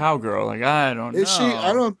true cowgirl? I don't know. Is she?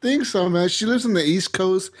 I don't think so, man. She lives on the East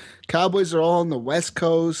Coast. Cowboys are all on the West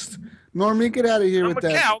Coast. Normie, get out of here with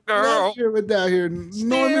that. Cowgirl. Get out of here with that.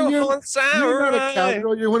 Normie, you're not a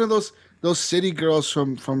cowgirl. You're one of those city girls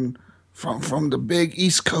from from the big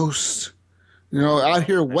East Coast. You know, out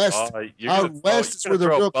here west. Out west is where the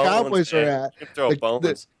real Cowboys are at. You can throw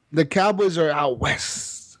bones. The Cowboys are out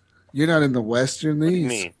west. You're not in the west. You're in the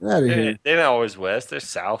east. Get out of here. They're not always west. They're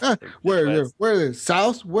south. Where are they?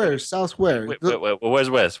 South? Where? South where? Wait, where's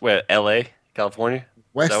west? Where? L.A., California?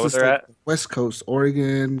 West is that where they're at? West Coast,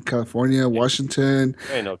 Oregon, California, Washington,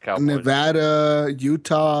 no Nevada,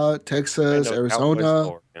 Utah, Texas,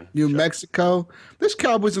 Arizona, New Mexico. There's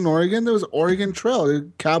Cowboys in Oregon. There was Oregon Trail. The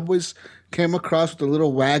Cowboys came across with a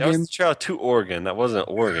little wagon. That was the trail to Oregon. That wasn't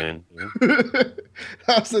Oregon. That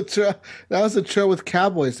was the trail with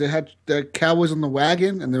Cowboys. They had the Cowboys on the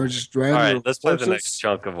wagon, and they were just driving. All right, let's play the next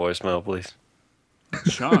chunk of voicemail, please.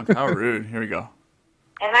 Chunk? How rude. Here we go.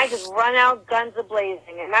 And I just run out guns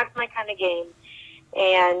a-blazing, and that's my kind of game.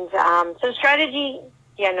 And so strategy,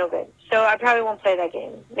 no good. So I probably won't play that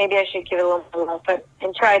game. Maybe I should give it a little more love,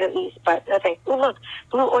 and try it at least, but no thanks. Ooh, look,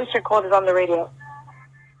 Blue Oyster Cult is on the radio.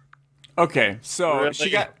 Okay, so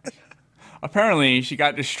apparently she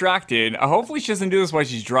got distracted. Hopefully she doesn't do this while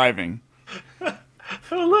she's driving.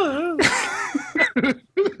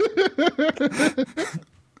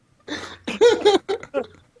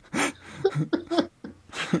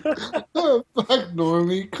 Oh, fuck,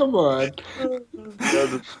 Normie. Come on.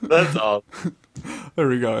 That's all. There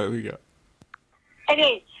we go.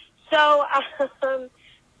 Okay, so,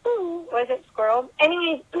 was it squirrel?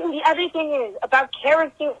 Anyways, the other thing is about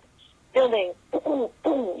character building.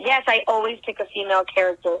 Yes, I always pick a female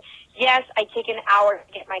character. Yes, I take an hour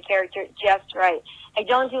to get my character just right. I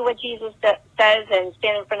don't do what Jesus says and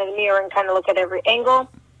stand in front of the mirror and kind of look at every angle.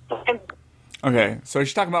 Okay, so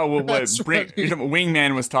she's talking about what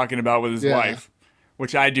Wingman was talking about with his wife,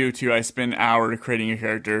 which I do too. I spend an hour creating a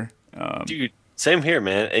character. Dude, same here,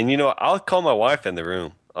 man. And I'll call my wife in the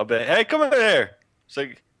room. I'll be, hey, come over here. It's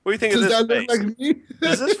like, what do you think of this face? Like me?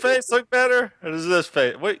 Does this face look better, or does this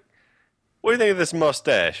face? What do you think of this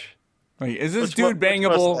mustache? Like, is this dude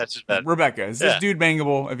bangable? Rebecca, is this dude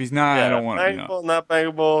bangable? If he's not, I don't want to. Bangable, not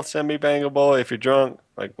bangable, semi-bangable. If you're drunk,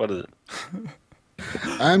 like, what is it?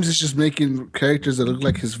 I'm just making characters that look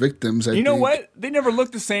like his victims. I think. What? They never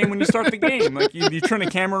look the same when you start the game. Like you turn the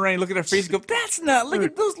camera around, you look at their face, and go, "That's not. Look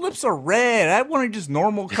at those lips are red. I wanted just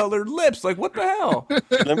normal colored lips. Like what the hell?"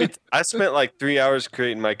 I spent like 3 hours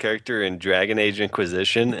creating my character in Dragon Age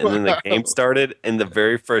Inquisition, and then the game started. In the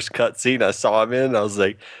very first cutscene, I saw him in, and I was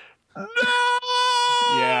like, "No!"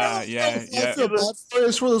 Yeah.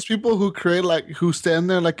 It's for those people who stand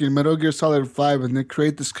there like in Metal Gear Solid 5 and they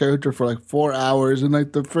create this character for like 4 hours and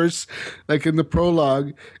like the first, like in the prologue,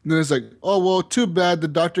 and then it's like, oh, well, too bad the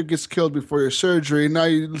doctor gets killed before your surgery. Now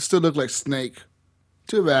you still look like Snake.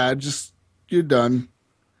 Too bad. You're done.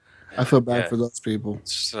 I feel bad for those people.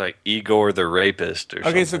 It's just like Igor the rapist or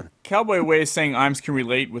something. So Cowboy Way is saying Imes can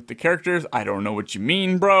relate with the characters. I don't know what you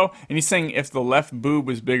mean, bro. And he's saying if the left boob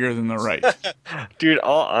was bigger than the right. Dude,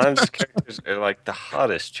 all Imes characters are like the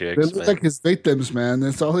hottest chicks. They look like his victims, man.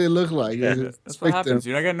 That's all they look like. Yeah, that's what happens,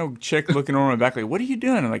 dude. I got no chick looking over my back like, what are you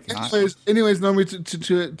doing? I'm like, anyways,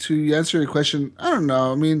 Normie, to answer your question, I don't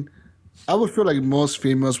know. I mean, I would feel like most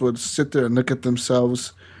females would sit there and look at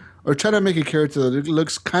themselves or try to make a character that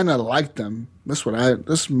looks kind of like them.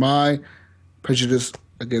 That's my prejudice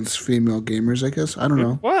against female gamers, I guess. I don't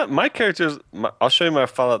know. What? My character's... I'll show you my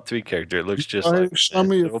Fallout 3 character. It looks just like... Show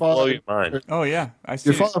me your Fallout. Blow your mind. Oh, yeah. I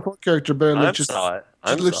see. Your Fallout 4 character better look just...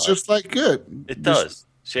 It looks just like it. It does.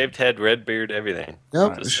 Shaved head, red beard, everything.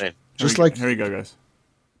 Yep. Just like... Here you go, guys.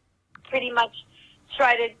 Pretty much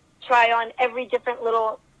try on every different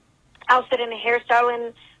little outfit and hairstyle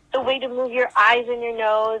and the way to move your eyes and your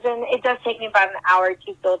nose, and it does take me about an hour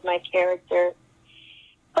to build my character.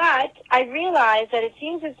 But I realize that it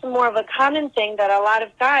seems it's more of a common thing that a lot of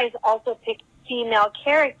guys also pick female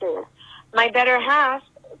characters. My better half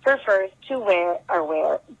prefers to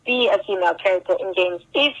be a female character in games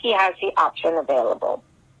if he has the option available.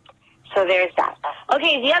 So there's that.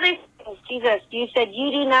 Okay, the other thing is, Jesus, you said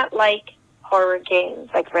you do not like horror games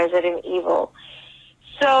like Resident Evil.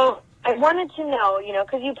 So I wanted to know,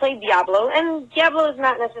 because you played Diablo, and Diablo is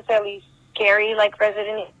not necessarily scary like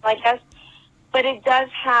Resident Evil, I guess, but it does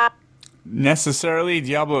have... Necessarily,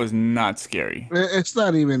 Diablo is not scary. It's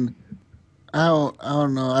not even... I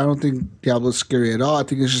don't know. I don't think Diablo's scary at all. I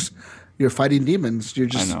think it's just you're fighting demons. You're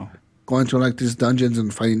just going to like these dungeons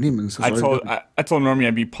and fighting demons. I told Normie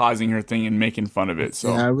I'd be pausing her thing and making fun of it. So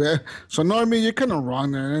so Normie, you're kind of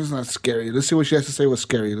wrong there. It's not scary. Let's see what she has to say was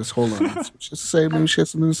scary. Let's hold on. Let's just say maybe she has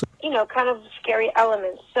something to say. Kind of scary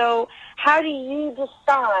elements. So how do you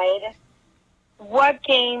decide what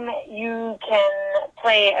game you can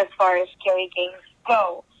play as far as scary games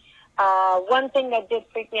go? One thing that did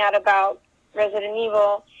freak me out about Resident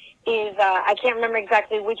Evil is, I can't remember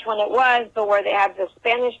exactly which one it was, but where they had the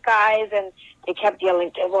Spanish guys and they kept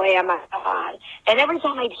yelling, "Que voy a matar." And every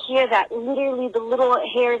time I'd hear that, literally the little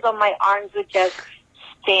hairs on my arms would just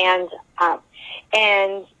stand up.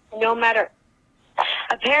 And no matter,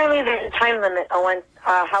 apparently there's a time limit on when,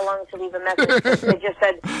 how long to leave a message. It just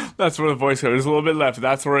said. That's where the voice code. There's a little bit left.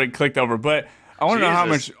 That's where it clicked over. But I want to know how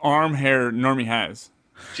much arm hair Normie has.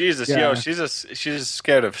 Jesus, yo, she's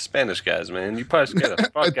scared of Spanish guys, man. You probably scared the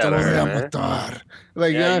fuck out of her, man.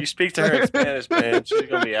 Like, you speak to her in Spanish, man. She's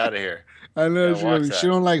gonna be out of here. I know she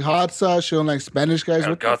don't like hot sauce. She don't like Spanish guys.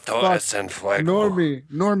 What the fuck?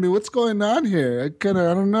 Normie, what's going on here? I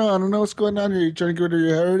don't know what's going on here. You trying to get rid of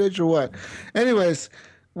your heritage or what? Anyways,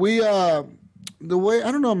 the way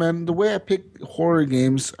I don't know, man. The way I pick horror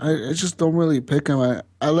games, I just don't really pick them.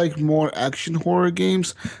 I like more action horror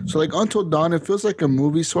games. So like Until Dawn, it feels like a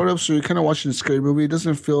movie sort of. So you're kind of watching a scary movie. It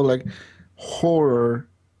doesn't feel like horror.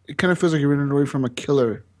 It kind of feels like you're running away from a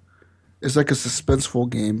killer. It's like a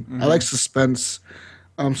suspenseful game. I like suspense.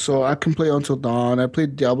 So I can play Until Dawn. I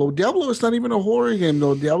played Diablo. Diablo is not even a horror game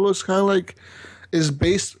though. Diablo is kind of like is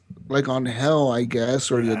based like on hell, I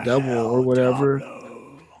guess, or the devil or whatever. Diablo.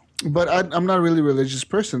 But I'm not really a religious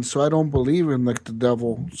person, so I don't believe in like the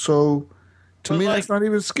devil. So to me, that's not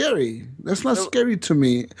even scary. That's not scary to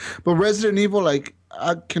me. But Resident Evil, like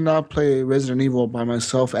I cannot play Resident Evil by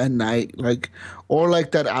myself at night, like or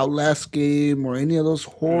like that Outlast game or any of those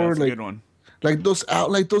horror. That's like, a good one. Like those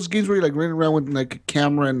games where you're like running around with like a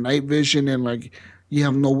camera and night vision and like you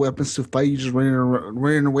have no weapons to fight. You just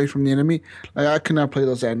running away from the enemy. Like I cannot play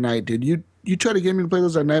those at night, dude. You try to get me to play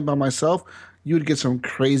those at night by myself, you would get some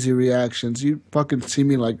crazy reactions. You'd fucking see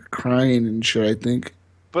me like crying and shit, I think.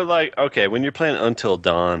 But like, okay, when you're playing Until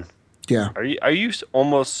Dawn, are you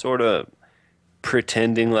almost sort of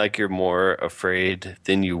pretending like you're more afraid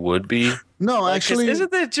than you would be? No, like, actually,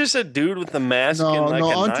 isn't that just a dude with a mask and like a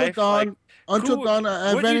Until knife? Dawn, Until Dawn,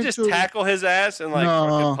 would you just tackle his ass and like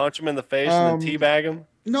fucking punch him in the face and then teabag him?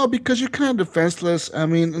 No, because you're kind of defenseless. I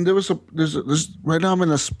mean, and there's right now I'm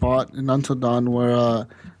in a spot in Until Dawn where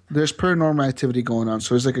there's paranormal activity going on.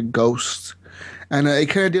 So there's like a ghost, and it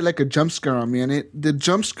kind of did like a jump scare on me. And the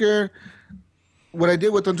jump scare, what I did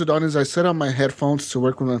with Until Dawn is I set up my headphones to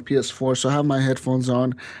work with my PS4. So I have my headphones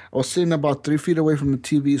on. I was sitting about 3 feet away from the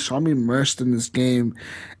TV, so I'm immersed in this game.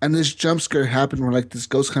 And this jump scare happened where like this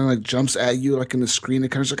ghost kind of like jumps at you like in the screen.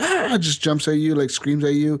 It kind of like just jumps at you, like screams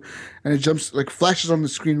at you, and it jumps like flashes on the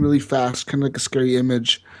screen really fast, kind of like a scary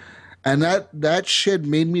image. And that shit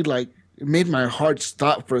made me like. It made my heart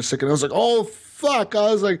stop for a second. I was like, oh, fuck.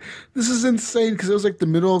 I was like, this is insane because it was like the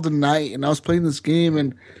middle of the night and I was playing this game.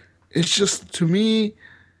 And it's just, to me,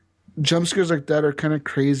 jump scares like that are kind of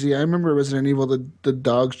crazy. I remember Resident Evil, the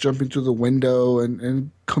dogs jumping through the window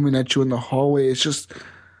and coming at you in the hallway. It's just,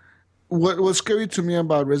 what was scary to me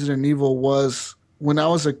about Resident Evil was when I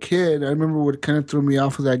was a kid, I remember what kind of threw me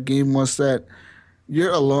off of that game was that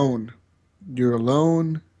you're alone. You're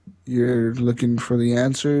alone. You're looking for the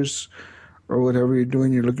answers. Or whatever you're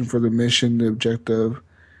doing, you're looking for the mission, the objective.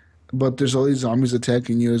 But there's all these zombies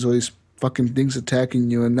attacking you. There's all these fucking things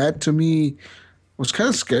attacking you. And that, to me, was kind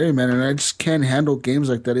of scary, man. And I just can't handle games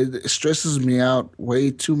like that. It stresses me out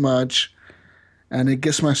way too much. And it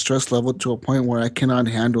gets my stress level to a point where I cannot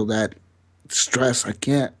handle that stress. I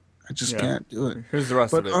can't. I just can't do it. Here's the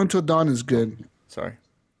rest of it. But Until Dawn is good. Sorry.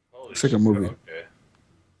 It's like a movie. Okay.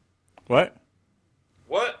 What?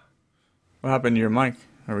 What happened to your mic?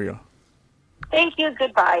 There we go. Thank you,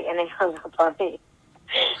 goodbye, and it hung up on me.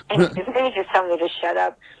 And they just told me to shut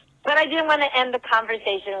up. But I didn't want to end the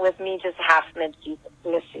conversation with me just half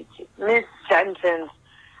mid-sentence.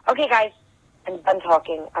 Okay, guys, I'm done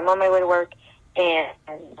talking. I'm on my way to work, and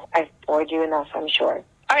I've bored you enough, I'm sure.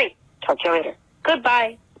 All right, talk to you later.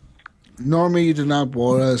 Goodbye. Normie, you did not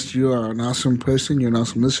bore us. You are an awesome person. You're an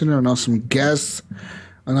awesome listener, an awesome guest,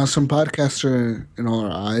 an awesome podcaster in all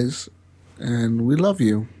our eyes. And we love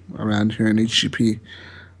you around here in HGP.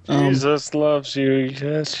 Jesus loves you,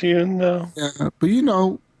 yes, you know. Yeah, but you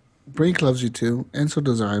know, Brink loves you too, and so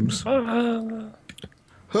does Imes.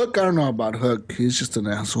 Hook, I don't know about Hook. He's just an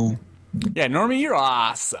asshole. Yeah, Normie, you're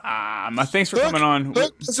awesome. Thanks for coming on.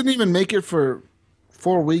 Hook doesn't even make it for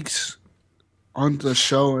 4 weeks on the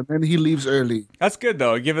show, and then he leaves early. That's good,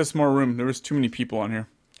 though. Give us more room. There was too many people on here.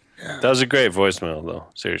 Yeah. That was a great voicemail, though.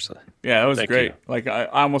 Seriously. Yeah, that was Thank great. You. Like, I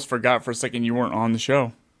almost forgot for a second you weren't on the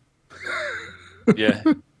show. Yeah.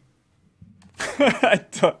 I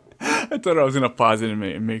thought I was going to pause it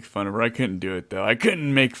and make fun of her. I couldn't do it, though. I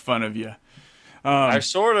couldn't make fun of you. I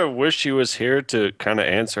sort of wish she was here to kind of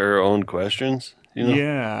answer her own questions. You know?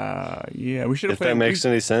 Yeah. We should have If played. that makes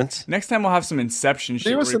any sense. Next time we'll have some Inception shit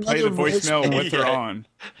Leave where us we play the another voicemail with her Yeah. on.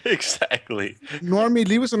 Exactly. Normie,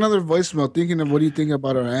 leave us another voicemail thinking of what do you think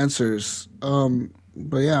about our answers.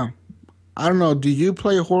 But yeah, I don't know. Do you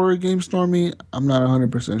play horror games, Normie? I'm not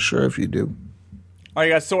 100% sure if you do. All right,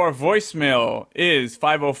 guys. So our voicemail is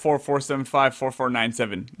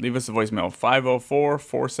 504-475-4497. Leave us a voicemail.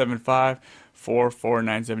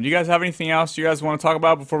 504-475-4497. Do you guys have anything else you guys want to talk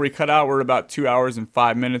about before we cut out? We're at about 2 hours and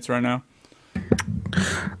 5 minutes right now.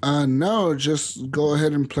 No, just go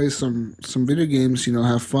ahead and play some video games. You know,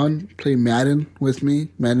 have fun. Play Madden with me.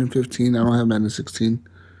 Madden 15. I don't have Madden 16.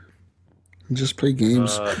 Just play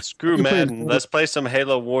games. Screw Madden. Let's play some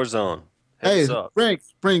Halo Warzone. Hey, What's up?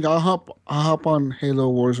 Frank, I'll hop on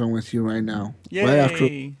Halo Warzone with you right now. Yay! Right after.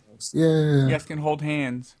 You Yeah. guys can hold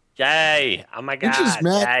hands. Yay! Oh my god! You're just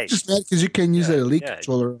mad. Yay. You're just mad because you can't use a Elite yeah.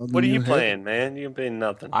 controller. On What the are you new playing, man? You ain't playing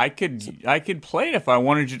nothing. I could play it if I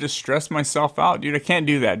wanted to just stress myself out, dude. I can't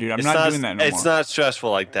do that, dude. I'm not doing that no more. It's not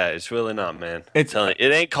stressful like that. It's really not, man. It's- I'm telling you,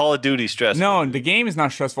 it ain't Call of Duty stressful. No, the game is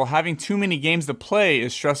not stressful. Having too many games to play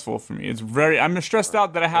is stressful for me. I'm stressed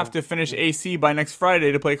out that I have to finish AC by next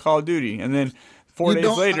Friday to play Call of Duty, and then 4 days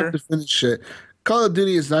don't later. have to finish it. Call of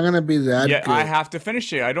Duty is not going to be that Yeah, good. I have to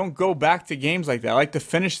finish it. I don't go back to games like that. I like to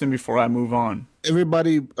finish them before I move on.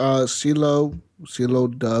 Everybody, CeeLo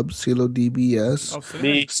Dubs, CeeLo DBS Oh, so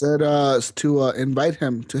Me, said to invite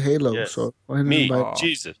him to Halo. Yes. So go ahead and me, invite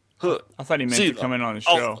Jesus. Huh. I thought he meant See, to come in on the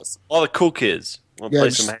all show. of us, all the cool kids. Want to Yeah, play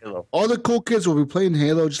just- some Halo? all the cool kids will be playing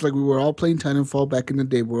Halo, just like we were all playing Titanfall back in the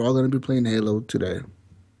day. We're all going to be playing Halo today.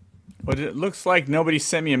 But it looks like nobody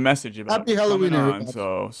sent me a message about Happy Halloween, coming on, everybody.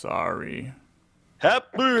 so sorry.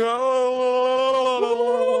 Happy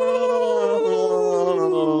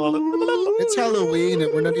Halloween! It's Halloween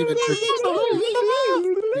and we're not even trick.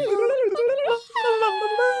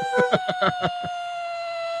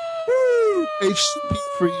 HCP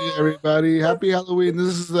for you, everybody. Happy Halloween.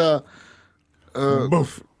 This is the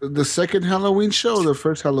second Halloween show, the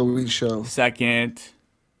first Halloween show. Second.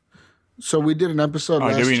 So we did an episode Oh,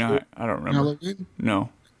 last did we year. not? I don't remember. Halloween? No.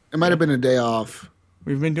 It might have been a day off.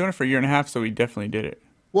 We've been doing it for a year and a half, so we definitely did it.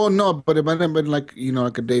 Well, no, but it might have been like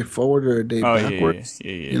a day forward or a day Oh, yeah, backwards.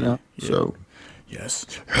 yeah. You know, so Yes.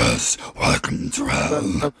 Yes. Welcome to hell.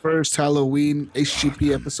 the first Halloween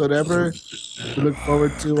HGP episode ever. We look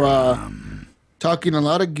forward to talking a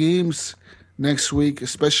lot of games next week,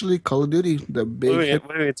 especially Call of Duty. The big What hit. are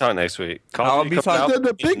we going to talk next week? Call I'll of Duty be comes talking- out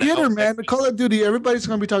The big now. hitter, man. The Call of Duty. Everybody's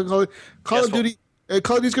gonna be talking Call of Guess Duty.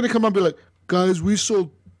 Call of Duty's gonna come up and be like, guys, we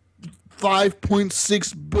sold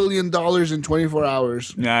 $5.6 billion in 24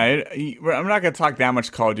 hours. Nah, I'm not gonna talk that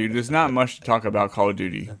much Call of Duty. There's not much to talk about Call of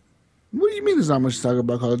Duty. What do you mean there's not much to talk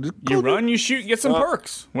about Call of Duty? You run, you shoot, get some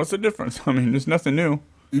perks. What's the difference? I mean, there's nothing new.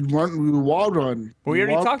 You run, you wall run. But we You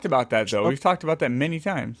already walk- talked about that, though. We've talked about that many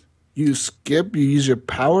times. You skip, you use your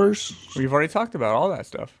powers. We've already talked about all that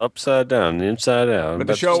stuff. Upside down, inside out. But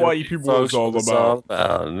the show what you people was all about.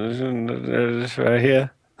 This right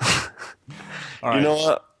here. All right. You know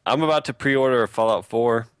what? I'm about to pre-order a Fallout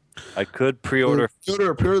 4. I could pre-order.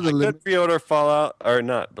 Pre-order the I limit. could pre-order Fallout or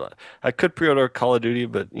not. But I could pre-order Call of Duty,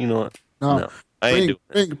 but you know what? No. I ain't doing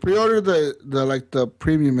it. Frank, pre-order the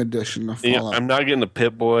premium edition of Yeah, Fallout. I'm not getting the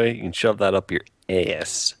Pit Boy. You can shove that up your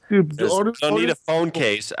ass. Dude, I order, don't need a phone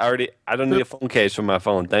case. I don't need a phone case for my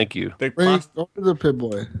phone. Thank you. The Frank, order the Pit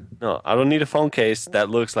Boy. No, I don't need a phone case that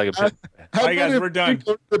looks like a Pit Boy. I All right, bet guys, if we're done. Frank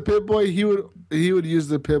ordered the Pit Boy, he would use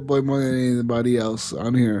the Pit Boy more than anybody else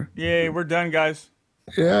on here. Yay, we're done, guys.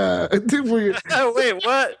 Yeah, I think we're Wait,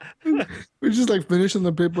 what? just like finishing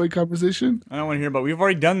the Pit Boy conversation. I don't want to hear about. We've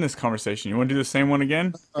already done this conversation. You want to do the same one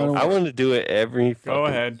again? I want to do it every. Go fucking-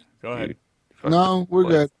 ahead. Go ahead. No, we're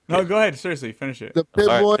good. No, go ahead. Seriously, finish it. The Pit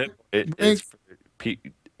All Boy. right, it's for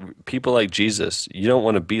people like Jesus. You don't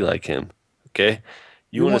want to be like him. Okay,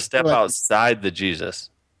 you want to want to step like- outside the Jesus.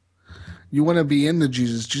 You want to be in the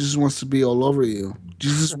Jesus. Jesus wants to be all over you.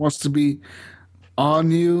 Jesus wants to be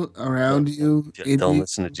on you, around you. in Don't you.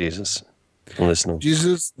 listen to Jesus. Don't listen to him.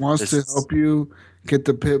 Jesus wants to This is- help you get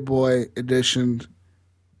the Pit Boy edition.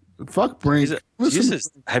 Fuck Brink. Jesus,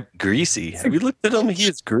 greasy. Have you looked at him? He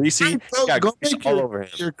is greasy. He got Go grease make all over him.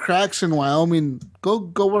 your cracks in Wyoming.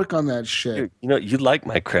 Go work on that shit. You know, you like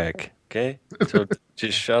my crack, okay? So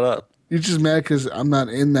just shut up. You're just mad because I'm not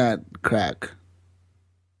in that crack.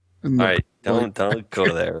 All right, don't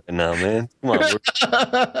go there right now, man. Come on,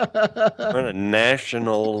 we're on a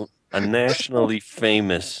nationally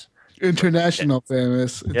famous. International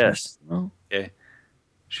famous. Yes. International? Okay.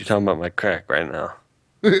 She's talking about my crack right now.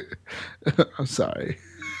 I'm sorry.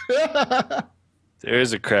 There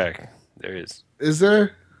is a crack. There is. Is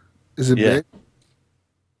there? Is it Yeah. big?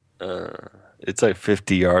 It's like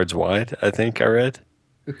 50 yards wide, I think I read.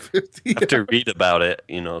 50 I have to read about it,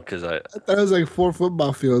 because I thought it was like 4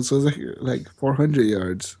 football fields, so it was like 400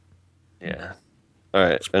 yards. Yeah. All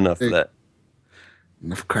right, enough of that.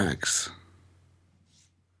 Enough cracks.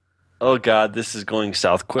 Oh, God, this is going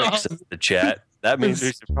south quick, says the chat. That means we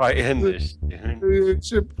should probably end this, dude.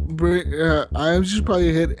 I should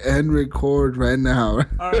probably hit end record right now.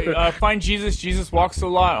 All right, find Jesus. Jesus Walks a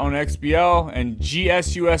Lot on XBL, and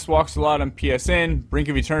GSUS Walks a Lot on PSN. Brink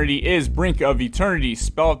of Eternity is Brink of Eternity,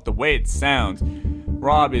 spelled the way it sounds.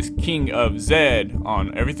 Rob is King of Zed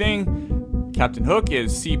on everything. Captain Hook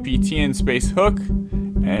is CPTN space Hook.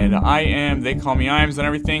 And I am, they call me Iams on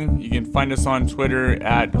everything. You can find us on Twitter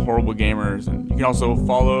at Horrible Gamers. And you can also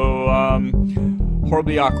follow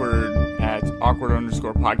Horribly Awkward at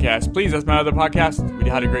Awkward_podcast. Please, that's my other podcast. We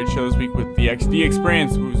had a great show this week with the XD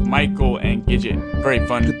Experience. It was Michael and Gidget. Very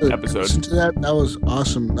fun episode. Listen to that. That was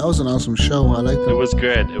awesome. That was an awesome show. I liked it. It was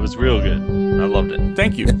good. It was real good. I loved it.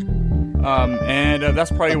 Thank you. And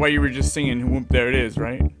that's probably why you were just singing Whoop, There It Is,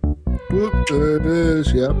 right? Whoop, there it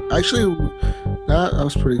is. Yep. Actually, that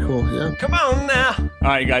was pretty cool. Yeah. Come on now. All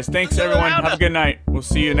right, guys. Thanks, everyone. Have a good night. We'll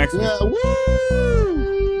see you next week. Woo!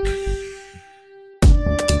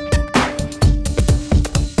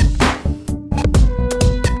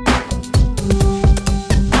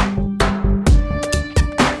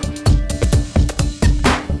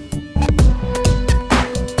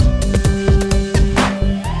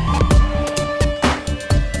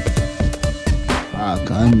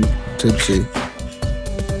 I'm tipsy.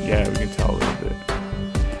 Yeah, we can tell a little bit.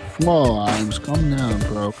 Come on, Iams, calm down,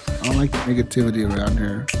 bro. I don't like negativity around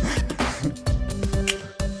here.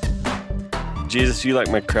 Jesus, you like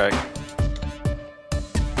my crack.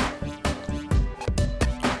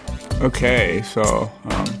 Okay, so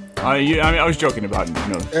I was joking about it.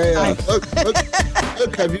 No. Hey,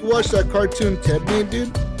 look, have you watched that cartoon Ted made,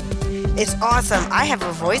 dude? It's awesome. I have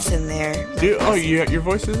a voice in there. Dude, your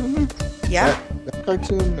voice is in there? Yeah. That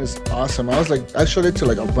cartoon is awesome. I showed it to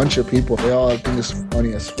like a bunch of people. They all think it's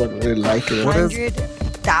funny as fuck. Really like it.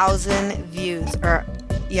 100,000 views,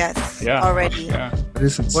 already. Yeah. What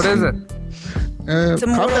is it? It's a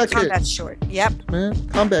Mortal Combat Kombat Kids. short. Yep. Man,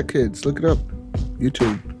 Combat Kids. Look it up.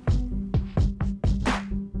 YouTube.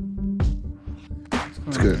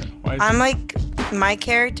 It's good. I'm like, my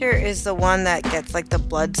character is the one that gets like the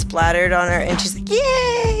blood splattered on her, and she's like,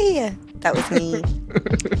 "Yay!" That was me.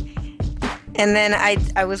 And then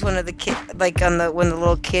I was one of the kids, like when the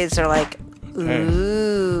little kids are like, "Ooh." Hey.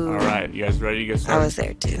 All right, you guys ready to get started? I was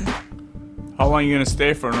there too. How long are you gonna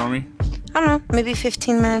stay for, Normie? I don't know, maybe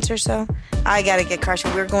 15 minutes or so. I gotta get car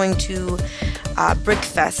show. We're going to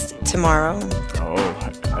Brickfest tomorrow.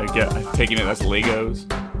 Oh, I'm taking it that's Legos.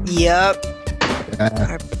 Yep.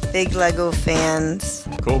 Our big Lego fans.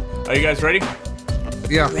 Cool. Are you guys ready?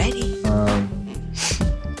 Yeah. Ready.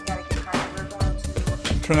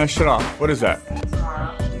 Turn that shit off. What is that?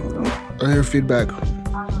 I hear feedback.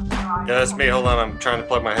 Yeah, that's me. Hold on. I'm trying to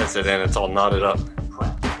plug my headset in. It's all knotted up.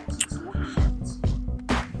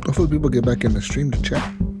 Hopefully people get back in the stream to chat.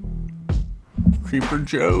 Creeper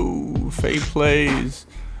Joe, Faye Plays.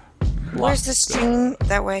 Where's the stream?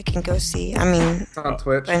 That way I can go see. I mean, It's on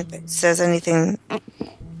Twitch. if it says anything,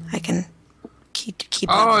 I can keep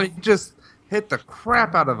Oh, up. you just hit the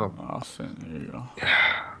crap out of him. Awesome. There you go.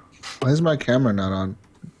 Why is my camera not on?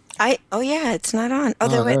 Oh yeah, it's not on. Oh,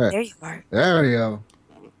 there you are. There we go.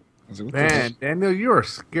 I was like, what the Man, Daniel, you are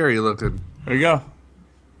scary looking. There you go.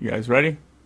 You guys ready?